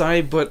 I'm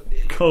sorry, but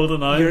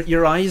golden eyes.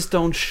 Your eyes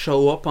don't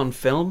show up on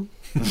film.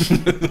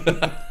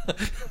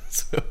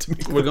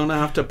 We're gonna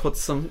have to put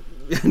some.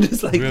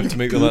 Just like we have to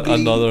make them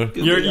another.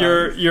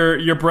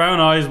 Your brown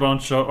eyes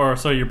won't show, or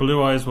sorry, your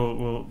blue eyes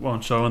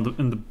won't show in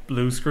the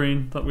blue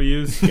screen that we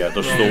use. Yeah,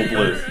 they're so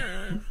blue.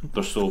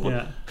 They're so blue.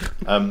 Yeah.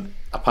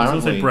 Apparently,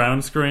 I say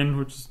brown screen,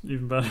 which is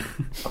even better.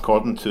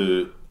 According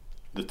to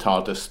the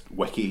TARDIS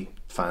wiki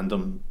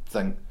fandom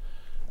thing,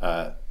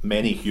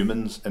 many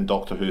humans in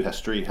Doctor Who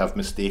history have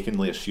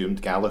mistakenly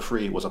assumed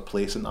Gallifrey was a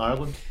place in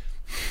Ireland.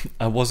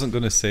 I wasn't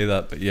going to say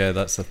that, but yeah,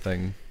 that's a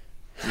thing.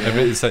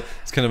 It's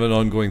kind of an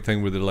ongoing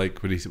thing where they're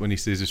like, when he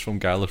says he's from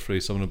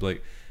Gallifrey, someone will be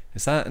like,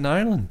 is that in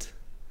Ireland?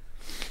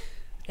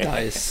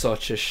 That is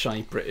such a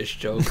shite British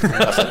joke.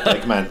 That's a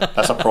dig, man.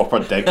 That's a proper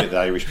dig at the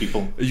Irish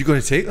people. Are you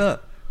going to take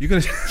that? You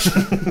going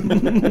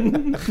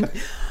to?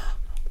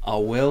 I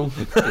will,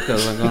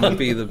 because I'm going to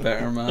be the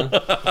better man.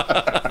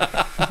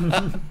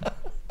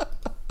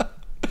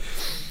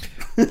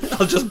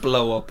 I'll just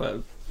blow up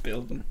a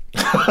building.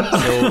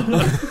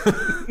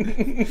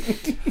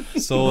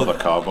 So a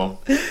car bomb.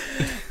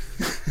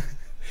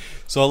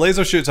 So a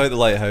laser shoots out the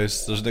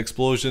lighthouse. There's an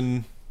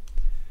explosion,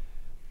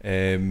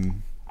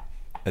 and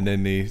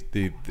then they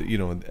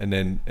and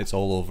then it's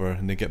all over,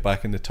 and they get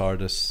back in the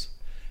TARDIS,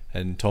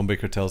 and Tom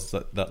Baker tells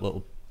that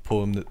little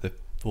poem that the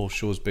whole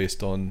show's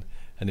based on,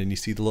 and then you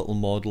see the little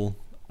model.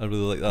 I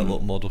really like that little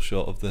model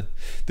shot of the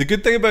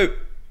good thing about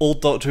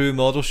old Doctor Who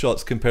model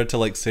shots compared to,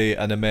 like, say,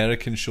 an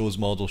American show's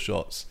model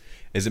shots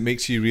is it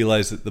makes you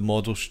realise that the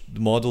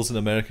models in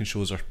American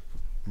shows are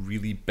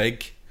really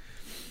big.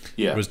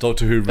 Yeah. Whereas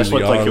Doctor Who really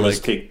looked are like it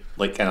was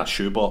like in a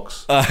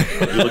shoebox.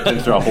 You looked in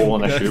through a hole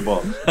in a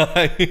shoebox.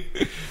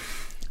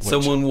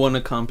 Someone won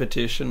a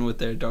competition with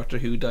their Doctor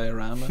Who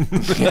diorama.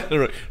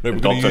 right, we're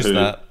going to use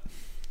that.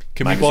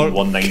 Can we borrow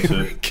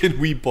 192? Can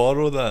we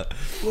borrow that?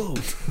 Whoa,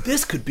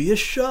 this could be a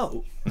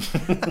show.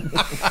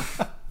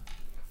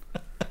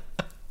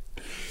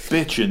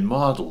 Bitchin'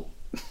 model.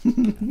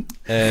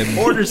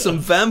 Order some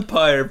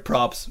vampire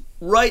props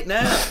right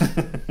now.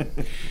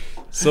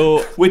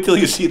 So wait till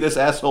you see this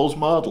asshole's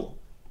model.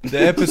 The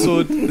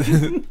episode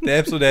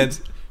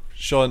ends.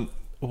 Sean,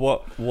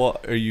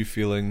 what are you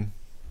feeling?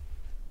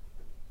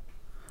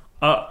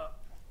 I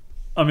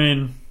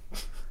mean,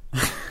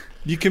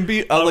 you can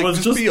be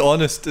just be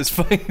honest. It's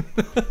fine.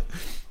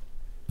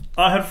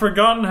 I had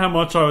forgotten how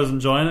much I was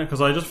enjoying it because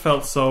I just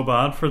felt so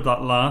bad for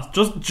that last,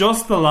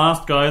 just the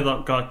last guy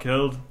that got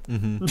killed.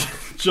 Mm-hmm.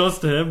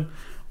 Just him.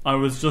 I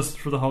was just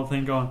for the whole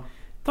thing going.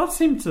 I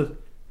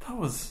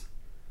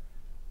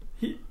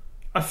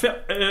felt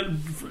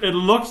it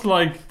looked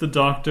like the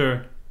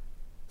Doctor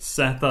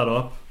set that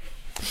up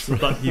so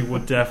that he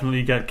would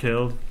definitely get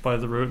killed by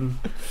the Rutan.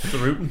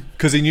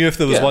 Because he knew if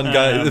there was one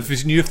guy, if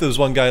he knew if there was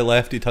one guy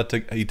left, he'd have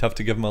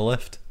to give him a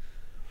lift.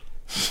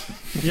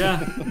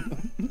 Yeah,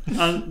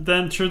 and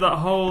then through that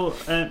whole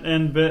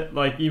end bit,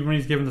 like even when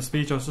he's giving the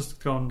speech, I was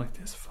just going like,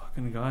 this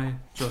fucking guy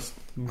just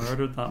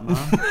murdered that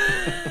man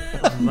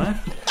and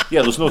left.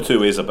 Yeah, there's no two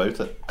ways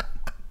about it.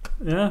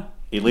 Yeah,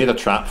 he laid a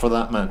trap for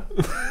that man.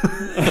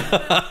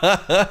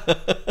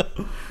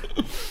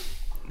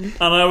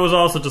 And I was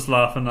also just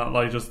laughing at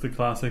like just the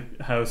classic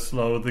how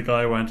slow the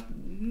guy went.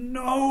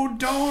 No,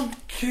 don't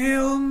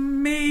kill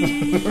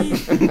me.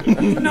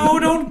 No,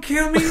 don't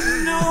kill me.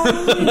 No.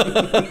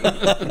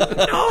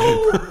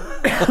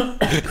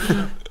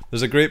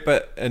 There's a great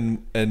bit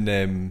in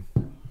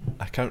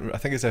I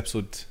think it's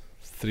episode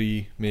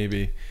 3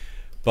 maybe,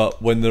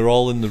 but when they're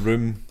all in the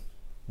room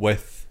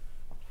with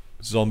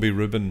Zombie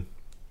Reuben,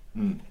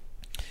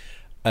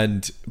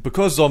 and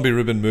because Zombie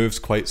Reuben moves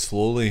quite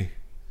slowly,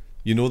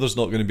 you know there's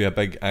not going to be a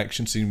big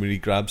action scene where he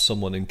grabs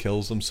someone and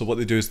kills them. So what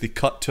they do is they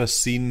cut to a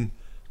scene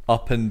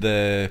up in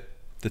the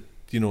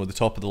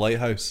top of the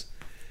lighthouse,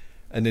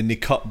 and then they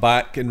cut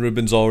back and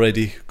Reuben's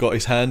already got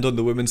his hand on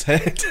the woman's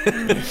head.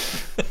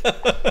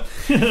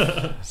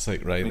 It's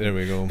like, right, there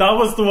we go. That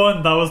was the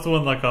one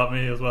that got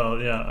me as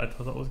well. Yeah, I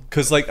thought that was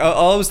because like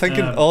I was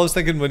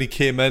thinking when he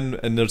came in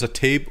and there's a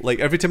table, like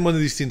every time one of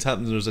these scenes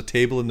happens there's a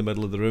table in the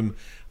middle of the room,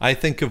 I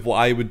think of what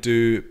I would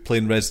do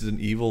playing Resident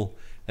Evil,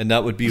 and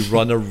that would be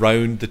run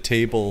around the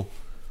table.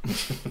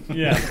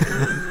 Yeah.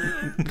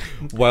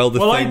 While the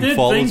thing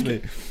follows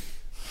me.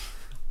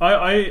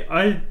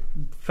 I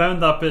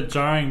found that bit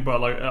jarring, but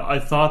like I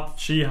thought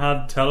she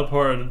had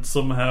teleported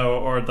somehow,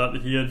 or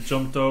that he had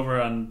jumped over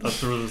and that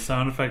there was a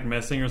sound effect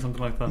missing or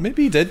something like that.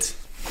 Maybe he did.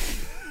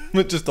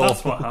 Just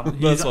that's what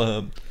happened. That's what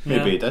happened.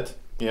 Maybe he did.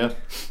 Yeah.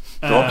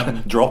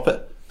 Drop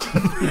it.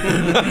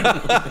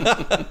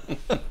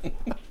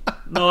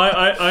 No,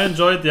 I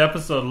enjoyed the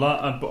episode a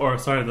lot, or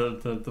sorry,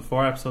 the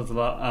 4 episodes a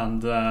lot,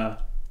 and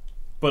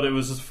but it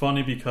was just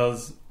funny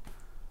because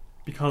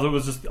it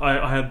was just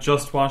I had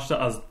just watched it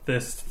as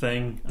this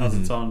thing, as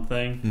its own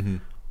thing. Mm-hmm.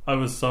 I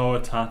was so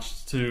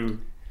attached to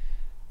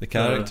the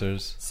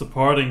characters,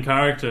 supporting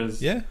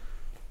characters, yeah,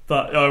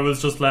 that I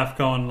was just left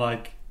going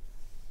like,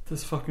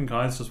 this fucking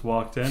guy's just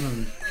walked in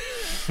and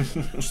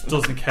just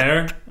doesn't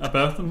care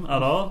about them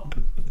at all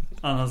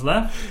and has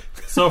left.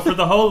 So for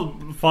the whole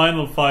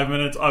final 5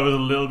 minutes I was a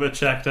little bit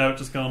checked out,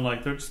 just going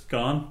like, they're just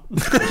gone.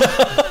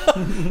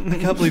 I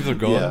can't believe they're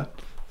gone. Yeah.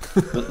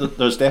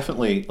 There's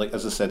definitely, like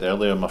as I said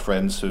earlier, my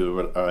friends who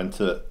are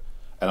into it,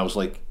 and I was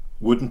like,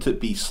 wouldn't it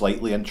be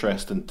slightly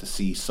interesting to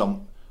see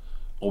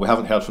we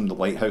haven't heard from the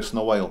lighthouse in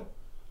a while,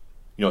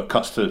 it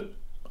cuts to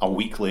a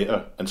week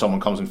later and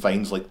someone comes and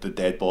finds like the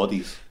dead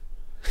bodies.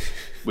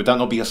 Would that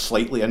not be a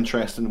slightly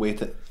interesting way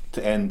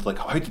to end, like,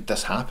 how did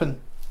this happen?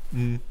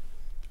 and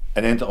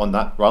end it on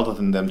that, rather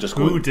than them just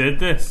Who going, did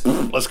this?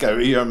 let's get out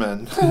of here,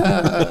 man.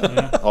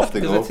 Off they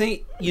Because I go.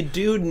 think you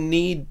do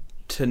need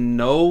to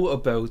know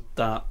about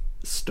that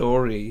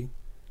story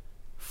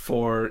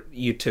for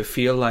you to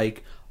feel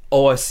like,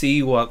 oh, I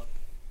see what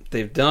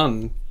they've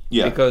done.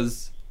 Yeah.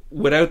 Because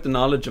without the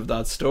knowledge of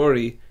that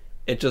story,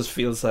 it just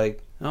feels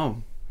like, oh.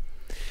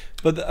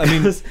 But I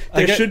mean,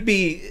 there should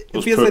be. It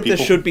Those feels poor like there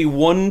people. should be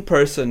one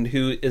person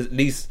who is, at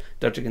least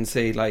Doctor can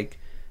say, like,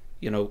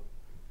 you know,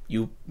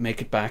 you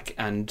make it back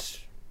and,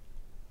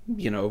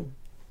 you know,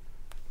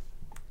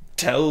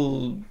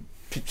 tell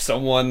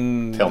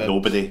someone. Tell that-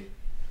 nobody.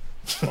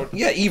 or,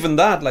 yeah, even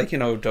that, like, you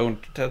know,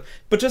 don't tell.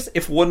 But just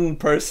if one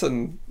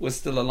person was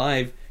still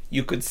alive,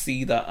 you could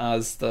see that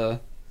as the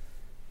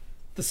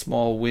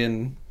small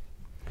win.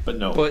 But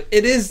no. But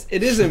it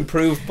is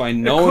improved by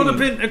knowing.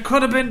 It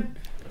could have been.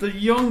 The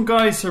young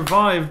guy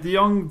survived. The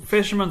young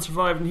fisherman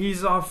survived, and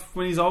he's off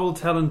when he's old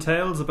telling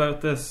tales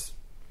about this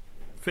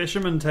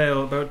fisherman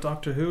tale about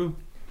Doctor Who.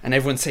 And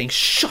everyone's saying,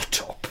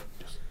 "Shut up!"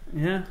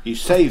 Yeah, He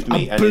saved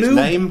me, A and his blue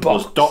name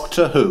was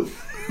Doctor Who.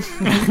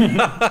 with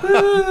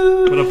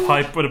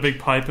a big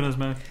pipe in his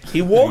mouth.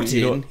 He walked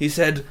in. He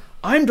said,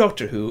 "I'm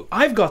Doctor Who.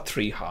 I've got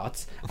 3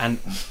 hearts, and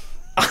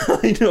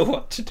I know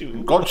what to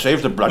do." God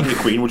save the bloody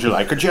Queen. Would you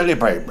like a jelly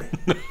baby?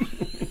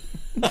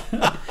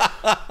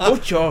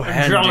 Put your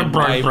hand jelly in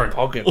my baby.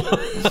 pocket.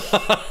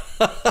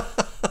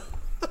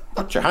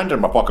 Put your hand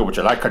in my pocket. Would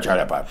you like a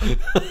jelly baby?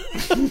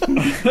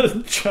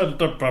 Jelly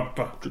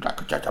papa. Would you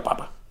like a jelly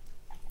baby?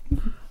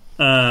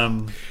 I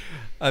mean,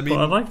 But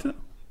I liked it.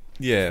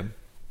 yeah.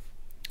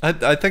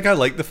 I think I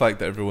like the fact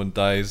that everyone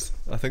dies.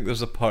 I think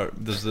there's a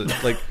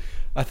like,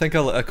 I think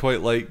I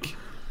quite like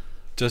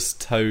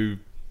just how, I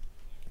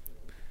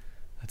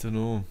don't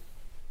know,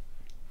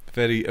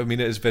 I mean,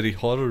 it is very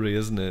horror-y,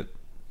 isn't it?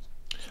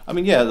 I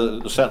mean, yeah,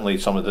 certainly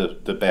some of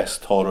the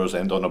best horrors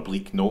end on a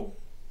bleak note.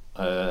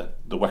 The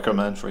Wicker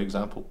Man, for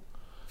example.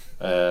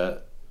 Yeah,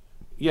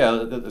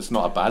 it's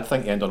not a bad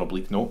thing to end on a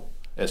bleak note.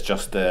 It's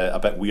just a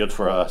bit weird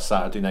for a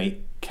Saturday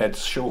night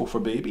kids show for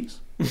babies.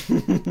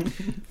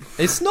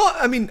 It's not.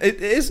 I mean,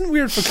 it isn't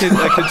weird for kids.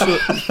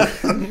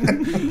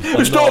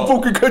 It's not a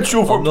fucking kid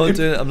show for babies.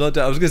 I'm not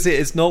doing. I was gonna say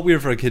it's not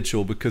weird for a kid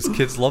show because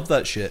kids love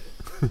that shit.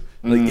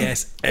 Like,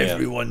 yes,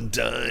 everyone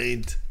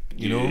died.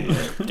 You know.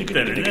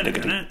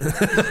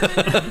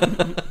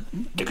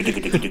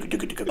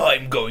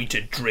 I'm going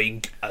to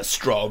drink a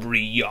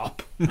strawberry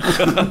yop.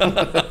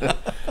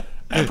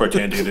 And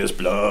pretend it is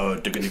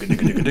blood. And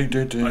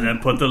then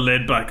put the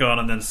lid back on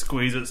and then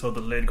squeeze it so the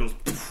lid goes.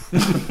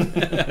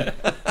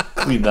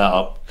 Clean that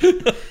up.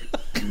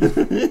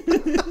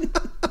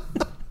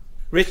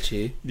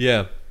 Richie,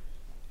 Yeah.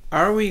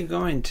 are we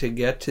going to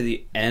get to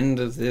the end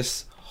of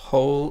this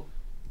whole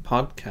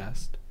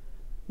podcast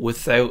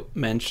without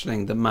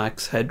mentioning the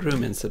Max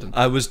Headroom incident?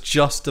 I was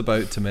just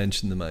about to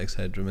mention the Max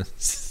Headroom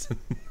incident.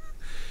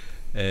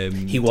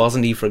 He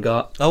wasn't. He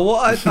forgot. I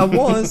was. I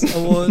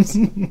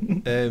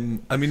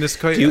mean, it's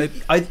quite.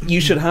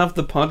 You should have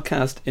the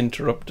podcast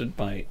interrupted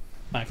by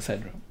Max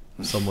Headroom.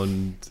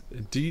 Someone.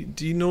 Do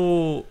you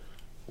know?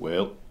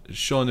 Well,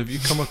 Sean, have you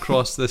come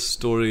across this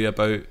story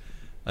about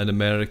an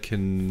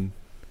American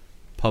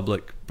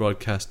public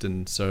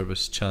broadcasting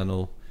service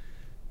channel?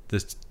 The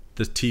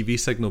TV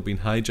signal being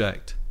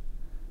hijacked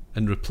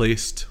and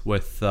replaced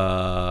with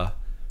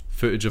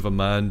footage of a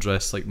man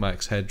dressed like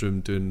Max Headroom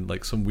doing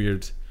like some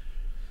weird,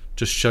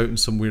 just shouting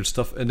some weird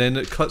stuff, and then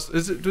it cuts.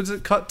 Does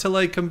it cut to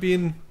like him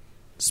being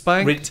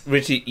spanked?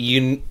 Richie,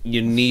 you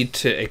need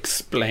to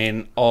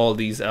explain all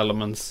these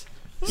elements.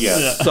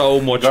 Yeah.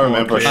 So much I more.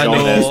 remember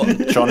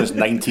Sean is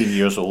 19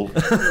 years old.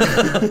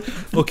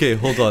 Okay,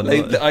 hold on.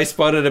 Like, I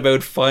spotted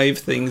about 5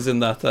 things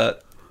in that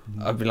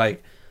I'd be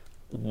like,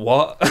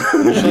 what?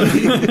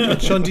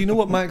 Sean, do you know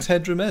what Max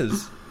Headroom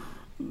is?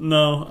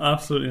 No,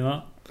 absolutely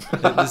not.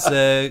 It was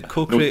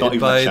co-created not even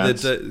by a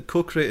chance.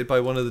 co-created by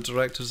one of the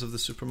directors of the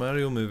Super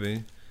Mario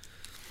movie.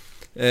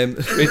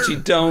 Richie,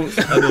 don't.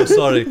 I know.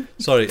 Sorry.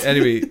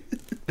 Anyway,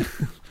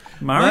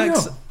 Mario?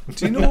 Max,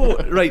 do you know?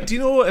 Right? Do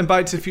you know in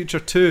Back to the Future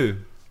 2?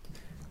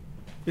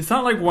 Is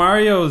that like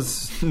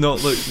Wario's No,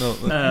 look.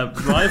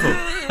 rival?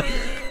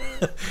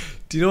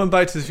 Do you know in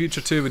Back to the Future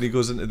 2 when he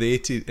goes into the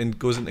 80s and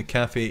goes into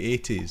Cafe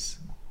 80s?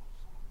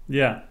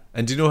 Yeah.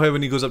 And do you know how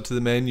when he goes up to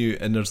the menu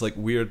and there's like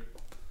weird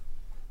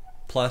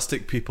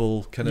plastic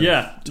people kind of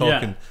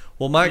talking? Yeah.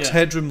 Well, Max Yeah.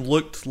 Headroom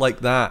looked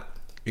like that,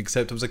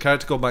 except it was a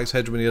character called Max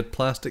Headroom and he had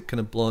plastic kind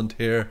of blonde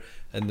hair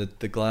and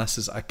the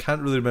glasses. I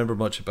can't really remember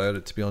much about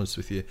it, to be honest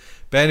with you.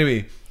 But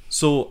anyway,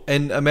 so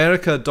in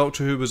America,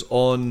 Doctor Who was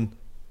on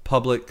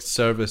public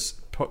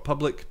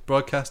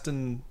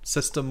broadcasting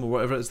system or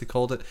whatever it is they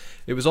called it.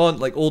 It was on,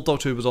 like, old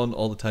Doctor Who was on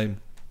all the time.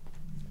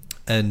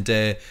 And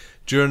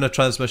during a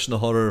transmission of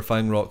Horror of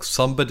Fang Rock,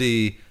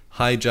 somebody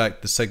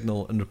hijacked the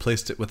signal and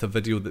replaced it with a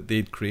video that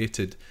they'd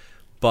created.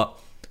 But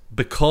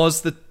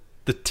because the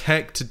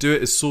tech to do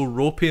it is so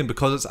ropey and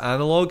because it's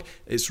analog,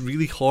 it's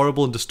really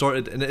horrible and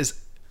distorted, and it is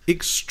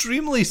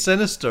extremely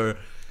sinister,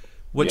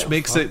 which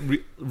makes it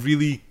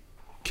really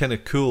kind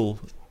of cool.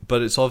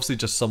 but it's obviously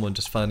just someone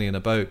just fannying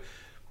about.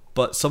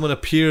 But someone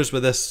appears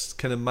with this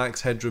kind of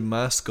Max Headroom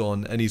mask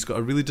on, and he's got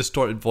a really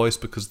distorted voice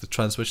because the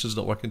transmission's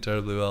not working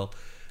terribly well,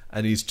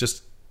 and he's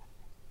just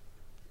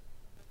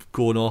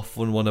going off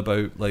on one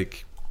about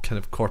like kind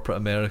of corporate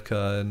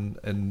America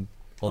and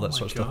all that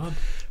sort of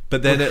stuff.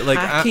 But then it like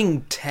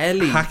hacking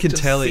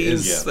telly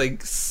is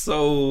like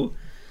so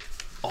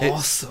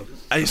awesome.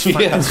 It's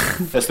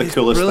That's the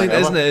coolest brilliant,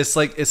 thing isn't ever. it?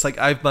 It's like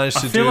I've managed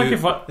to do.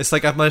 It's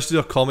like I've managed to do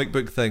a comic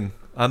book thing.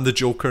 I'm the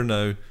Joker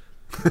now.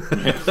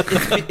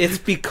 It's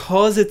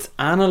because it's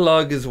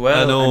analog as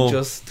well. I know. And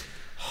just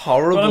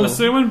horrible. But I'm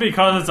assuming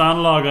because it's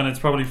analog and it's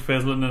probably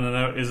fizzling in and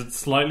out, is it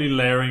slightly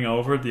layering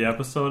over the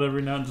episode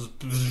every now and just?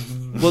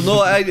 Well,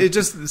 no, it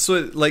just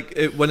so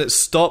when it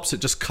stops,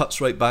 it just cuts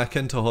right back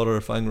into Horror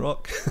of Fang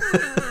Rock.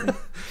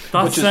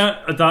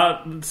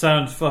 That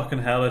sounds fucking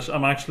hellish.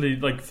 I'm actually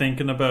like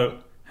thinking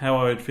about how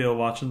I would feel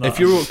watching that. If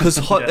you because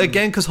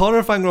Horror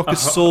of Fang Rock is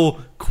so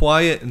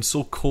quiet and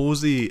so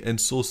cozy and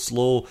so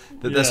slow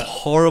that this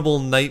horrible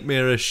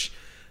nightmarish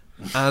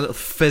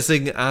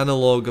fizzing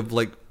analog of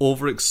like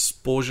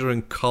overexposure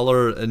and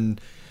color and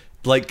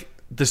like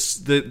this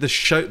the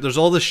shout. There's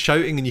all this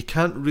shouting and you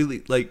can't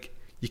really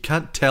you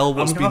can't tell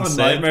what's being said. I'm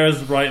having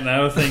nightmares right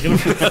now thinking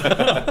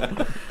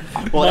about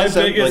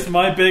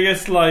my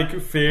biggest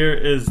like fear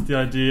is the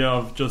idea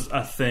of just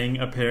a thing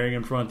appearing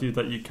in front of you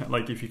that you can't,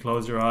 like, if you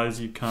close your eyes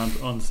you can't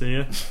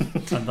unsee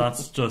it, and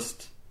that's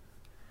just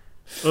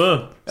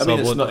I mean,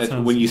 it's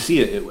not when you see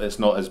it, it's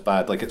not as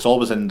bad. Like, it's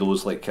always in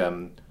those like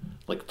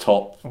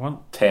top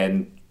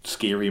 10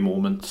 scary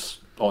moments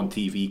on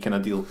TV kind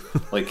of deal.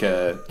 Like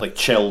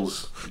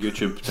Chills,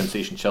 YouTube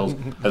sensation Chills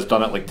has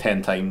done it like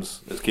 10 times.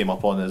 It's came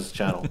up on his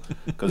channel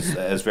because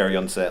it is very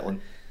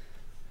unsettling.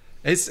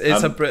 It's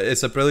a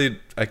brilliant.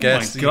 I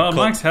guess. Oh my god,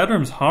 Max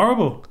Headroom's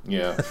horrible.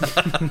 Yeah.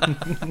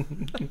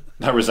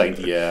 That resigned.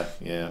 Yeah.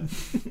 I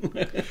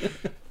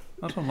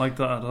don't like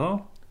that at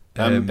all.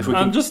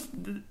 Just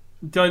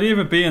the idea of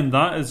it being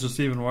that is just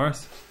even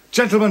worse.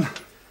 Gentlemen,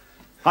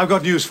 I've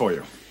got news for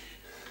you.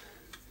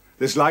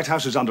 This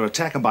lighthouse is under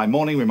attack, and by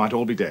morning we might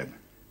all be dead.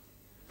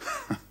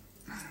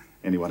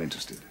 Anyone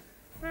interested?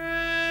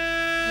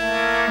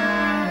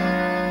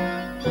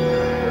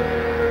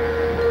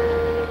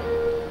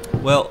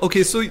 Well,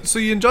 okay, so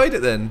you enjoyed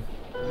it then?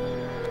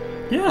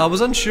 Yeah. I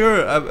was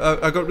unsure.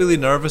 I got really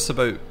nervous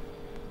about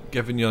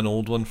giving you an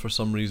old one for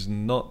some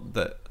reason. Not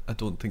that I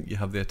don't think you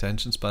have the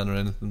attention span or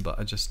anything, but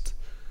I just...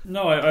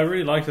 No, I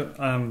really liked it.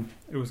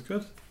 It was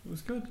good.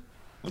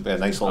 It'll be a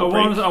nice little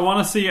break. I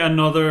want to see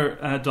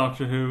another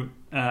Doctor Who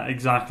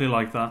exactly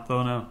like that,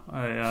 though. Now,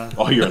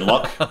 oh, you're in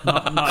luck.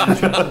 Not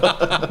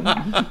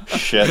interested.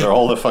 Shit, they're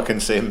all the fucking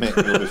same, mate.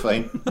 You'll be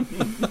fine.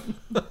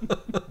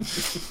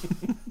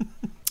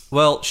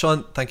 Well,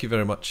 Sean, thank you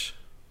very much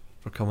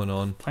for coming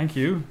on. Thank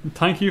you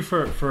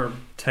for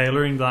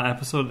tailoring that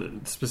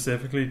episode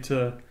specifically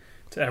to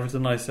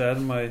everything I said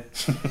in my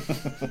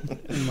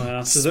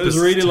answers. It was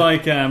really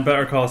like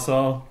Better Call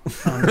Saul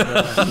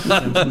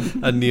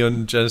and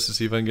Neon Genesis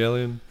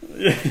Evangelion.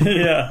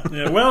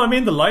 Yeah. Well, I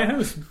mean, the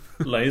lighthouse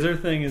laser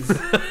thing is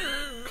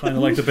kind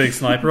of like the big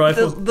sniper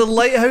rifle. The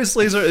lighthouse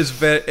laser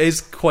is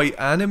quite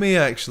anime,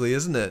 actually,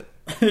 isn't it?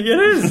 It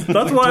is.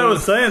 That's why I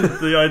was saying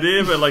the idea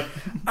of it, like,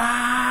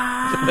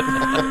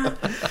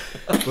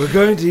 we're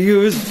going to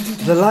use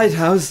the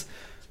lighthouse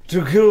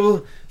to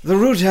kill the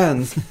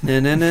Rutans.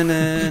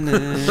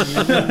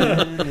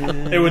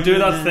 It would do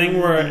that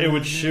thing where it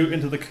would shoot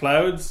into the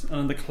clouds,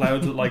 and the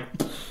clouds would like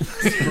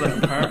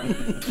split apart.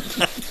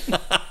 It'd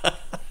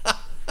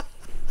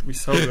be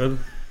so good.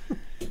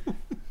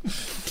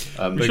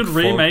 We should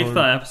remake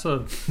that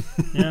episode.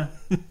 Yeah.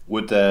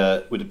 Would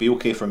it be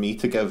okay for me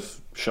to give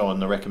Sean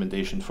the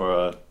recommendation for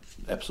a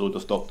episode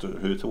of Doctor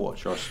Who to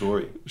watch, or a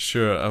story?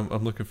 Sure,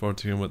 I'm looking forward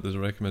to hearing what the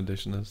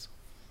recommendation is.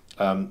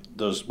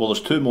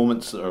 There's two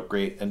moments that are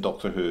great in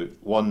Doctor Who.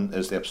 One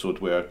is the episode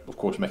where, of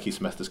course, Mickey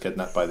Smith is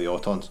kidnapped by the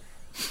Autons.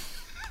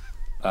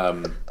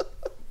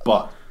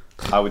 But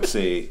I would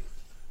say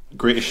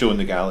greatest show in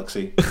the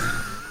galaxy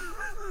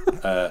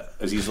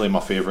is easily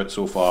my favourite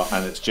so far,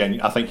 and it's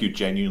I think you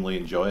genuinely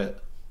enjoy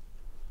it.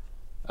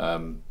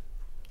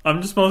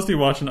 I'm just mostly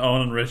watching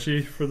Owen and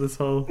Richie for this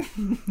whole.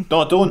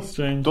 No, don't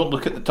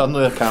look at turn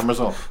the cameras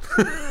off.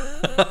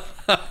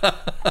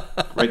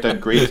 Write down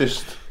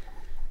greatest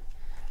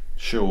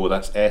show.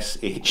 That's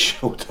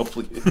SHOW.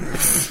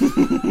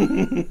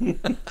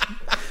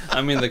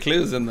 I mean, the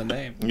clue's in the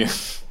name.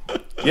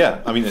 Yeah.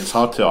 I mean, it's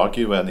hard to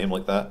argue with a name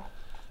like that.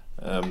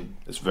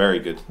 It's very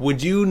good.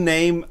 Would you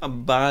name a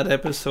bad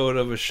episode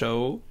of a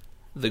show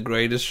the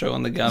greatest show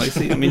in the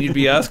galaxy? I mean, you'd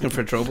be asking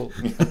for trouble.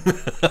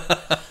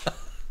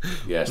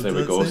 Yes, there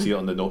we go. See it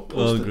on the note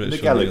post. In the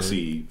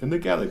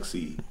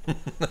galaxy.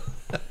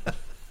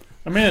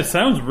 I mean, it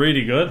sounds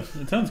really good.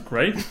 It sounds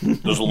great.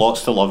 There's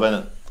lots to love in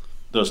it.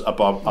 There's a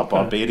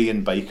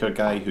barbarian biker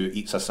guy who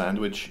eats a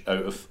sandwich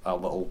out of a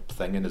little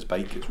thing in his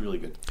bike. It's really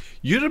good.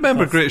 You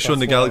remember Greatest Show in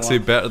the Galaxy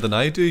better than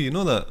I do, you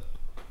know that?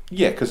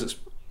 Yeah, because it's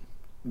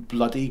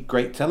bloody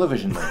great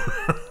television, man.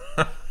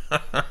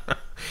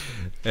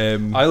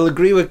 I'll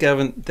agree with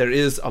Gavin. There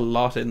is a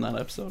lot in that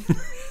episode.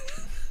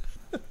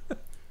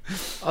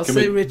 I'll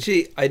say,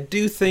 Richie, I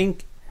do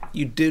think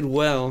you did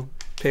well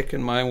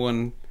picking my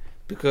one,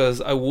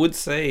 because I would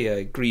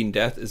say Green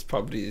Death is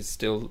probably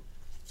still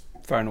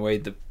far and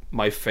away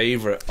my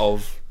favourite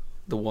of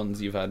the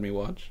ones you've had me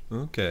watch.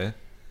 Okay.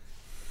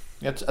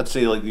 Yeah, I'd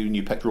say like when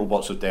you picked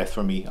Robots of Death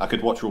for me, I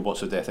could watch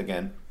Robots of Death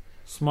again.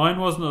 So mine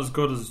wasn't as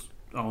good as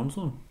Owen's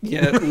one.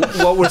 Yeah,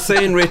 what we're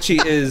saying, Richie,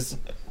 is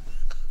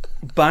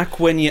back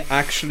when you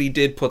actually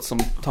did put some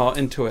thought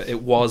into it,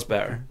 it was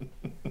better.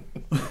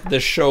 The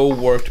show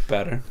worked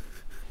better.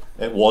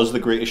 It was the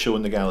greatest show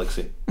in the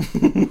galaxy.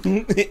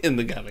 In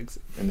the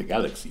galaxy. In the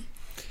galaxy.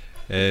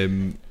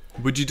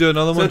 Would you do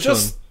another one, Sean?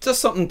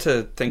 Just something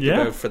to think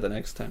about for the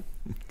next time.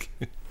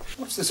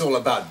 What's this all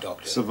about,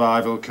 Doctor?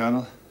 Survival,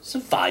 Colonel.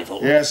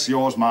 Survival? Yes,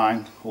 yours,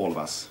 mine, all of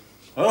us.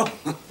 Oh,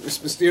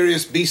 this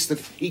mysterious beast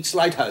that eats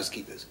lighthouse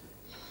keepers.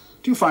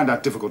 Do you find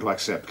that difficult to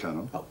accept,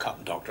 Colonel? Oh,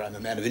 come, Doctor, I'm a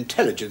man of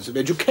intelligence, of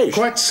education.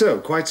 Quite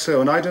so,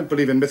 and I don't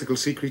believe in mythical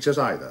sea creatures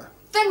either.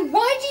 Then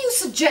why do you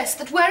suggest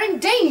that we're in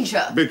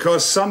danger?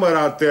 Because somewhere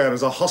out there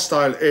is a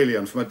hostile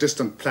alien from a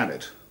distant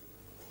planet.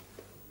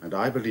 And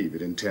I believe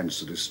it intends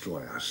to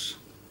destroy us.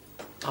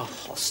 A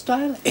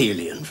hostile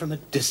alien from a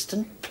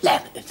distant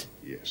planet?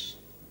 Yes.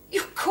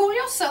 You call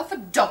yourself a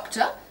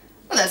doctor?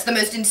 Well, that's the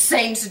most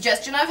insane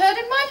suggestion I've heard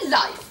in my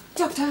life.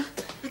 Doctor,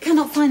 I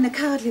cannot find the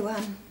cowardly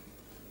one.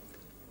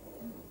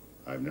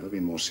 I've never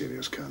been more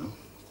serious, Colonel.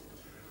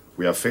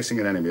 We are facing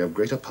an enemy of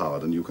greater power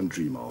than you can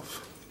dream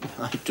of.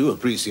 I do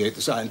appreciate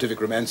the scientific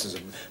romances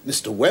of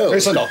Mr. Wells,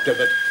 Listen, Doctor,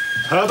 but...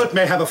 Herbert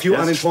may have a few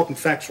unimportant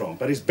facts wrong,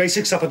 but his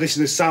basic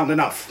supposition is sound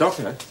enough.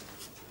 Doctor?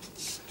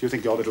 Do you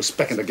think your little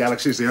speck in the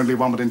galaxy is the only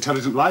one with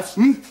intelligent life?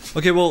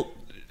 Okay, well,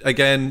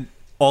 again,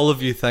 all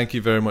of you, thank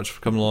you very much for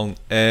coming along.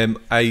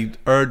 I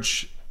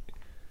urge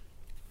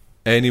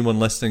anyone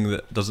listening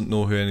that doesn't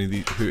know who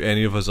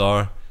any of us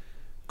are,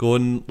 go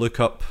and look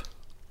up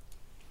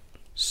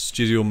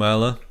Studio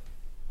Mala.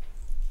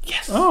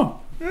 Yes. Oh,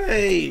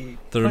 hey!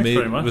 Thanks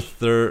very much.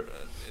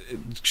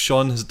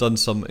 Sean has done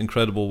some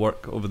incredible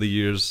work over the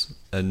years,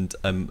 and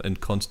I'm in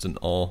constant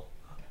awe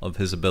of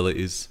his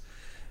abilities.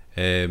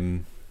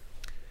 And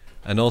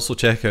also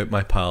check out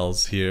my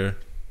pals here,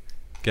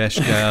 Gesh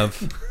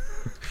Gav,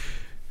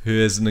 who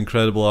is an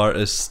incredible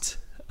artist,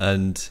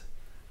 and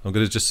I'm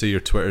going to just say your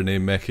Twitter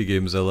name, Mecha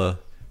Gamezilla,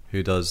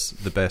 who does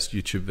the best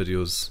YouTube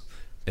videos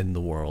in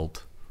the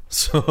world.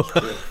 So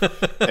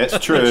it's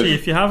true. Actually,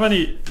 if you have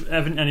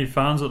any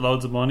fans with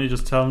loads of money,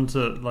 just tell them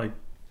to like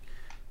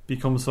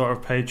become sort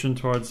of patron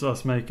towards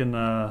us making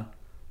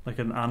like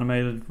an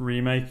animated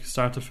remake,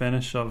 start to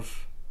finish,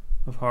 of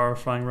Horror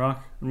of Fang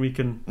Rock, and we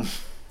can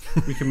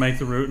make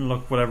the route and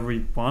look whatever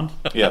we want.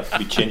 Yeah,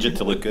 we change it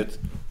to look good.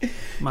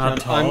 Mad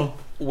tall.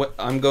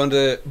 I'm going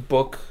to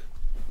book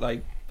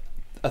like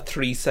a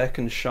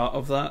 3-second shot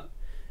of that,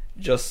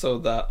 just so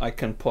that I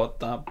can put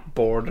that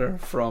border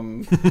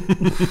from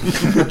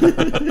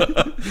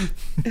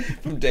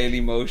Daily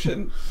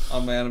Motion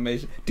on my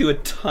animation. Do a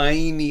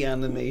tiny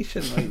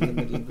animation right in the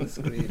middle of the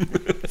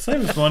screen.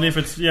 Saves money if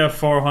it's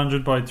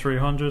 400 by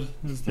 300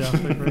 is the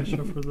aspect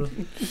ratio for the.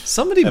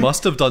 Somebody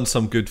must have done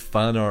some good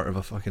fan art of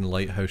a fucking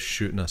lighthouse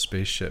shooting a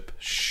spaceship.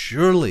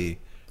 Surely.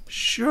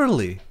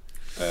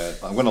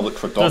 I'm going to look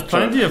for Doctor. There's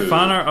plenty of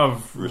fan art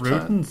of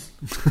Rutans.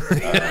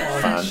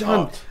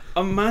 John,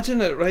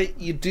 imagine it, right?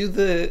 You do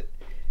the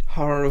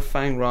Horror of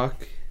Fang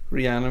Rock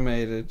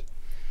reanimated,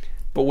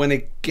 but when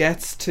it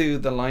gets to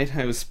the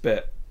lighthouse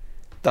bit,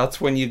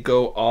 that's when you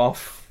go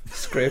off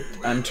script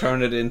and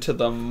turn it into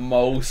the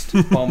most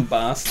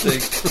bombastic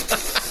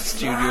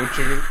studio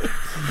trigger.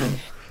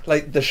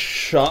 Like the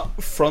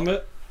shot from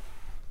it,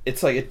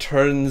 it's like it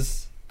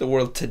turns the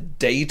world to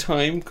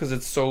daytime because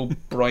it's so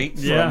bright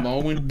for a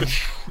moment,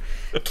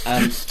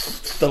 and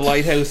the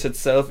lighthouse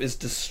itself is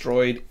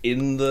destroyed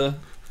in the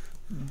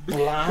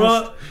blast.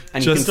 Well,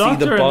 and you can see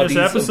the Doctor bodies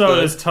in this episode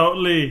of is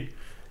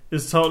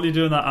totally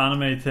doing that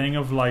anime thing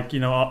of like, you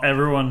know,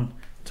 everyone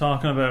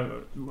talking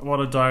about what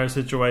a dire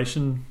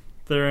situation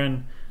they're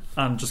in,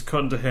 and just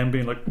cutting to him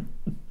being like,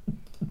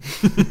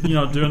 you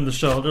know, doing the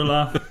shoulder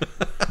laugh.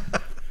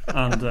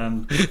 And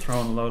then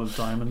throwing a load of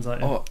diamonds at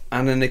you. Oh,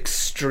 and an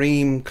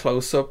extreme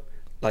close-up,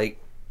 like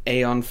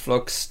Aeon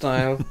Flux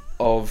style,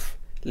 of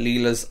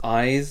Leela's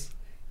eyes,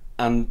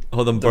 and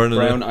them the burning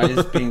brown out.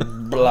 eyes being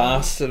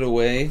blasted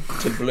away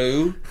to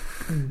blue.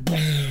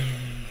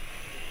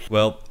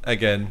 Well,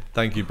 again,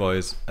 thank you,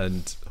 boys,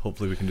 and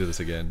hopefully we can do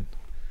this again.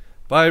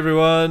 Bye,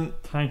 everyone.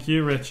 Thank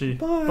you, Richie.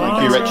 Bye.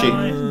 Thank you,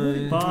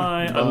 Richie.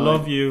 Bye. I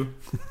love you.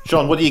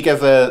 Sean, what do you give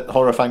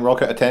Horror of Fang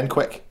Rock out of 10?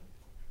 Quick.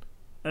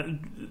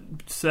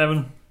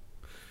 7.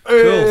 Cool,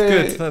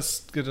 good. That's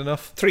good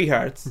enough. 3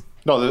 hearts.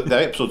 No,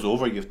 the episode's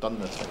over. You've done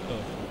this.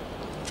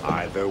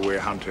 Either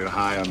we're hunted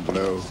high and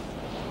low,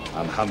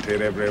 and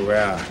hunted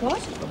everywhere. What?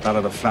 The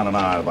Ballad of Flannan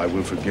Isle by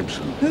Wilfred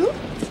Gibson. Who?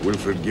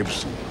 Wilfred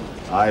Gibson.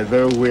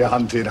 Either we're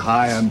hunted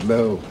high and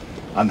low,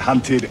 and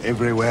hunted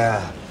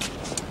everywhere.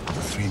 The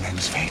 3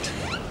 men's fate.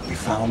 We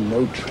found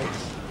no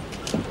trace.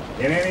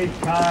 in any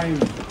time,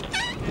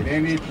 in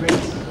any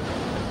place.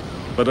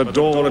 But a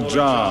door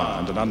ajar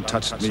and an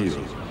untouched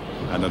meal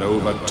and an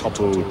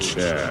over-toppled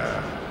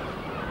chair.